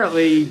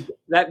apparently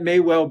that may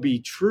well be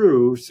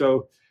true.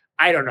 So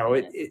I don't know.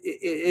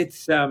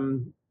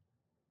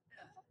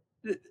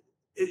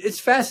 It's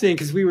fascinating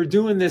because we were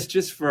doing this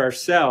just for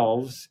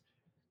ourselves,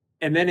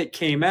 and then it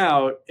came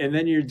out, and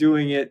then you're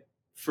doing it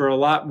for a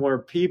lot more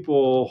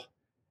people,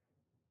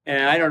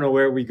 and I don't know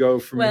where we go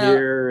from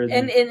here.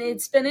 And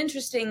it's been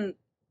interesting.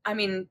 I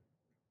mean,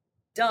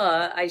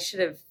 I should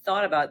have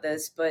thought about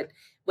this, but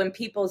when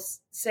people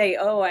say,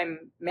 "Oh,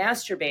 I'm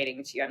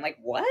masturbating to you," I'm like,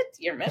 "What?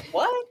 You're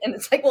what?" And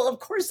it's like, well, of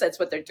course that's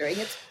what they're doing.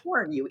 It's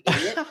porn, you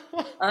idiot.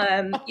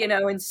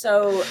 And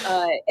so,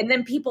 and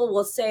then people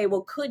will say,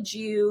 "Well, could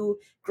you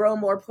grow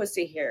more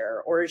pussy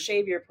hair, or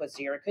shave your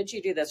pussy, or could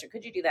you do this, or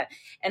could you do that?"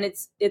 And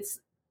it's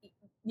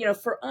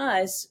for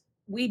us,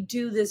 we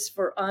do this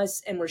for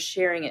us, and we're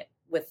sharing it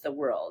with the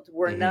world.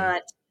 We're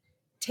not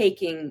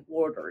taking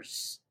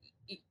orders.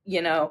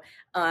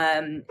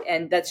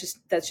 And that's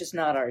just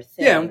not our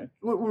thing. Yeah,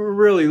 we're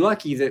really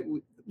lucky that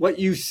what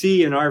you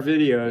see in our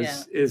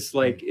videos is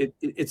like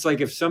it's like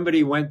if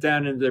somebody went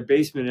down into their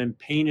basement and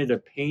painted a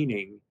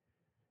painting.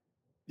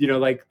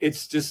 Like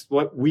it's just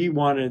what we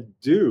want to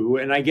do,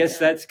 and I guess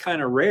that's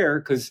kind of rare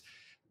because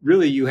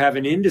really you have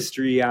an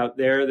industry out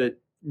there that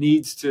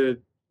needs to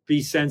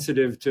be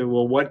sensitive to,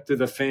 well, what do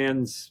the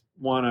fans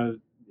want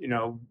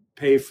to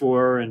pay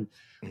for, and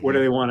what do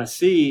they want to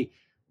see.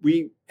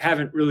 We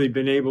haven't really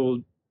been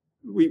able,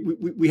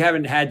 we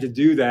haven't had to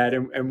do that,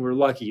 and we're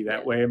lucky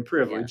that way and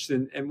privileged,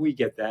 and we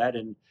get that.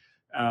 And,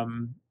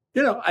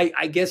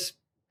 I guess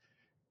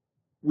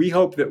we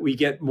hope that we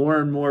get more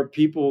and more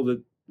people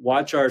that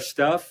watch our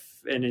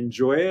stuff and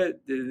enjoy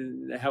it,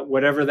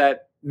 whatever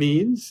that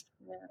means.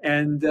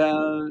 And,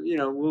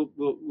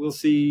 we'll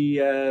see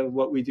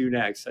what we do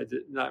next. I'm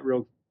not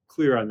real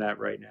clear on that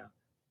right now.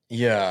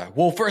 Yeah.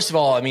 Well, first of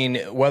all, I mean,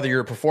 whether you're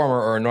a performer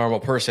or a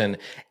normal person,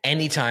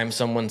 anytime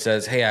someone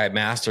says, "Hey, I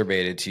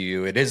masturbated to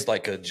you," it is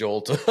like a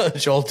jolt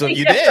of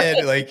you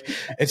did. Like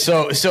it's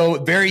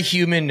so very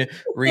human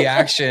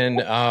reaction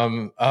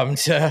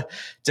to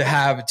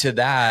have to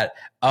that.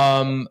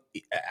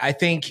 I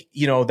think,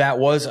 that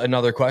was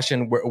another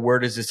question. Where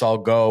does this all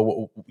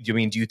go? Do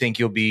you think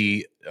you'll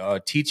be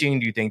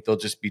teaching? Do you think they'll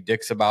just be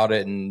dicks about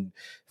it and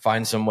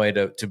find some way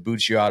to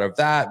boot you out of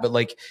that? But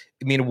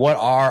what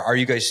are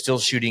you guys still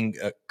shooting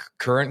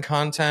current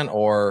content,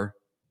 or?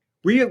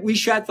 We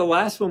shot, the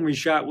last one we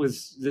shot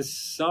was this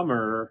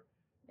summer,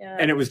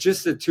 and it was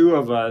just the two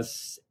of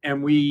us,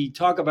 and we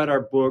talk about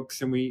our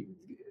books, and we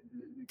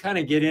kind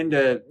of get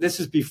into, this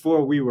is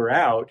before we were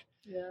out.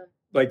 Yeah.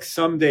 Like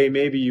someday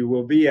maybe you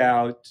will be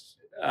out.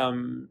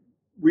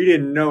 We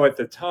didn't know at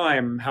the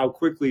time how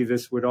quickly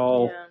this would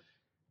all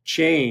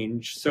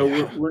change. So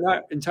we're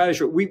not entirely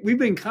sure. We've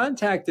been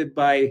contacted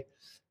by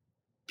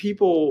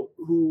people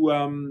who,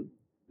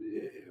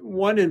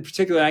 one in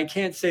particular, I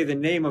can't say the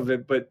name of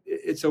it, but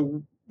it's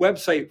a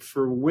website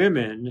for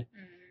women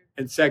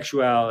and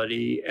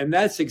sexuality. And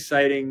that's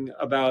exciting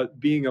about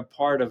being a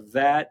part of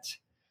that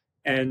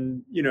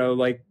and,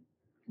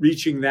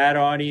 reaching that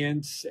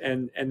audience.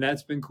 And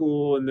that's been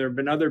cool. And there have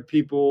been other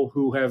people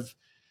who have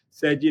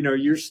said,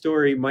 your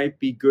story might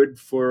be good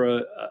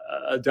for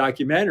a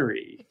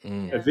documentary,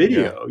 a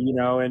video,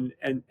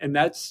 and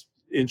that's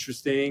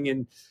interesting.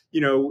 And,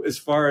 as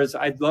far as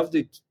I'd love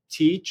to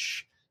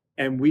teach,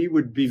 and we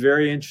would be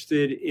very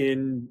interested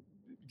in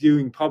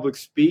doing public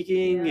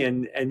speaking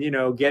and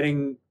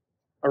getting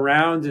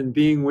around and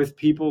being with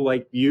people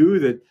like you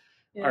that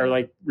are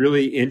like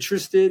really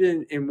interested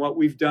in what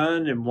we've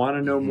done and want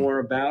to know more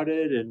about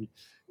it. And,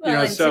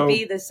 to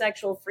be the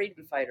sexual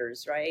freedom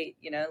fighters, right?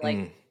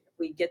 If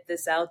we get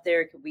this out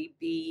there, could we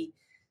be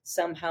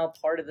somehow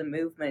part of the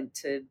movement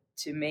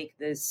to make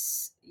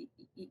this,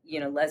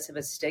 less of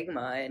a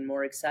stigma and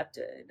more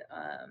accepted?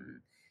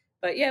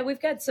 But yeah, we've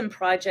got some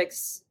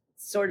projects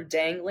sort of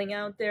dangling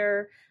out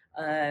there.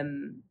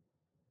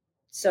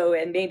 So,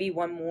 and maybe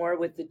one more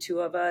with the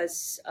two of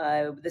us.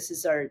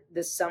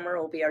 This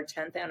summer will be our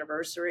 10th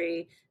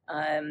anniversary.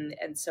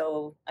 And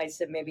so I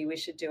said, maybe we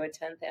should do a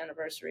 10th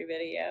anniversary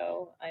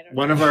video. I don't know.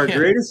 One of our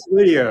greatest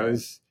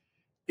videos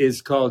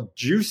is called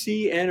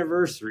Juicy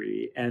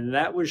Anniversary. And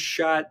that was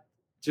shot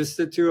just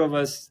the two of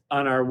us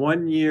on our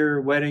 1-year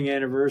wedding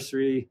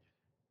anniversary.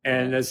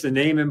 And as the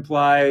name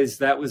implies,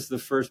 that was the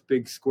first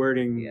big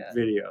squirting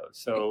video.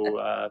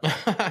 So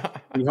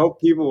we hope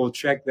people will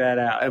check that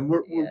out. And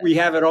we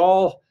have it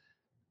all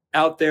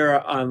out there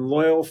on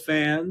Loyal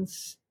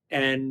Fans,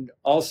 and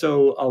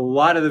also a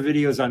lot of the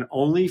videos on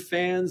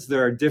OnlyFans.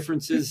 There are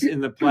differences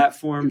in the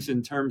platforms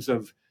in terms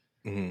of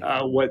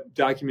what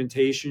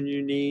documentation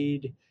you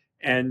need.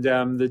 And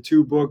the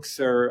two books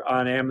are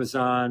on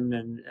Amazon,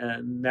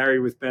 and Married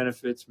with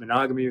Benefits,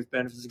 Monogamy with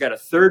Benefits. It's got a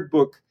third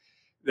book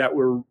that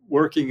we're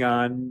working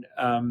on.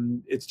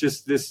 It's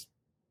just this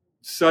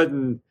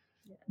sudden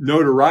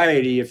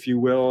notoriety, if you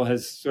will,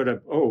 has sort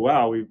of, oh,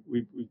 wow, we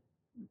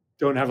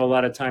don't have a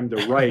lot of time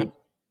to write.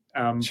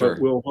 But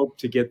we'll hope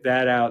to get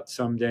that out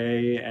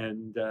someday.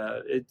 And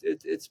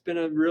it's been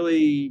a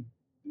really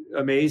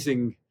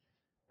amazing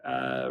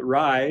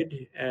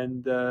ride.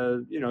 And,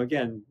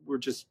 again, we're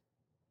just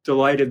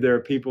delighted there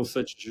are people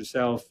such as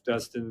yourself,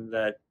 Dustin,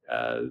 that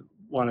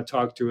want to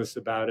talk to us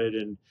about it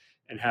and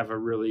have a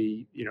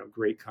really,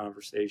 great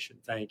conversation.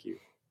 Thank you.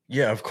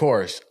 Yeah, of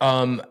course.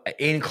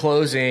 In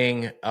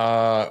closing,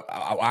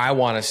 I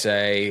want to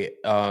say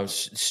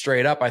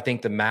straight up, I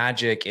think the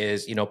magic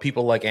is,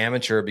 people like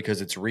amateur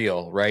because it's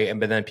real, right?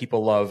 But then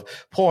people love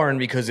porn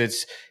because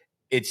it's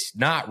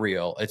not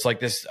real. It's like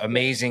this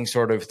amazing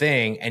sort of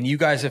thing. And you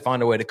guys have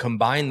found a way to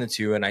combine the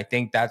two. And I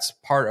think that's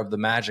part of the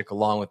magic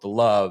along with the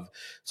love.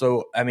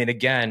 So, I mean,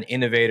 again,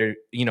 innovator,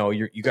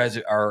 you guys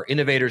are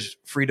innovators,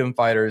 freedom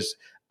fighters.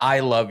 I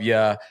love you.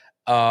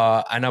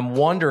 And I'm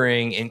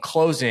wondering in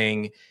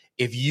closing,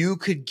 if you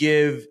could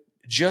give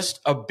just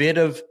a bit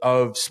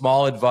of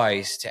small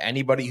advice to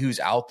anybody who's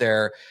out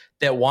there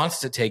that wants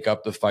to take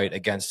up the fight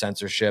against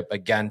censorship,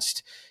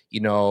 against,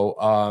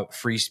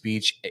 free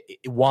speech,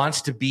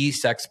 wants to be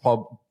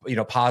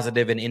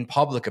positive and in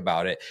public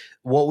about it,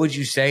 what would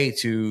you say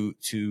to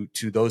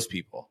those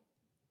people?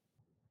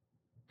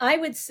 I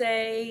would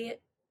say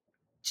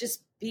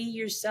just be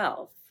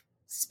yourself.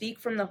 Speak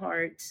from the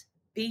heart.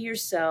 Be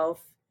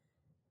yourself.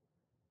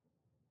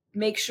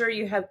 Make sure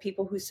you have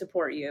people who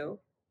support you,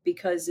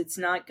 because it's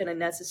not going to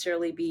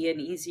necessarily be an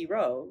easy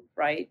road,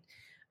 right?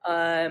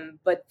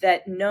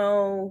 But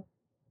know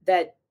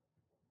that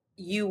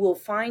you will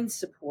find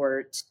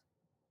support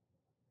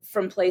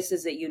from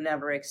places that you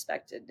never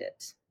expected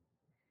it.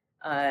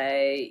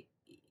 I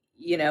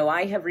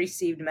have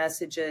received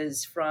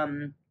messages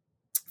from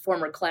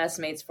former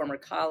classmates, former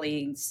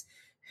colleagues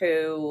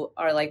who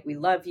are like, we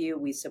love you,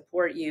 we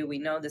support you, we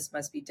know this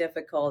must be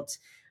difficult.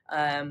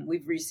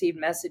 We've received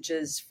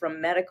messages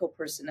from medical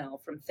personnel,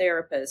 from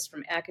therapists,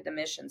 from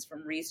academicians,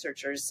 from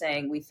researchers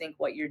saying, we think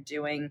what you're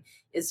doing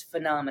is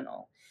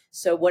phenomenal.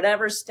 So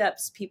whatever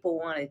steps people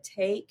want to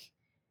take,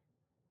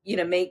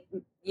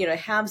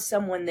 have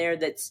someone there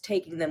that's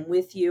taking them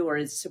with you or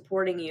is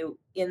supporting you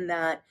in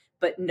that,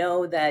 but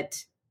know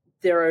that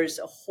there's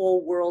a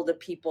whole world of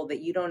people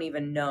that you don't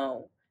even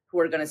know who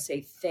are going to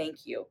say,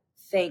 thank you.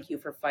 Thank you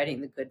for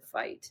fighting the good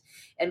fight.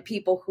 And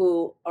people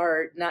who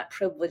are not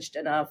privileged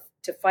enough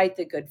to fight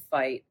the good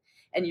fight,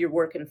 and you're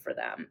working for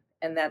them.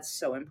 And that's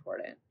so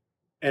important.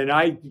 And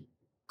I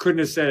couldn't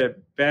have said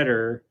it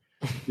better.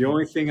 The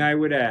only thing I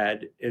would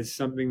add is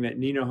something that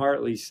Nina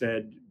Hartley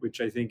said,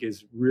 which I think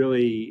is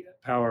really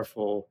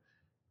powerful.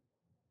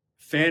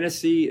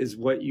 Fantasy is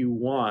what you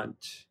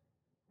want.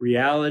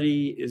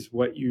 Reality is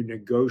what you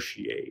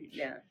negotiate.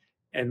 Yeah.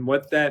 And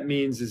what that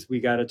means is we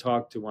got to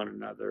talk to one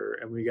another,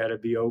 and we got to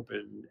be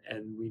open,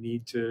 and we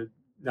need to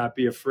not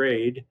be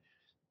afraid.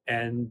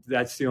 And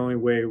that's the only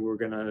way we're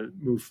going to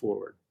move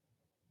forward.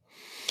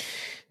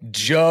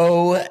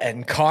 Joe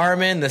and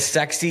Carmen, the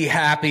sexy,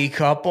 happy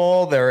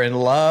couple. They're in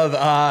love.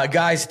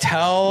 Guys,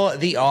 tell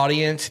the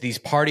audience, these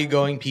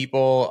party-going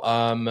people,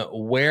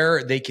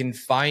 where they can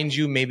find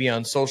you, maybe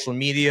on social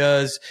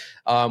medias.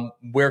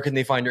 Where can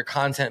they find your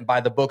content,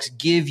 buy the books,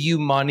 give you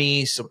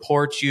money,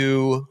 support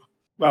you?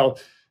 Well,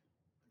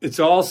 it's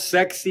all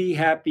Sexy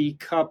Happy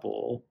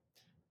Couple.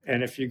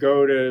 And if you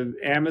go to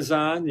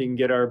Amazon, you can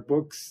get our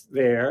books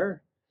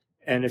there.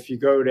 And if you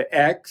go to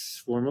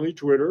X, formerly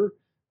Twitter,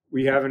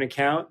 we have an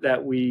account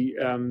that we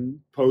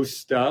post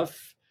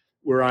stuff.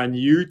 We're on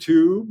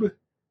YouTube,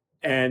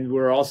 and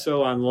we're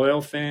also on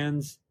Loyal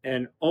Fans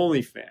and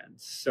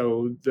OnlyFans.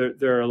 So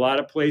there are a lot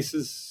of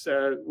places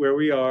where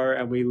we are,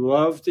 and we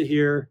love to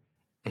hear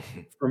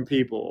from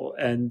people.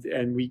 And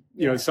we,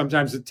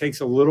 sometimes it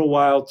takes a little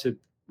while to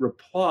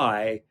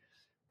reply,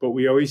 but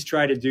we always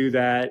try to do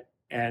that.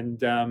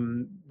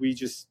 And we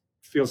just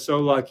feel so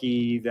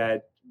lucky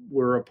that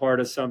we're a part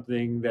of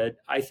something that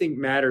I think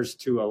matters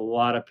to a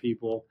lot of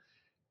people.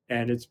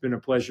 And it's been a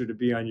pleasure to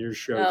be on your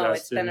show, Dustin.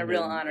 It's been a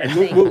real honor. And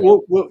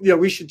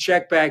we should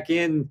check back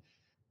in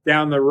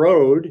down the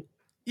road,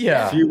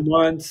 a few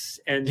months,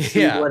 and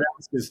see what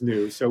else is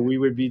new. So we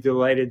would be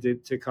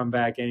delighted to come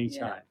back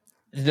anytime.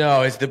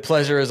 No, the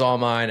pleasure is all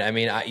mine. I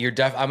mean, I'm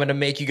going to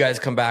make you guys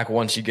come back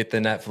once you get the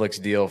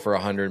Netflix deal for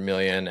 $100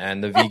 million,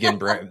 and the vegan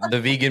the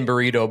vegan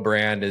burrito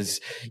brand is,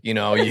 you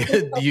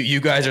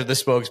guys are the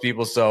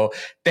spokespeople. So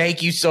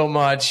thank you so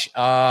much.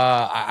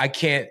 I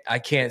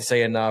can't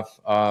say enough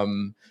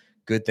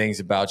good things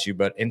about you.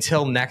 But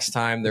until next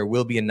time, there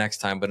will be a next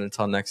time. But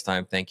until next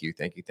time, thank you.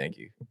 You're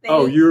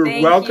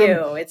welcome. Thank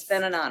you. It's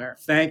been an honor.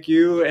 Thank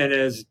you. And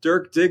as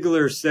Dirk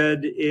Diggler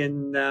said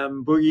in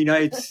Boogie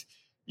Nights,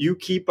 you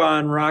keep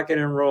on rocking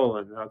and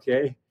rolling,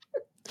 okay?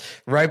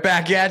 Right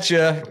back at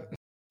you.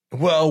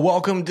 Well,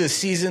 welcome to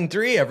season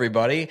 3,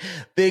 everybody.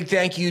 Big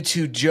thank you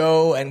to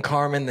Joe and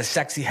Carmen, the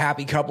sexy,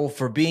 happy couple,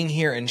 for being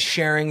here and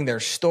sharing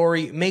their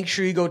story. Make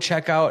sure you go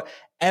check out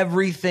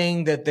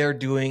everything that they're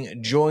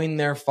doing. Join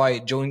their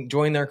fight,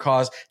 join their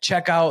cause.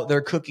 Check out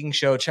their cooking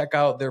show. Check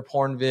out their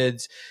porn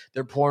vids,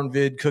 their porn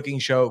vid cooking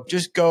show.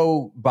 Just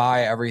go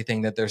buy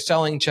everything that they're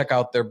selling. Check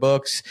out their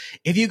books.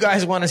 If you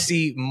guys want to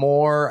see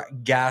more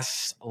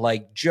guests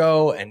like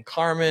Joe and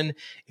Carmen,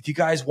 if you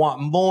guys want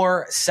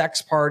more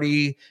Sex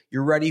Party,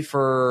 you're ready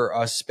for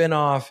a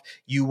spinoff,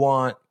 you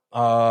want,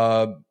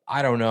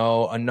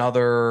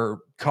 another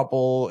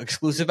couple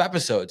exclusive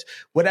episodes,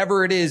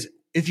 whatever it is,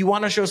 if you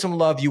want to show some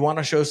love, you want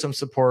to show some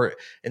support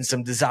and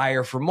some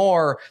desire for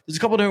more, there's a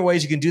couple different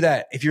ways you can do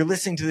that. If you're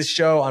listening to this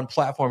show on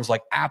platforms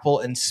like Apple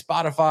and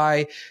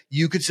Spotify,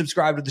 you could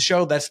subscribe to the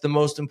show. That's the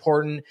most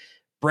important.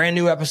 Brand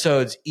new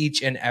episodes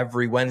each and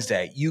every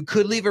Wednesday. You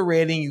could leave a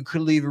rating. You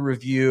could leave a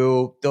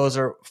review. Those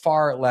are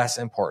far less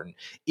important.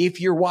 If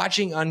you're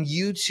watching on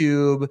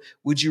YouTube,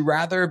 would you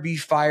rather be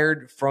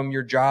fired from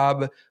your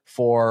job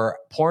for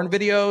porn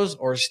videos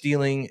or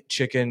stealing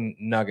chicken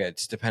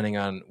nuggets, depending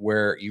on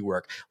where you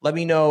work? Let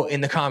me know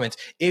in the comments.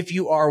 If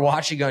you are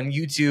watching on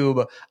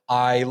YouTube,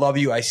 I love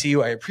you. I see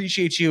you. I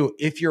appreciate you.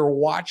 If you're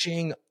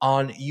watching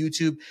on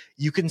YouTube,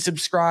 you can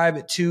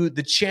subscribe to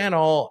the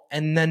channel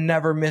and then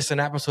never miss an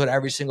episode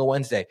every single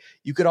Wednesday.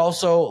 You could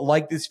also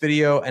like this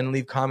video and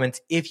leave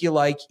comments if you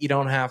like. You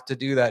don't have to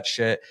do that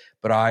shit,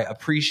 but I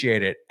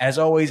appreciate it. As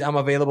always, I'm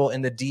available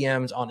in the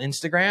DMs on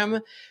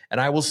Instagram, and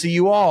I will see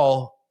you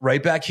all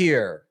right back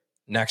here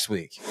next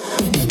week.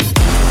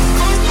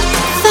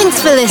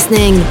 Thanks for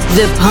listening.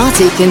 The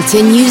party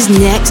continues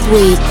next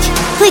week.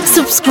 Click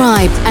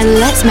subscribe and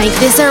let's make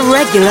this a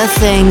regular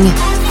thing.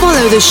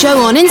 Follow the show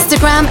on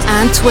Instagram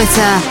and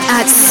Twitter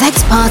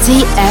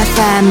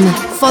 @SexPartyFM.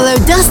 Follow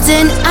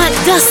Dustin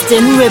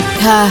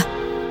 @DustinRibka.